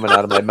from coming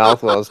out of my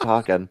mouth while I was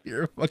talking.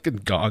 You're a fucking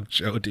gong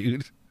show,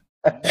 dude.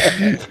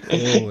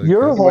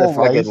 Your God. whole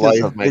My fucking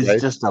life life,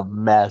 is just a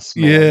mess,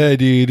 man. Yeah,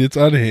 dude, it's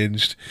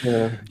unhinged.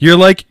 Yeah. You're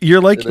like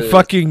It is.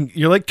 fucking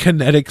you're like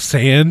kinetic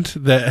sand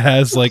that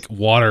has like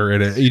water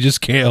in it. You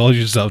just can't hold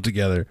yourself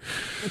together.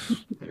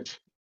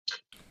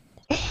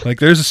 Like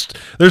there's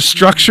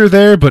structure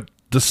there, but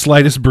the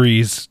slightest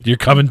breeze, you're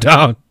coming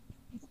down.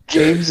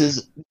 James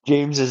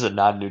is a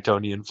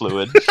non-Newtonian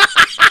fluid.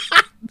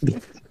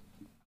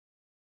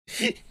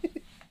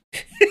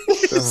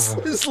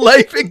 His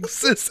life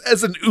exists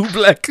as an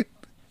oobleck.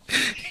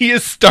 He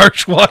is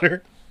starch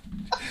water.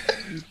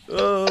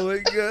 Oh my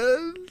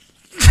god.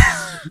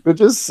 It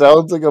just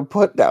sounds like a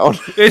put down.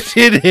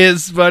 It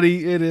is,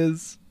 buddy. It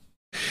is.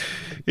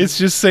 It's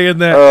just saying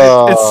that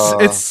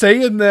it's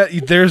saying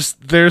that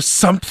there's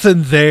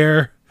something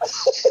there.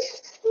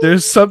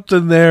 There's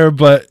something there,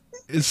 but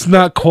it's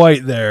not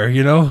quite there,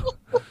 you know?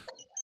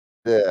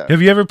 Yeah.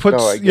 Have you ever put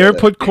No, I get it.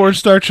 put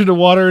cornstarch into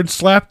water and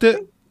slapped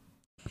it?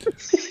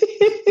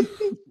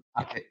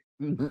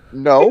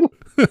 No.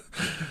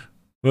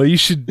 Well, you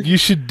should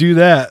do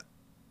that.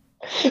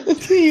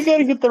 You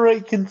gotta get the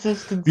right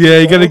consistency. Yeah,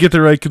 you got to get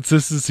the right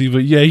consistency,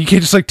 but yeah, you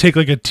can't just like take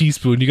like a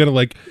teaspoon. You got to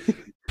like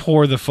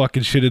pour the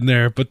fucking shit in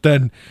there, but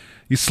then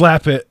you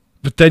slap it,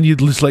 but then you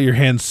just let your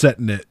hand set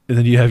in it, and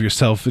then you have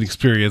yourself an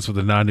experience with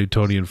a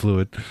non-Newtonian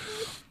fluid.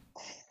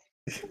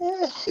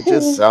 It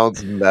just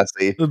sounds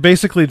messy.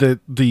 Basically,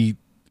 the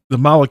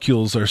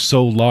molecules are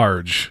so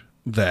large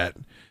that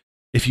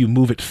if you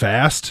move it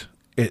fast,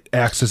 it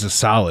acts as a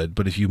solid,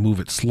 but if you move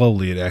it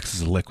slowly, it acts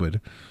as a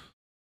liquid.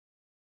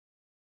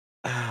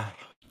 I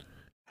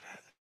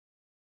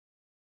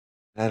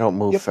don't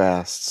move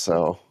fast,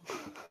 so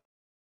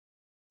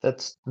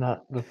That's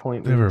not the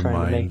point we Never were trying to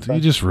mind. make.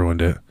 You just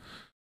ruined it.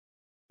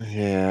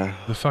 yeah.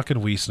 The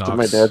fucking That's what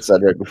my Weesnox. dad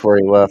said right before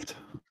he left.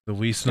 The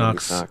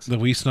Weesnox.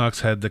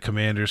 Weesnox had the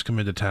Commanders come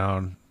into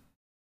town,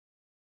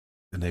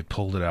 and they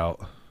pulled it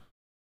out,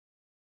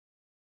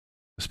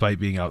 despite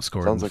being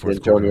outscored. Sounds in like the fourth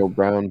Antonio quarter.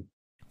 Brown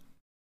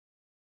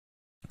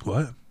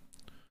What?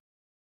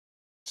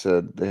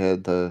 said they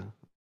had the.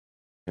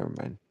 Never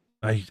mind.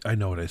 I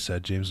know what I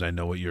said, James. And I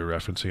know what you're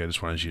referencing. I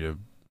just wanted you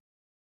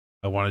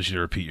to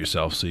repeat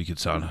yourself so you could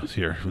sound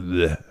here.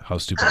 Blech, how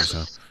stupid you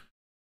sound.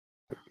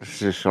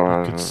 You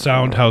could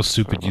sound how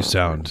stupid you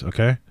sound.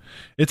 Okay.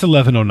 It's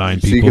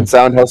 11:09 So you people. can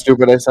sound how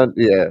stupid I sound.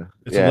 Yeah.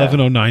 It's yeah.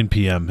 11:09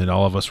 p.m. and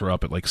all of us were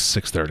up at like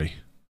 6:30.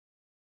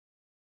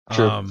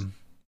 True.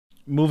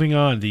 moving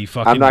on. The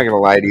fucking. I'm not gonna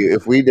lie to you.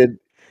 If we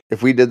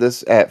did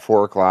this at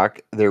 4:00,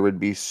 there would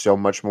be so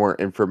much more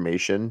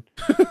information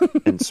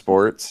in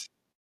sports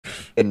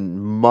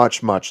and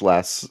much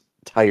less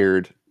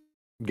tired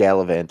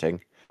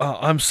gallivanting.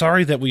 I'm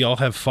sorry that we all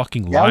have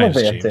fucking lives,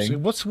 James.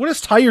 Gallivanting. What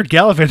is tired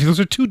gallivanting? Those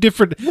are two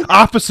different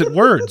opposite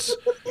words.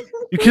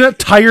 You cannot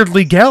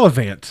tiredly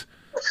gallivant.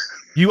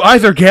 You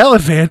either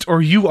gallivant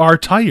or you are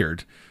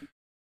tired.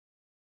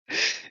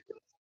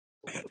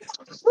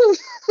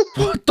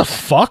 What the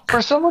fuck?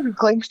 For someone who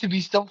claims to be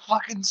so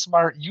fucking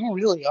smart, you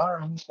really are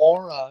a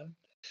moron.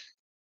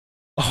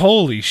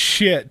 Holy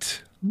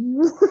shit.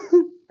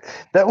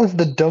 That was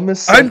the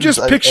dumbest I'm sentence just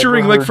I've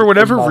picturing, ever like, heard for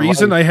whatever in my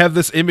reason, life. I have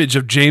this image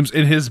of James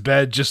in his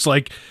bed, just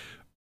like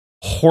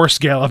horse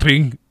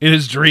galloping in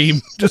his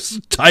dream,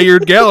 just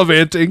tired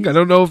gallivanting. I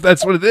don't know if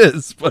that's what it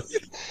is, but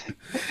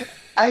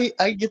I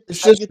get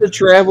It's just a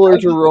traveler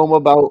to roam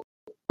about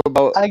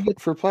I get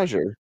for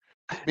pleasure.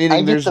 I Meaning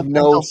get there's the no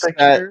mental set.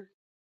 picture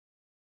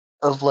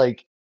of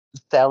like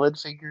salad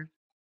figure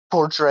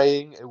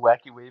portraying a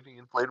wacky waving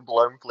inflatable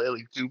arm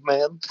flailing tube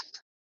man.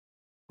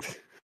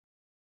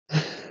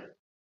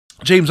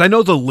 James, I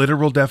know the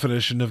literal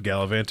definition of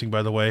gallivanting,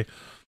 by the way,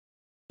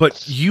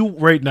 but you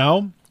right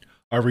now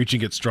are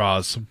reaching at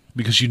straws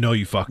because you know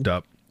you fucked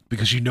up.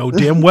 Because you know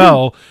damn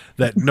well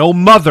that no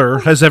mother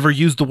has ever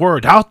used the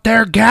word out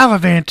there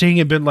gallivanting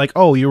and been like,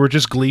 oh, you were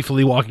just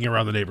gleefully walking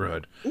around the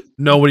neighborhood.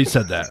 Nobody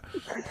said that.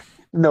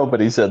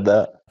 Nobody said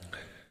that.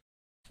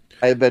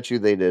 I bet you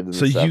they did in the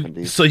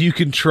 70s. So you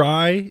can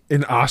try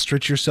and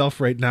ostrich yourself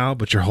right now,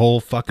 but your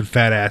whole fucking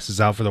fat ass is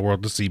out for the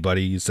world to see,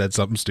 buddy. You said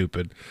something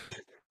stupid.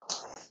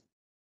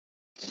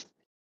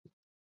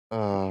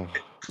 Oh,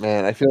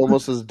 man, I feel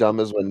almost as dumb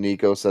as when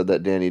Nico said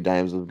that Danny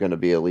Dimes was going to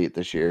be elite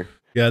this year.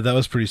 Yeah, that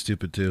was pretty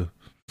stupid too.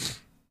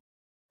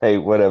 Hey,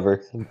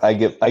 whatever. I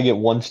get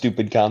one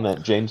stupid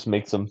comment. James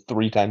makes them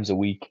 3 times a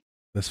week.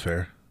 That's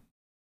fair.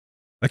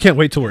 I can't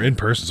wait till we're in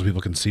person so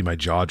people can see my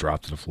jaw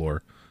drop to the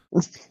floor.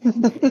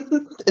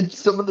 And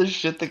some of the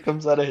shit that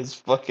comes out of his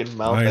fucking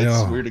mouth, I know.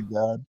 I swear to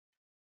God.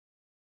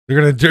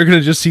 They're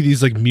gonna just see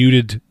these like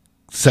muted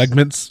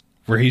segments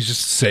where he's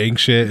just saying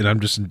shit and I'm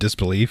just in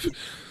disbelief.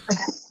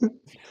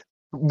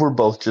 We're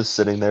both just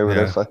sitting there with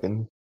Yeah. our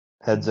fucking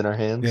heads in our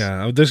hands.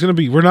 Yeah,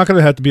 we're not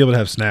gonna have to be able to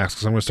have snacks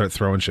because I'm gonna start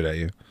throwing shit at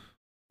you.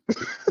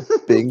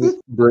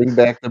 Bring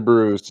back the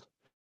bruise.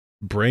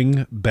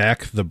 Bring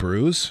back the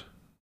bruise,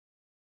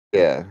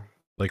 Yeah.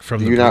 like from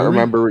Do the you not brewery?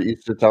 remember what you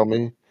used to tell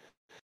me?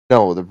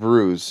 No, the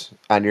bruise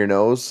on your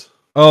nose.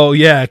 Oh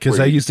yeah, because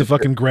Where I you- used to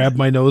fucking grab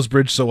my nose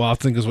bridge so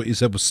often because what you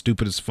said was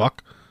stupid as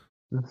fuck.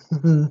 You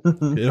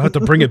don't have to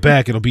bring it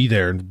back; it'll be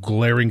there in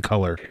glaring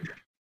color.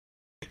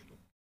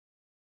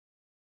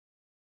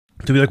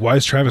 To be like, why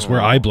does Travis wear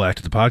eye black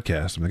to the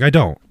podcast? I'm like, I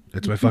don't.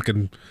 It's my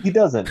fucking He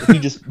doesn't. He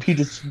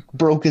just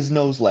broke his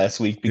nose last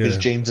week because Yeah.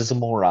 James is a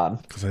moron.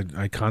 because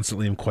I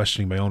constantly am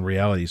questioning my own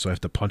reality, so I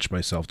have to punch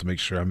myself to make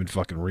sure I'm in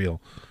fucking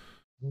real.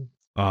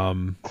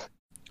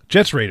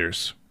 Jets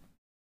Raiders.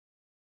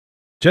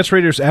 Jets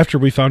Raiders after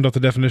we found out the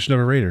definition of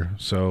a Raider,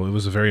 so it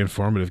was a very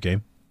informative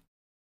game.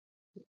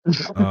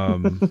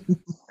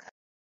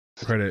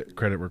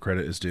 Credit where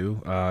credit is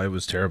due. It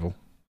was terrible.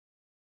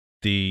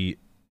 The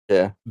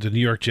New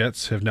York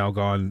Jets have now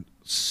gone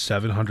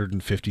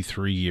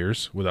 753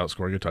 years without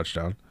scoring a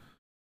touchdown.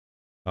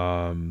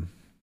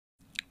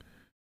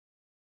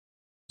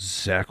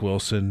 Zach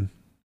Wilson.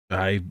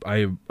 I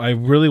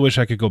really wish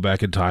I could go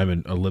back in time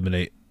and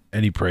eliminate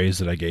any praise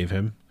that I gave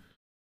him.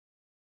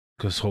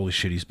 Because holy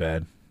shit, he's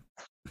bad.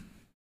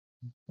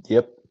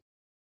 Yep.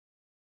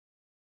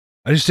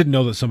 I just didn't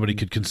know that somebody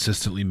could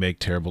consistently make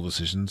terrible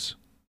decisions.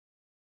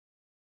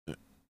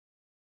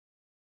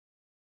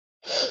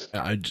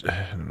 I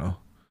don't know.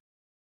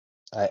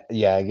 I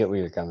get where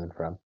you're coming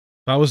from.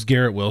 If I was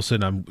Garrett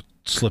Wilson, I'm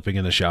slipping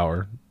in the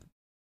shower,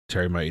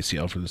 tearing my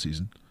ACL for the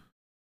season.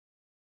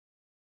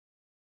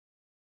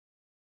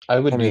 I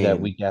would I do that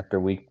mean- week after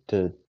week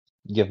to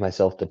give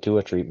myself the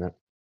Tua treatment.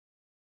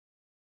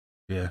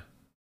 Yeah.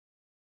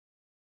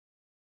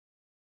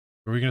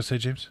 What were we going to say,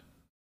 James?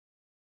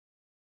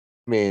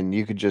 I mean,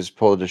 you could just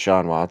pull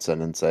Deshaun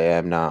Watson and say,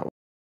 I'm not.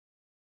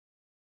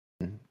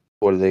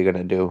 What are they going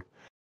to do?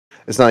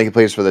 It's not like he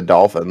plays for the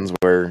Dolphins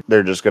where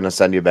they're just going to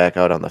send you back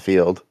out on the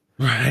field.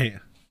 Right.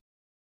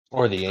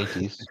 Or the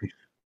Yankees.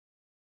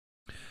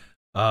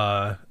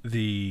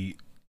 The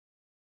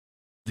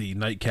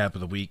nightcap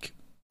of the week,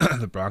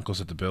 the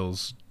Broncos at the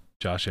Bills.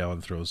 Josh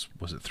Allen throws,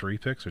 was it 3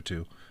 picks or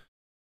 2?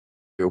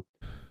 2.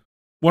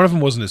 One of them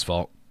wasn't his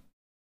fault.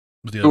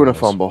 But the other Doing a one was.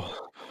 fumble.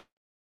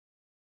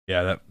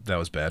 Yeah, that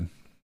was bad.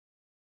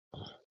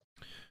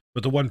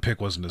 But the one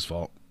pick wasn't his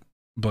fault.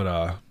 But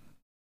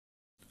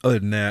other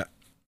than that,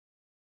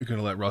 you're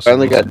gonna let Russell.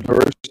 Finally got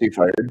Wilson- Dorsey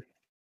fired.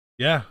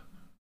 Yeah,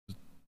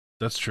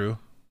 that's true.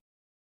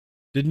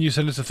 Didn't you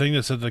send us a thing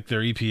that said like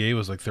their EPA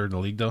was like 3rd in the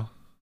league though?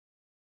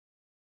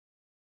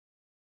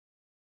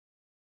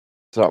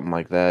 Something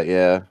like that,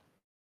 yeah.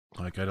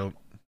 Like I don't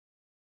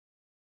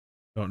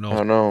know. I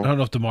don't know. I don't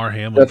know if DeMar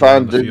Hamlin got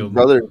on Stephon the Diggs' field.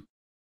 brother.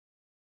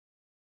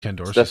 Ken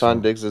Dorsey's Stephon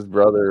fault. Diggs'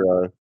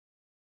 brother.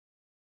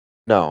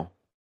 No.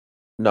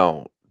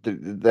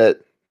 That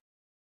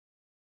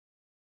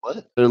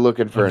What? they're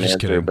looking for I'm an just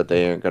answer, kidding. but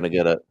they aren't going to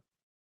get it.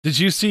 Did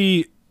you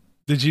see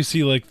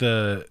like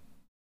the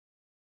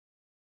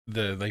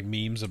like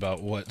memes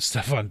about what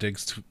Stephon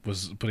Diggs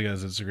was putting on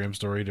his Instagram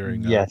story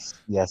during? Yes.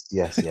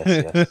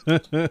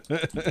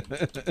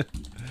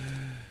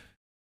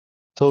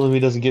 Told him he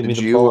doesn't get me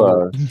Did the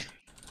ball. you?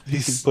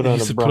 He can put on a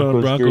He's put on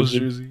a Broncos Broncos jersey.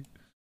 jersey.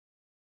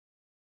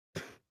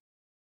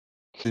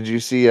 Did you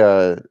see?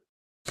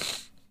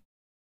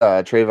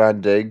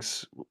 Trayvon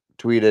Diggs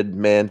tweeted,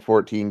 "Man,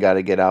 14 got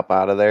to get up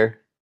out of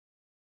there."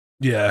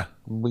 Yeah.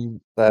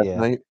 Last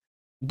night.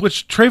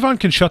 Which Trayvon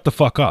can shut the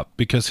fuck up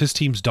because his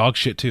team's dog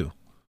shit too.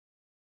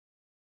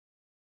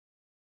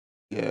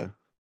 Yeah.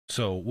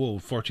 So, whoa,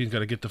 14's got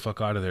to get the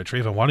fuck out of there.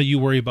 Trayvon, why don't you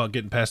worry about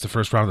getting past the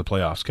first round of the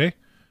playoffs, okay?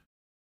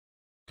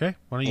 Okay?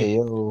 Why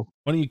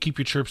don't you keep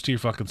your chirps to your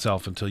fucking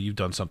self until you've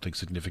done something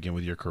significant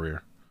with your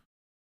career?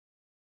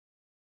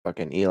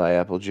 Fucking Eli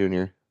Apple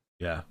Jr.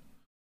 Yeah.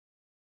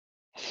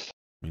 I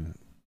mean,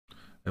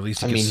 at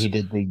least he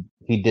did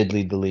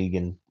lead the league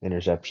in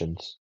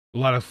interceptions. a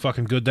lot of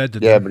fucking good that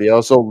did. Yeah, them. but he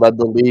also led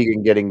the league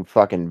in getting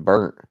fucking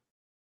burnt.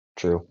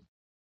 True.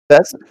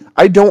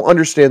 I don't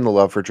understand the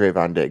love for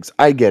Trayvon Diggs.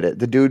 I get it.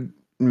 The dude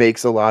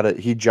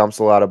he jumps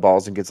a lot of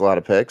balls and gets a lot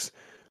of picks,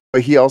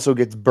 but he also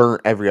gets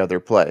burnt every other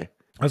play.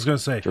 I was gonna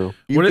say, True.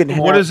 what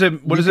does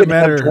it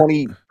matter? Have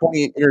 20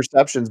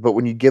 interceptions, but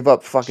when you give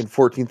up fucking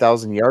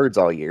 14,000 yards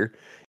all year,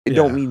 it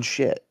don't mean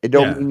shit. It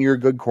don't mean you're a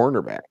good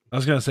cornerback. I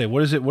was gonna say, what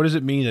does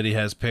it mean that he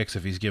has picks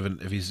if he's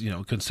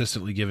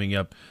consistently giving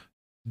up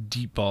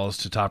deep balls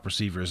to top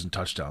receivers and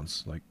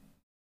touchdowns? Like,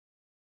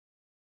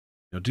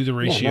 do the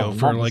ratio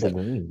for like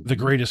the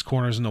greatest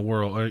corners in the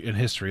world or in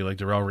history, like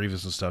Darrelle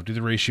Revis and stuff. Do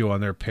the ratio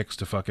on their picks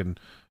to fucking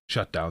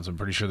shutdowns. I'm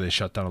pretty sure they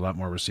shut down a lot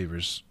more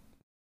receivers.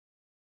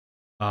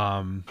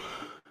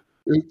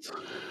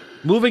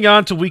 Moving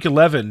on to week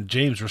 11,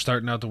 James, we're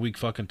starting out the week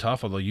fucking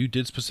tough. Although you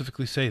did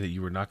specifically say that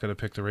you were not going to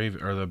pick the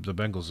the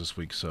Bengals this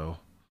week, so.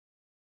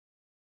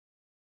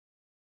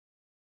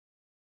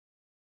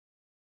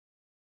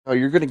 Oh,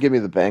 you're going to give me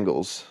the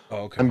Bengals.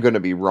 Oh, okay. I'm going to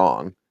be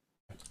wrong.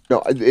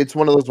 No, it's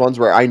one of those ones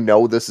where I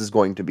know this is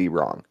going to be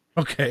wrong.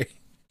 Okay.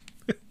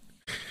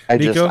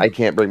 I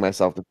can't bring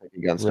myself to pick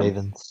against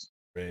Ravens.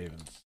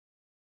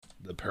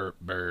 The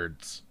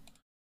birds.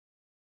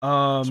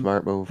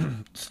 Smart move.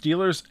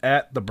 Steelers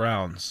at the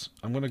Browns.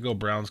 I'm going to go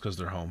Browns because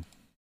they're home.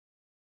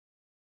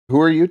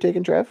 Who are you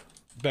taking, Trev?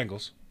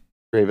 Bengals.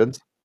 Ravens.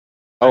 Bengals.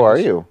 Oh, are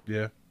you?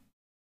 Yeah.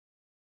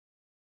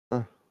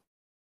 Huh.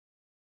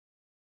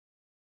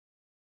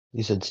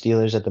 You said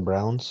Steelers at the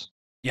Browns?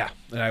 Yeah,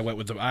 and I went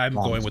with I'm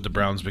going with the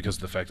Browns because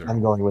of the fact that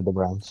I'm going with the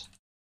Browns.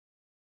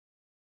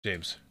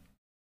 James.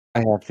 I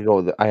have to go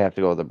with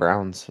the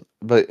Browns.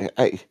 But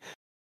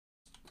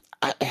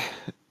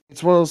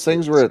it's one of those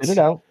things where Spit it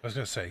out. I was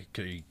going to say,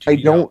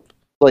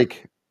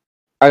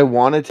 I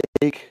want to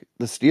take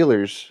the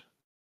Steelers.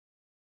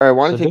 Or I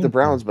want to take the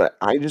Browns, but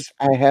I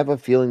have a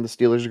feeling the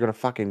Steelers are going to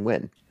fucking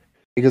win.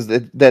 Because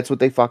that's what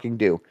they fucking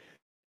do.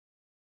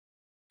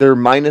 They're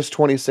minus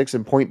 26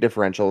 in point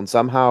differential and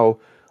somehow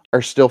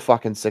are still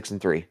fucking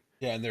 6-3.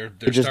 Yeah, and their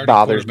just starting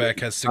bothers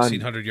quarterback has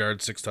 1,600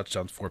 yards, 6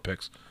 touchdowns, 4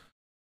 picks.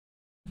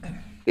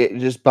 It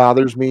just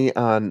bothers me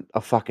on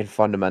a fucking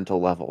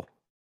fundamental level.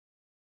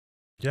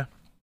 Yeah.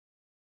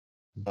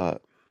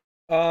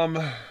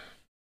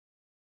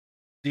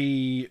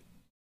 The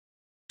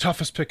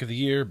toughest pick of the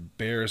year,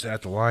 Bears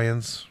at the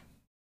Lions.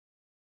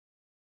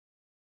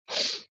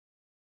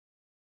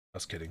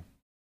 Just kidding.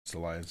 It's the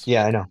Lions.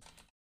 Yeah, I know.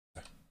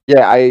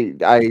 Yeah,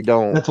 I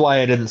don't. That's why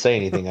I didn't say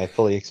anything. I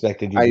fully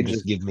expected you to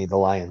just give me the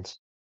Lions.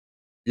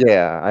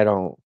 Yeah, I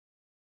don't.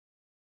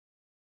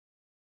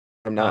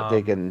 I'm not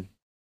taking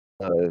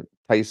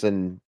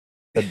Tyson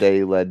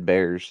Day-led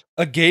Bears.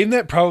 A game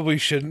that probably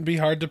shouldn't be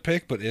hard to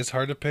pick, but is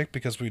hard to pick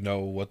because we know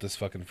what this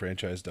fucking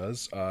franchise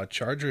does.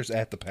 Chargers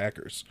at the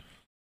Packers.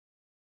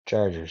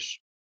 Chargers.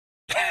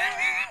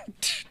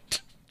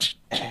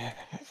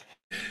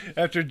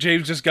 After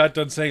James just got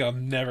done saying, I'll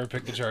never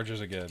pick the Chargers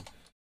again.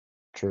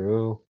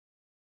 True.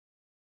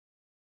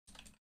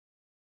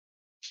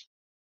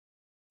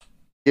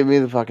 Give me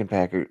the fucking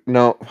Packers.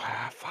 No,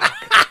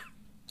 fuck.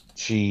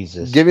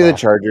 Jesus. Give me the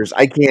Chargers.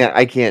 I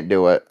can't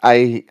do it.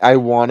 I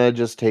want to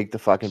just take the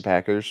fucking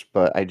Packers,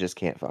 but I just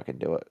can't fucking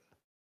do it.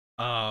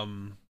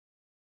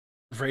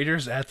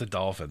 Raiders at the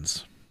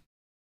Dolphins.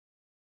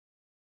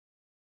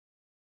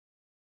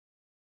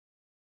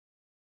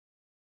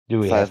 Do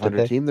we have to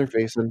 500 team they're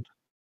facing?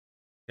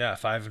 Yeah,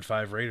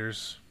 5-5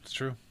 Raiders. It's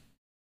true.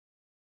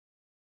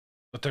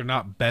 But they're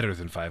not better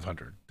than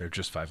 500. They're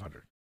just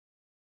 500.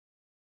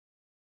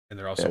 And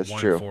they're also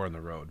 1-4 on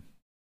the road.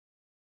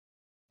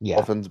 Yeah.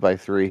 Dolphins by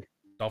 3.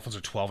 Dolphins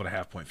are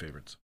 12.5 point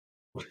favorites.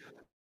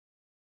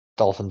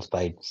 Dolphins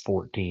by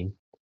 14.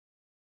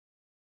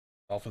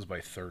 Dolphins by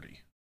 30.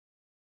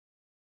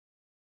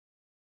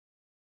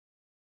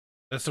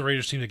 That's the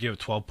Raiders team that gave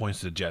 12 points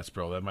to the Jets,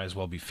 bro. That might as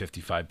well be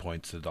 55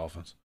 points to the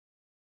Dolphins.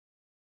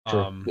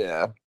 Sure.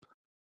 Yeah.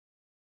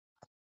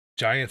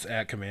 Giants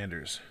at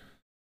Commanders.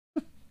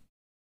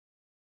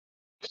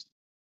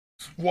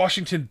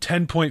 Washington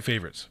 10-point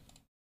favorites.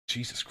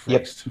 Jesus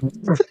Christ.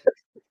 Yep.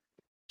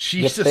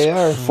 Jesus they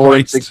are.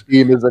 Christ.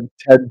 4-16 is a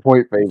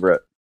 10-point favorite.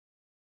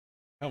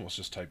 I almost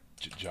just typed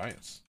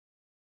Giants.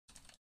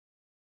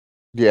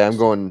 Yeah, I'm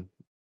going.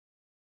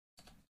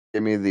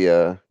 Give me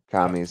the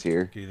commies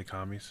here. Give you the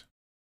commies.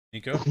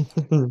 Nico?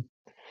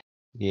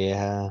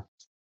 Yeah.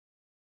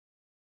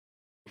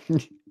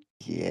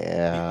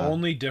 Yeah. The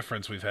only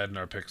difference we've had in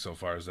our picks so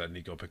far is that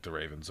Nico picked the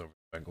Ravens over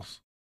the Bengals.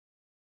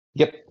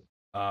 Yep.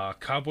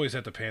 Cowboys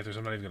at the Panthers.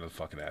 I'm not even gonna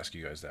fucking ask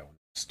you guys that one.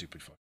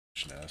 Stupid fucking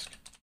question to ask.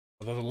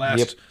 Although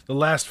the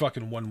last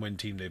fucking 1-win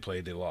team they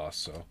played, they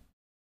lost. So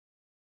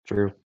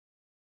True.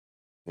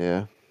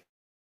 Yeah.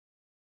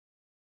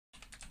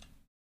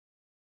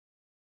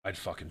 I'd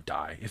fucking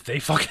die if they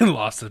fucking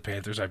lost to the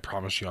Panthers. I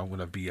promise you, I'm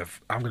gonna be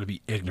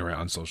ignorant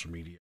on social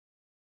media.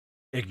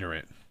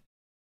 Ignorant.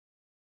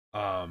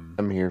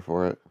 I'm here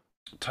for it.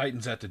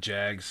 Titans at the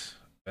Jags.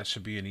 That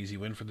should be an easy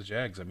win for the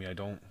Jags. I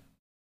mean,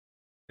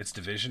 it's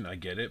division, I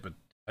get it, but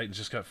Titans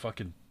just got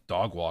fucking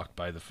dog walked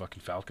by the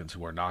fucking Falcons,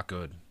 who are not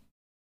good.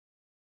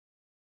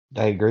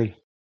 I agree.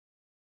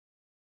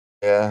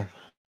 Yeah.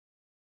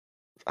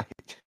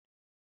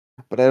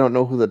 But I don't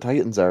know who the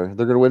Titans are.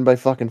 They're gonna win by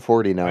fucking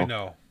 40 now. I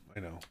know.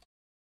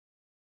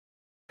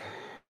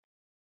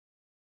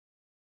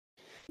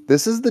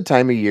 This is the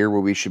time of year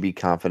where we should be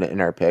confident in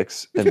our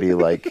picks and be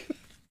like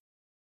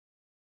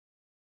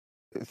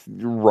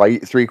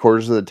right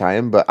 3/4 of the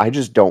time, but I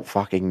just don't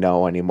fucking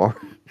know anymore.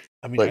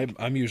 I mean,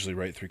 I'm usually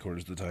right 3/4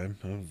 of the time.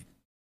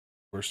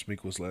 Worst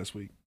week was last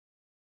week.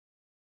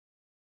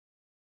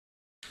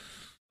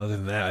 Other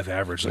than that, I've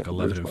averaged like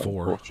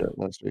 11-4. Bullshit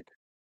last week.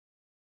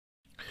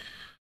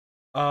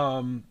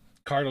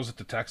 Cardinals at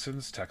the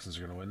Texans. Texans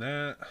are gonna win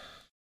that.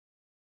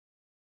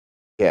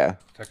 Yeah.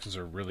 Texans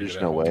are really There's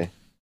good at no home. way.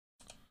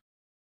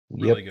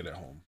 Really good at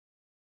home.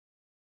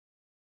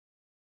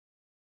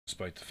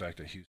 Despite the fact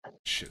that Houston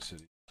shit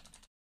city.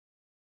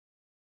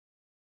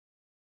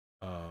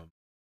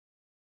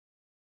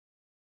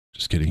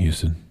 Just kidding,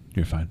 Houston.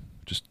 You're fine.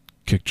 Just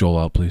kick Joel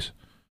out, please.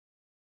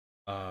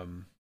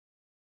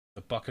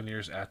 The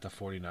Buccaneers at the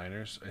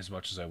 49ers, as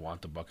much as I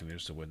want the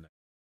Buccaneers to win that.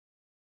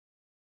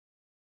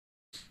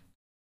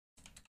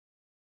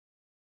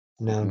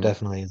 No,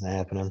 definitely isn't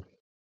happening.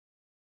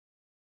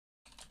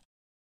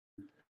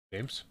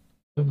 James?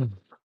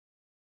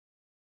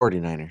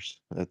 49ers.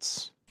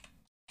 That's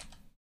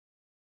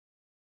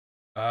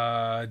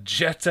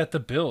Jets at the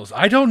Bills.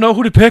 I don't know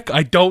who to pick.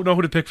 I don't know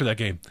who to pick for that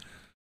game.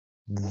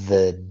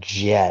 The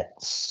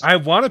Jets. I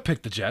want to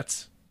pick the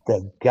Jets.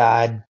 The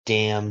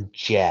goddamn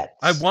Jets.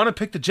 I want to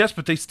pick the Jets,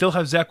 but they still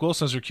have Zach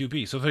Wilson as their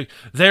QB. So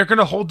they're going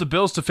to hold the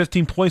Bills to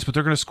 15 points, but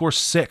they're going to score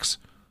 6.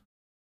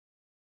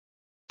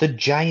 The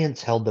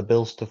Giants held the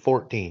Bills to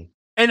 14.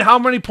 And how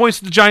many points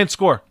did the Giants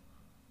score?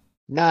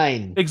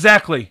 9.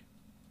 Exactly.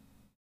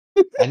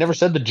 I never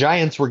said the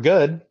Giants were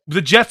good.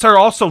 The Jets are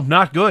also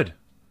not good.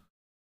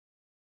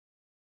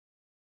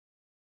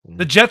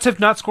 The Jets have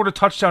not scored a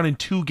touchdown in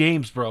 2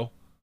 games, bro.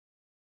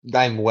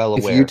 I'm well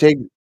aware.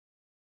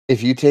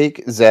 If you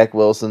take Zach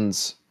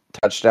Wilson's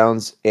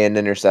touchdowns and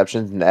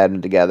interceptions and add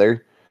them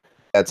together,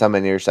 that's how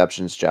many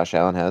interceptions Josh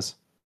Allen has.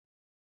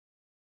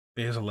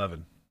 He has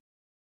 11.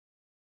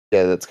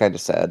 Yeah, that's kind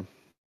of sad.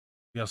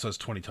 He also has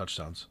 20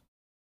 touchdowns.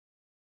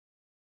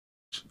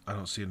 I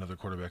don't see another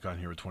quarterback on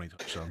here with 20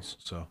 touchdowns.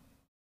 So,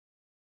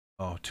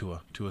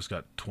 Tua. Tua's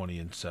got 20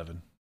 and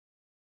 7.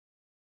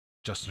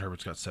 Justin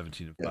Herbert's got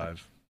 17 and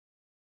 5.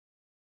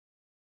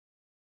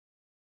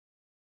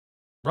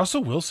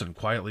 Russell Wilson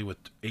quietly with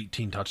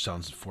 18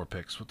 touchdowns and 4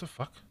 picks. What the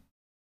fuck?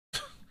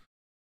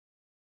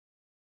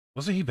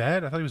 Wasn't he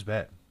bad? I thought he was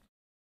bad.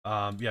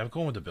 Yeah, I'm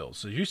going with the Bills.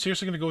 So you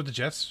seriously going to go with the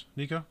Jets,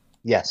 Nico?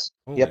 Yes.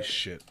 Holy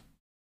shit.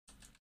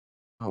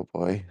 Oh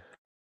boy.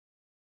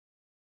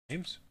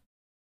 James?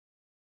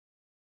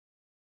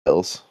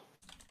 Bills.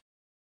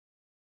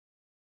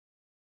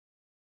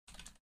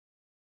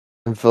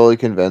 I'm fully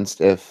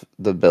convinced if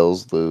the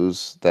Bills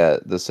lose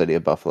that the city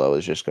of Buffalo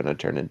is just going to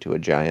turn into a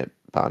giant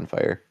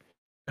bonfire.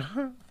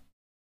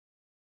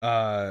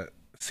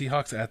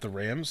 Seahawks at the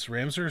Rams.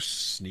 Rams are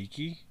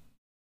sneaky.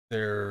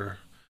 It's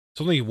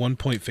only a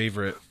 1-point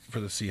favorite for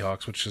the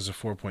Seahawks, which is a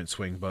 4-point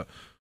swing, but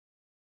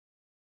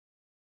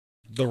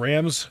the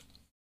Rams.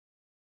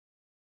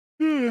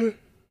 Sorry.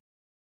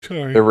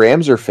 The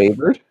Rams are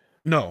favored?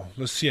 No,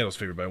 the Seattle's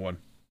favored by 1.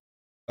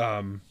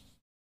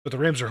 But the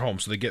Rams are home,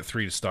 so they get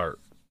 3 to start.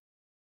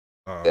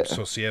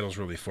 So Seattle's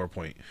really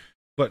 4-point.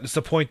 But it's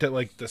the point that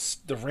like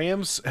the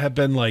Rams have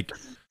been like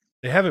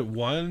they haven't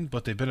won,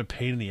 but they've been a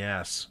pain in the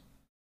ass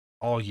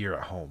all year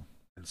at home,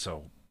 and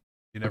so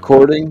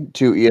according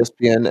to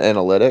ESPN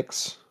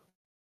Analytics,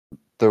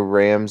 the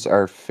Rams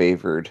are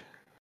favored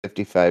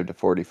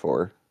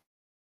 55-44.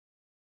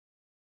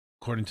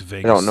 According to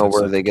Vegas, I don't know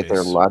where they get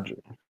their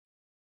logic.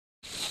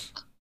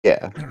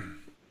 Yeah,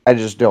 I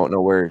just don't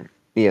know where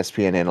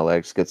ESPN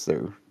Analytics gets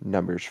their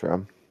numbers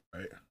from.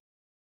 Right.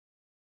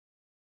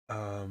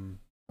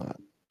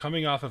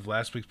 Coming off of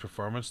last week's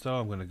performance, though,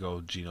 I'm going to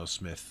go Geno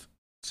Smith,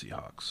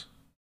 Seahawks.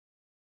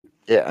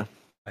 Yeah.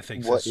 I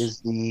think. What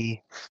is the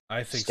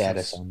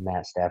status since, on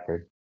Matt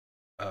Stafford?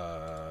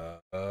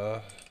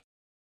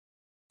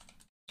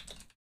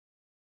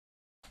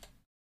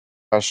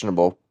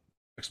 Questionable.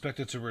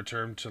 Expected to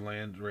return to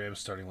land Rams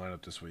starting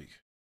lineup this week.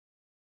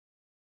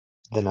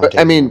 Then But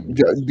I mean,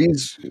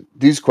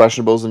 these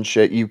questionables and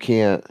shit, you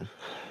can't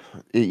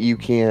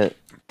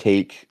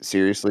take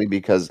seriously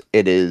because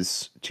it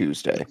is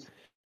Tuesday.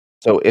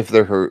 So if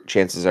they're hurt,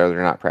 chances are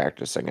they're not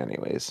practicing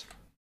anyways.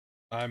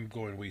 I'm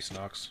going Weiss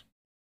Knox.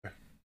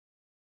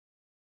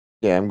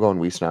 Yeah, I'm going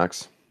Weiss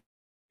Knox.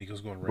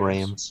 Eagles going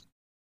Rams.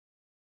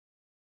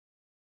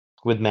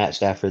 With Matt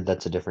Stafford,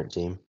 that's a different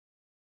team.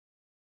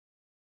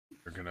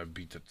 They're gonna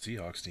beat the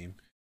Seahawks team.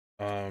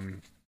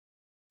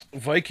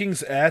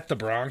 Vikings at the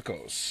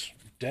Broncos.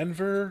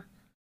 Denver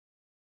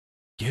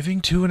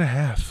giving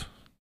 2.5.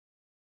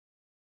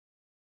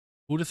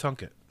 Who'd have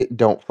thunk it? It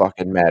don't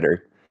fucking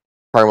matter.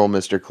 Carmel,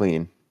 Mr.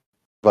 Clean.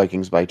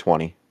 Vikings by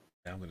 20.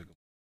 Yeah, I'm gonna go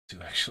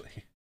 2 actually.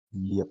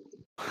 Yep.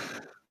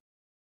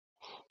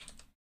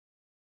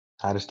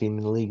 Hottest team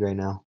in the league right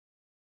now.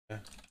 Yeah.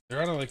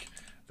 They're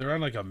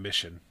on like a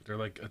mission. They're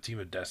like a team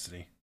of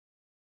destiny.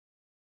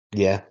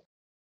 Yeah.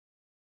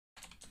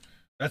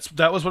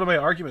 That was one of my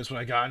arguments when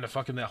I got into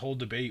fucking that whole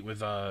debate with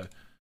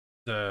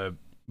the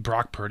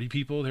Brock Purdy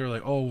people. They were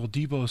like, "Oh, well,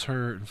 Debo's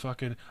hurt," and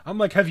fucking. I'm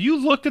like, have you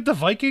looked at the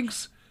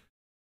Vikings?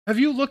 Have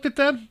you looked at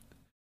them?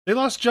 They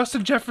lost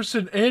Justin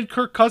Jefferson and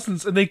Kirk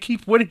Cousins, and they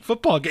keep winning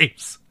football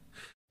games.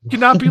 You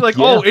cannot be like,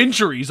 oh,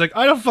 injuries. Like,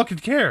 I don't fucking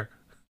care.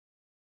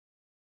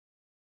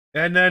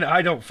 And then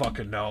I don't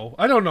fucking know.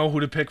 I don't know who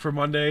to pick for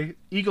Monday.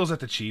 Eagles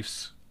at the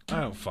Chiefs. I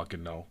don't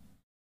fucking know.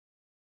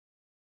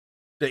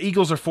 The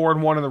Eagles are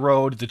 4-1 on the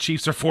road. The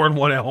Chiefs are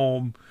 4-1 at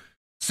home.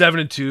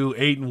 7-2,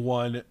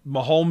 8-1.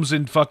 Mahomes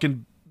and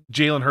fucking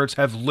Jalen Hurts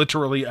have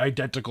literally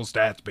identical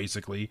stats,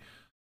 basically.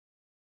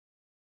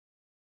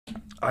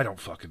 I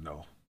don't fucking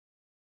know.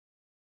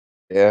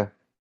 Yeah.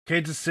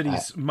 Kansas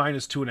City's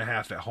minus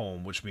 2.5 at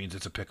home, which means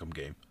it's a pick'em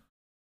game.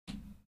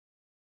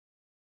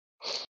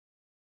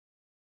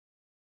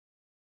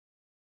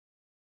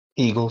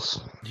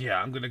 Eagles.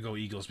 Yeah, I'm gonna go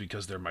Eagles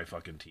because they're my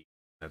fucking team.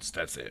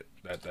 That's it.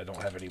 I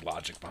don't have any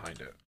logic behind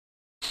it.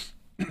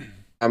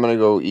 I'm gonna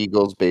go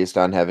Eagles based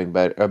on having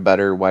a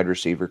better wide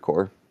receiver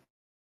core.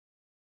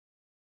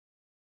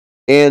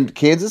 And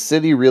Kansas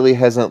City really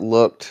hasn't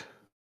looked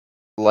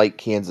like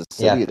Kansas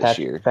City this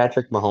year.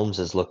 Patrick Mahomes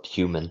has looked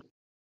human.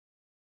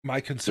 My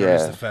concern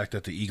is the fact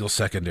that the Eagles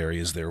secondary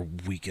is their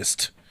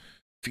weakest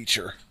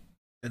feature.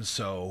 And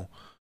so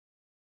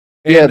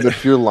the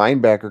pure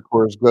linebacker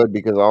core is good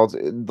because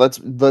let's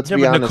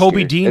be honest.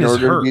 Nakobe Dean is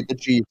hurt. To beat the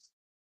Chiefs,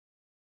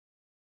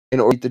 in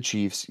order to beat the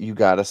Chiefs, you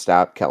gotta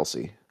stop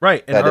Kelsey.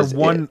 Right.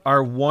 And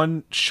our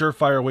one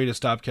surefire way to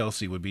stop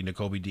Kelsey would be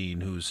Nakobe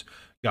Dean, who's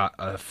got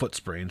a foot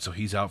sprain, so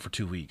he's out for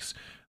 2 weeks.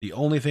 The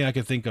only thing I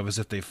can think of is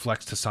if they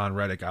flexed Hassan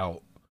Reddick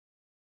out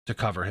to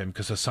cover him,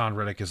 because Hassan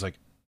Reddick is like,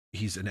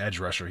 he's an edge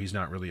rusher. He's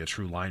not really a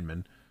true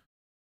lineman.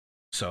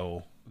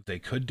 So they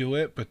could do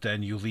it, but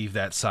then you leave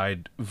that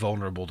side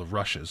vulnerable to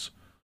rushes.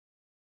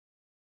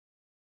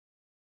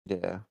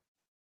 Yeah.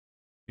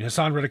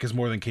 Hassan Reddick is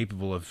more than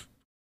capable of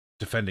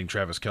defending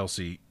Travis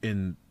Kelce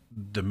in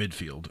the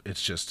midfield.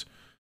 It's just,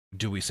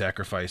 do we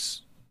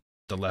sacrifice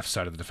the left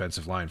side of the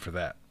defensive line for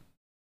that?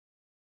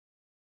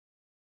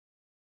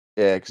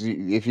 Yeah, because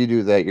if you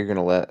do that, you're going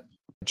to let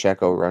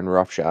Pacheco run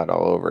roughshod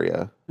all over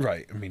you.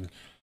 Right. I mean,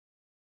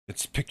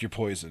 it's pick your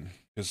poison.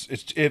 Because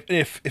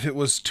if it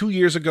was 2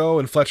 years ago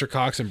and Fletcher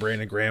Cox and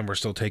Brandon Graham were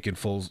still taking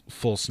full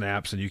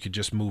snaps and you could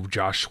just move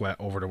Josh Sweat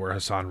over to where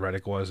Hassan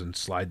Reddick was and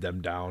slide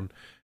them down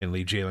and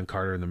leave Jalen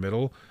Carter in the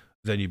middle,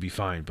 then you'd be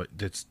fine. But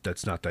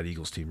that's not that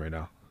Eagles team right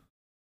now.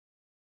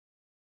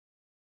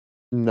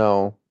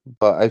 No,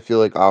 but I feel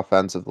like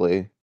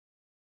offensively,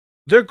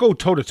 they'll go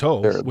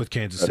toe-to-toe with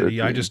Kansas City.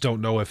 Team. I just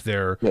don't know if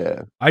they're...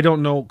 Yeah. I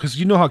don't know, because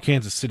you know how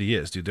Kansas City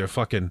is, dude. They're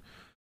fucking...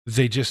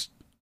 They just...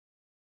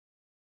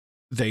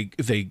 They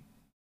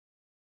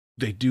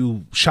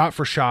do shot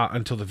for shot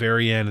until the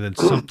very end, and then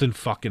something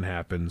fucking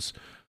happens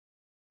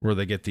where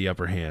they get the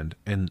upper hand.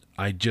 And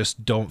I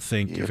just don't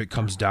think if it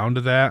comes down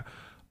to that,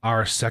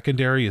 our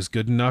secondary is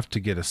good enough to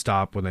get a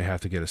stop when they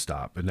have to get a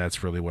stop. And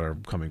that's really where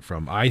I'm coming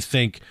from. I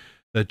think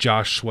that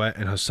Josh Sweat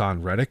and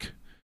Hassan Reddick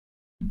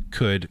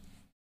could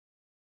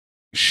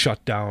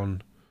shut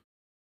down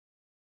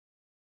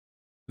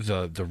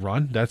the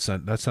run. That's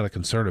not a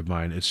concern of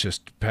mine. It's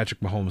just Patrick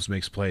Mahomes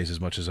makes plays as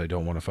much as I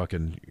don't want to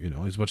fucking,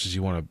 as much as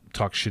you want to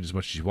talk shit as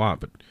much as you want,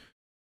 but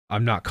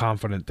I'm not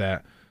confident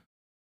that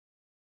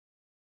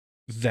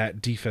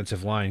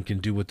defensive line can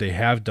do what they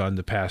have done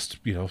the past,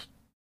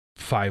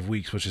 5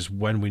 weeks, which is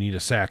when we need a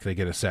sack, they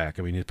get a sack.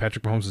 I mean,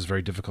 Patrick Mahomes is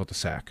very difficult to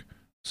sack.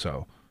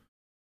 So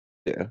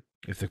yeah.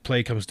 If the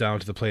play comes down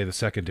to the play of the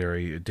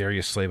secondary,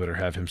 Darius Slay better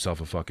have himself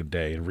a fucking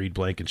day, and Reed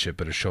Blankenship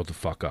better show the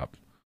fuck up.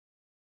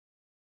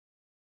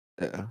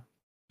 Yeah.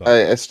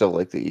 I still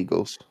like the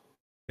Eagles.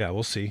 Yeah,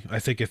 we'll see. I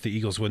think if the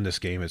Eagles win this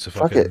game, it's a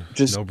fucking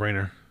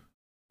no-brainer.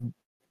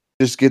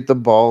 Just get the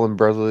ball and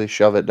brotherly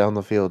shove it down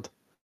the field.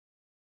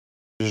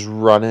 Just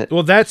run it.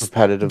 Well, that's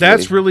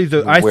repetitively. really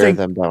the. I wear think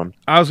them down.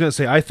 I was gonna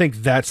say I think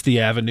that's the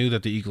avenue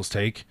that the Eagles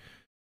take.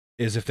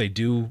 Is if they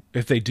do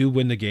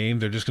win the game,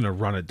 they're just gonna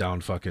run it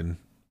down fucking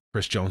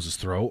Chris Jones's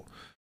throat.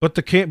 But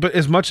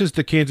as much as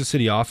the Kansas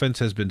City offense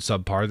has been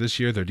subpar this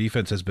year, their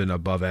defense has been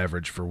above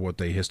average for what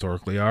they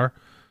historically are.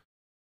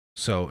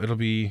 So it'll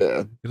be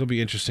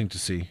interesting to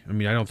see. I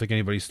mean, I don't think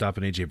anybody's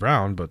stopping AJ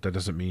Brown, but that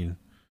doesn't mean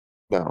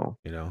No.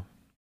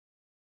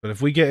 But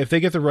if they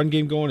get the run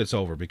game going, it's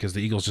over because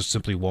the Eagles just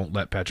simply won't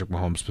let Patrick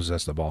Mahomes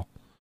possess the ball.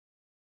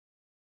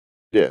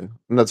 Yeah,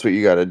 and that's what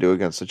you got to do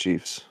against the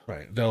Chiefs.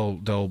 Right. They'll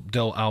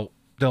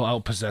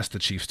outpossess the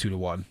Chiefs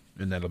 2-1,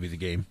 and that'll be the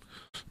game.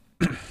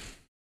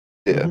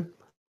 Yeah.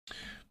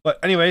 But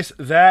anyways,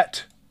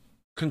 that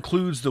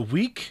concludes the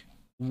week.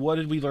 What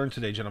did we learn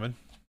today, gentlemen?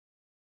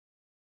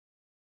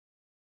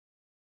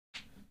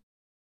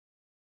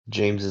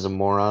 James is a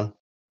moron.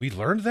 We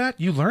learned that?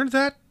 You learned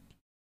that?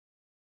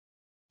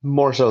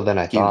 More so than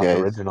I thought guys.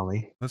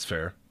 originally. That's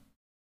fair.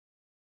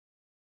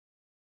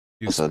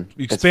 You Listen,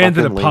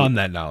 expanded it's fucking upon late.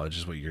 that knowledge,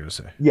 is what you're going to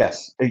say.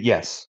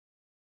 Yes.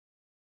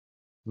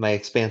 My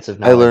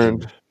expansive I knowledge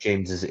learned- of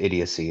James's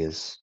idiocy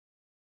is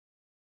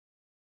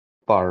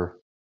far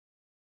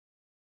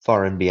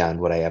and beyond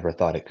what I ever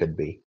thought it could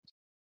be.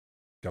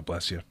 God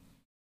bless you.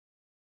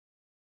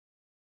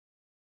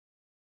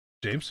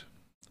 James?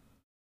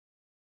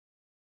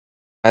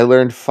 I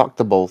learned fuck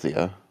the both of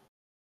you.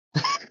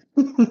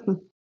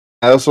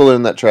 I also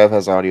learned that Trav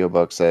has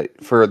audiobooks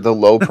that for the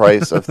low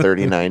price of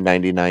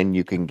 $39.99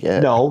 you can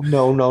get. No. The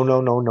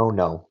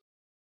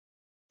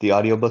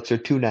audiobooks are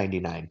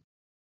 $2.99.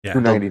 Yeah.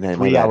 $2.99. The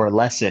 3-hour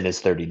lesson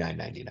is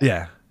 $39.99.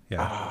 Yeah.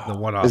 The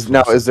one-off.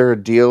 Is there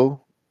a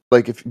deal?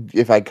 Like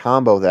if I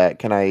combo that,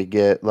 can I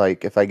get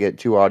if I get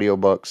 2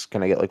 audiobooks,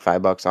 can I get like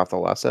 $5 off the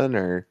lesson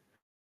or?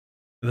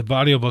 The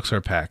audiobooks are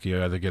a pack.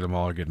 You either get them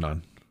all or get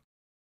none.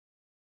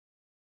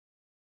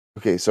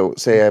 Okay, so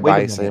say I Wait a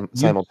buy minute.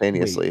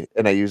 simultaneously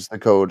and I use the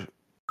code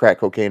crack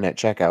cocaine at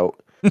checkout.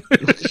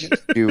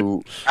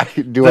 do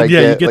I Yeah,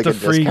 get you get like the a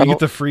free discount? you get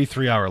the free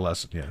 3-hour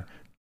lesson. Yeah.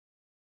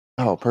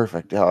 Oh,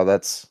 perfect. Oh,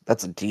 that's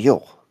a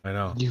deal. I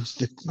know. Use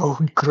the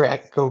code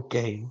crack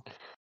cocaine.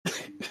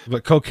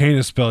 But cocaine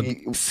is spelled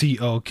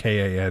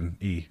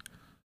COKANE.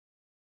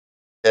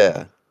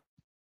 Yeah.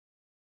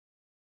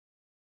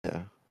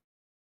 Yeah.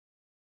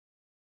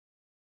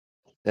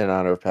 In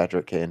honor of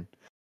Patrick Kane.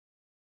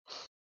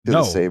 To No.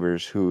 the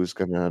Sabres, who's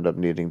going to end up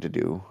needing to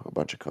do a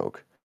bunch of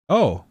coke.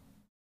 Oh.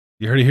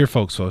 You heard it here,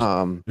 folks. You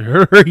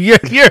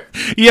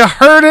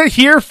heard it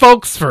here,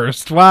 folks,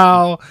 first.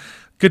 Wow.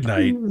 Good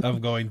night. I'm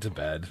going to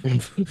bed.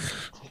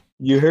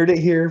 You heard it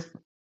here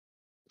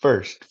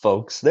first,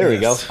 folks. There we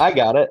go. Yes. I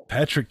got it.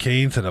 Patrick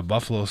Kane to the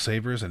Buffalo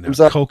Sabres and Arms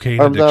their up, cocaine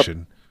arms up.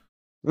 addiction.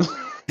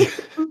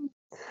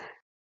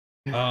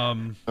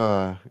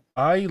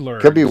 I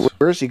learned. Could be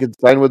worse. He could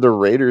sign with the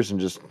Raiders and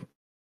just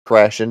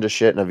crash into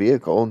shit in a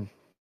vehicle and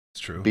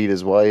It's true. beat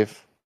his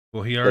wife.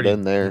 Well, he Get already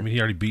in there. I mean, he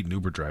already beat an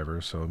Uber driver,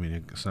 so I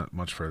mean, it's not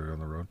much further down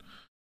the road.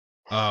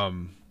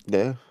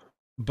 Yeah.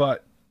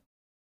 But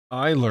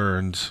I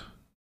learned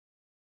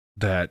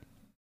that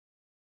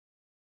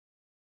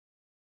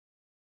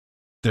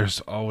there's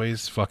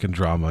always fucking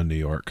drama in New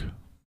York.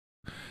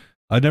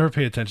 I never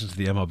paid attention to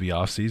the MLB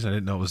offseason. I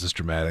didn't know it was this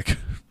dramatic.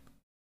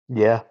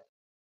 Yeah.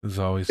 There's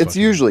always. It's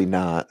usually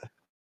not.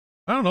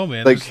 I don't know,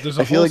 man. Like, There's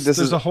I a feel whole, like this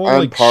there's is a whole on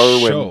like par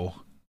when- show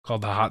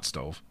called the Hot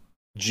Stove.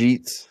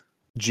 Jeets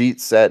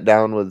sat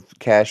down with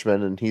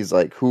Cashman and he's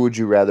like, "Who would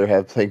you rather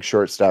have playing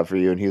shortstop for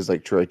you?" And he's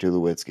like, "Troy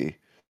Tulowitzki."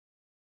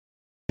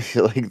 I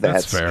feel like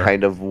that's fair.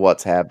 kind of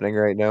what's happening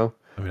right now.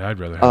 I mean, I'd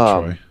rather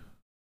have Troy.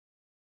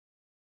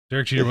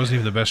 Derek Jeter wasn't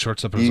even the best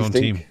shortstop on his own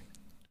team.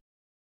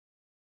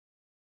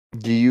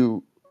 Do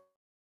you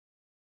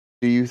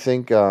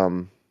think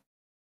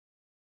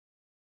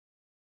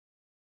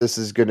this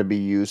is going to be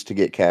used to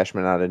get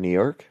Cashman out of New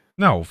York?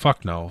 No,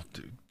 fuck no.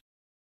 Dude.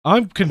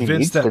 I'm convinced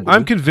needs to be.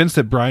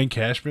 that Brian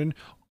Cashman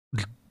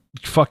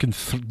fucking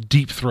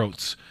deep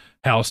throats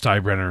Hal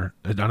Steinbrenner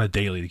on a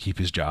daily to keep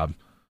his job.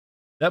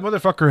 That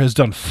motherfucker has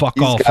done fuck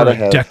He's all for gotta a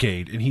have-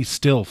 decade, and he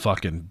still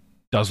fucking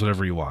does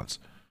whatever he wants.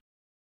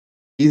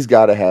 He's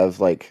got to have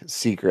like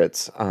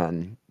secrets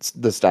on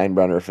the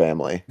Steinbrenner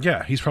family.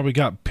 Yeah, he's probably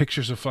got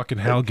pictures of fucking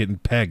Hal getting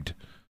pegged.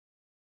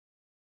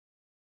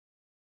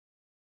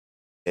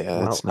 Yeah,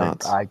 Well, that's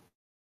nuts.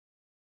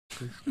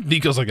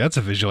 Nico's like, that's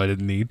a visual I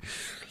didn't need.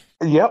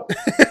 Yep.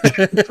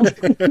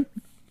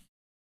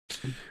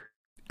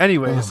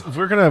 Anyways,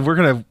 we're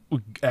gonna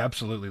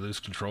absolutely lose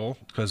control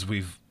because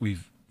we've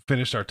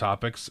finished our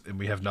topics and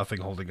we have nothing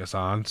holding us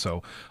on.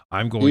 So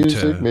I'm going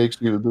Music to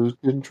makes you lose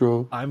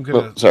control. I'm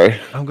gonna sorry.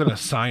 I'm gonna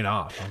sign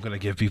off. I'm gonna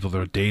give people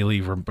the daily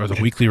or the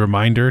weekly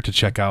reminder to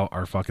check out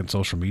our fucking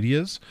social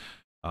medias.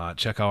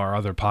 Check out our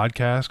other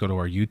podcasts. Go to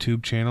our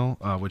YouTube channel,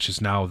 which is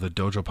now the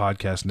Dojo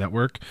Podcast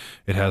Network.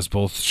 It has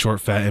both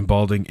Short, Fat, and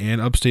Balding and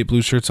Upstate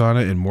Blue Shirts on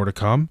it, and more to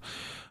come.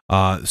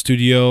 The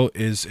studio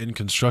is in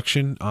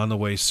construction, on the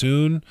way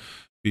soon.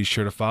 Be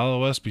sure to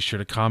follow us. Be sure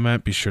to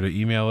comment. Be sure to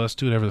email us.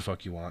 Do whatever the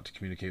fuck you want to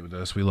communicate with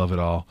us. We love it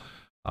all.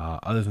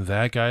 Other than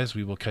that, guys,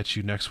 we will catch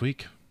you next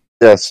week.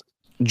 Yes.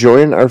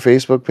 Join our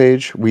Facebook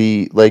page.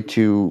 We like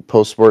to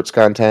post sports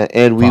content,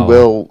 and we Follow.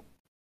 will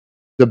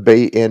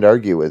debate and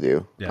argue with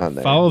you on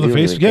there. Follow the We don't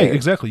even Facebook. Yeah, care.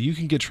 exactly. You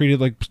can get treated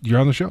like you're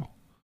on the show.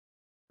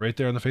 Right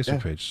there on the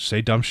Facebook page.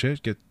 Say dumb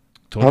shit. Get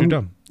told you're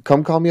dumb.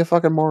 Come call me a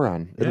fucking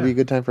moron. It'll Yeah. be a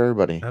good time for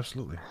everybody.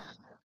 Absolutely.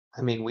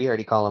 I mean, we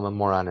already call him a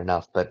moron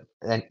enough, but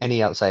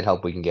any outside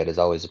help we can get is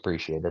always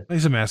appreciated.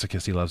 He's a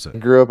masochist. He loves it. I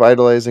grew up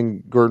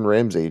idolizing Gordon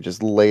Ramsay.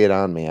 Just lay it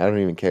on me. I don't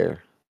even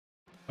care.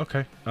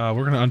 Okay. We're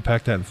going to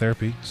unpack that in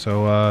therapy.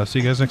 So see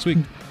you guys next week.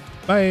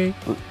 Bye.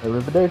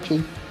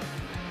 Arrivederci.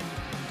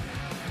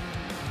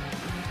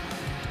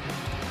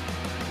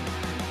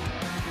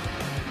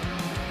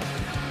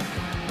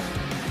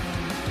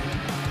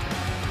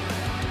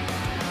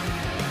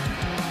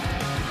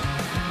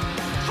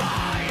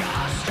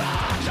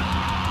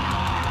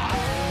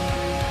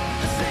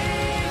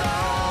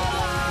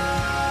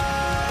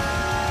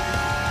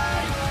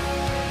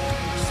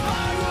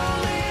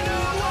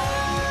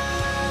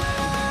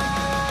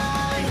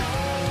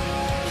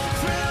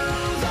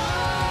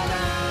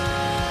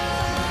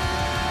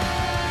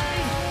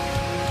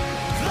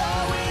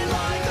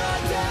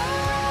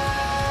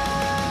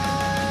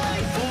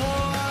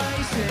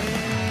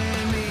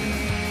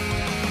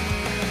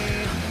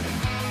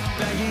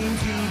 Begging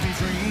to be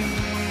free.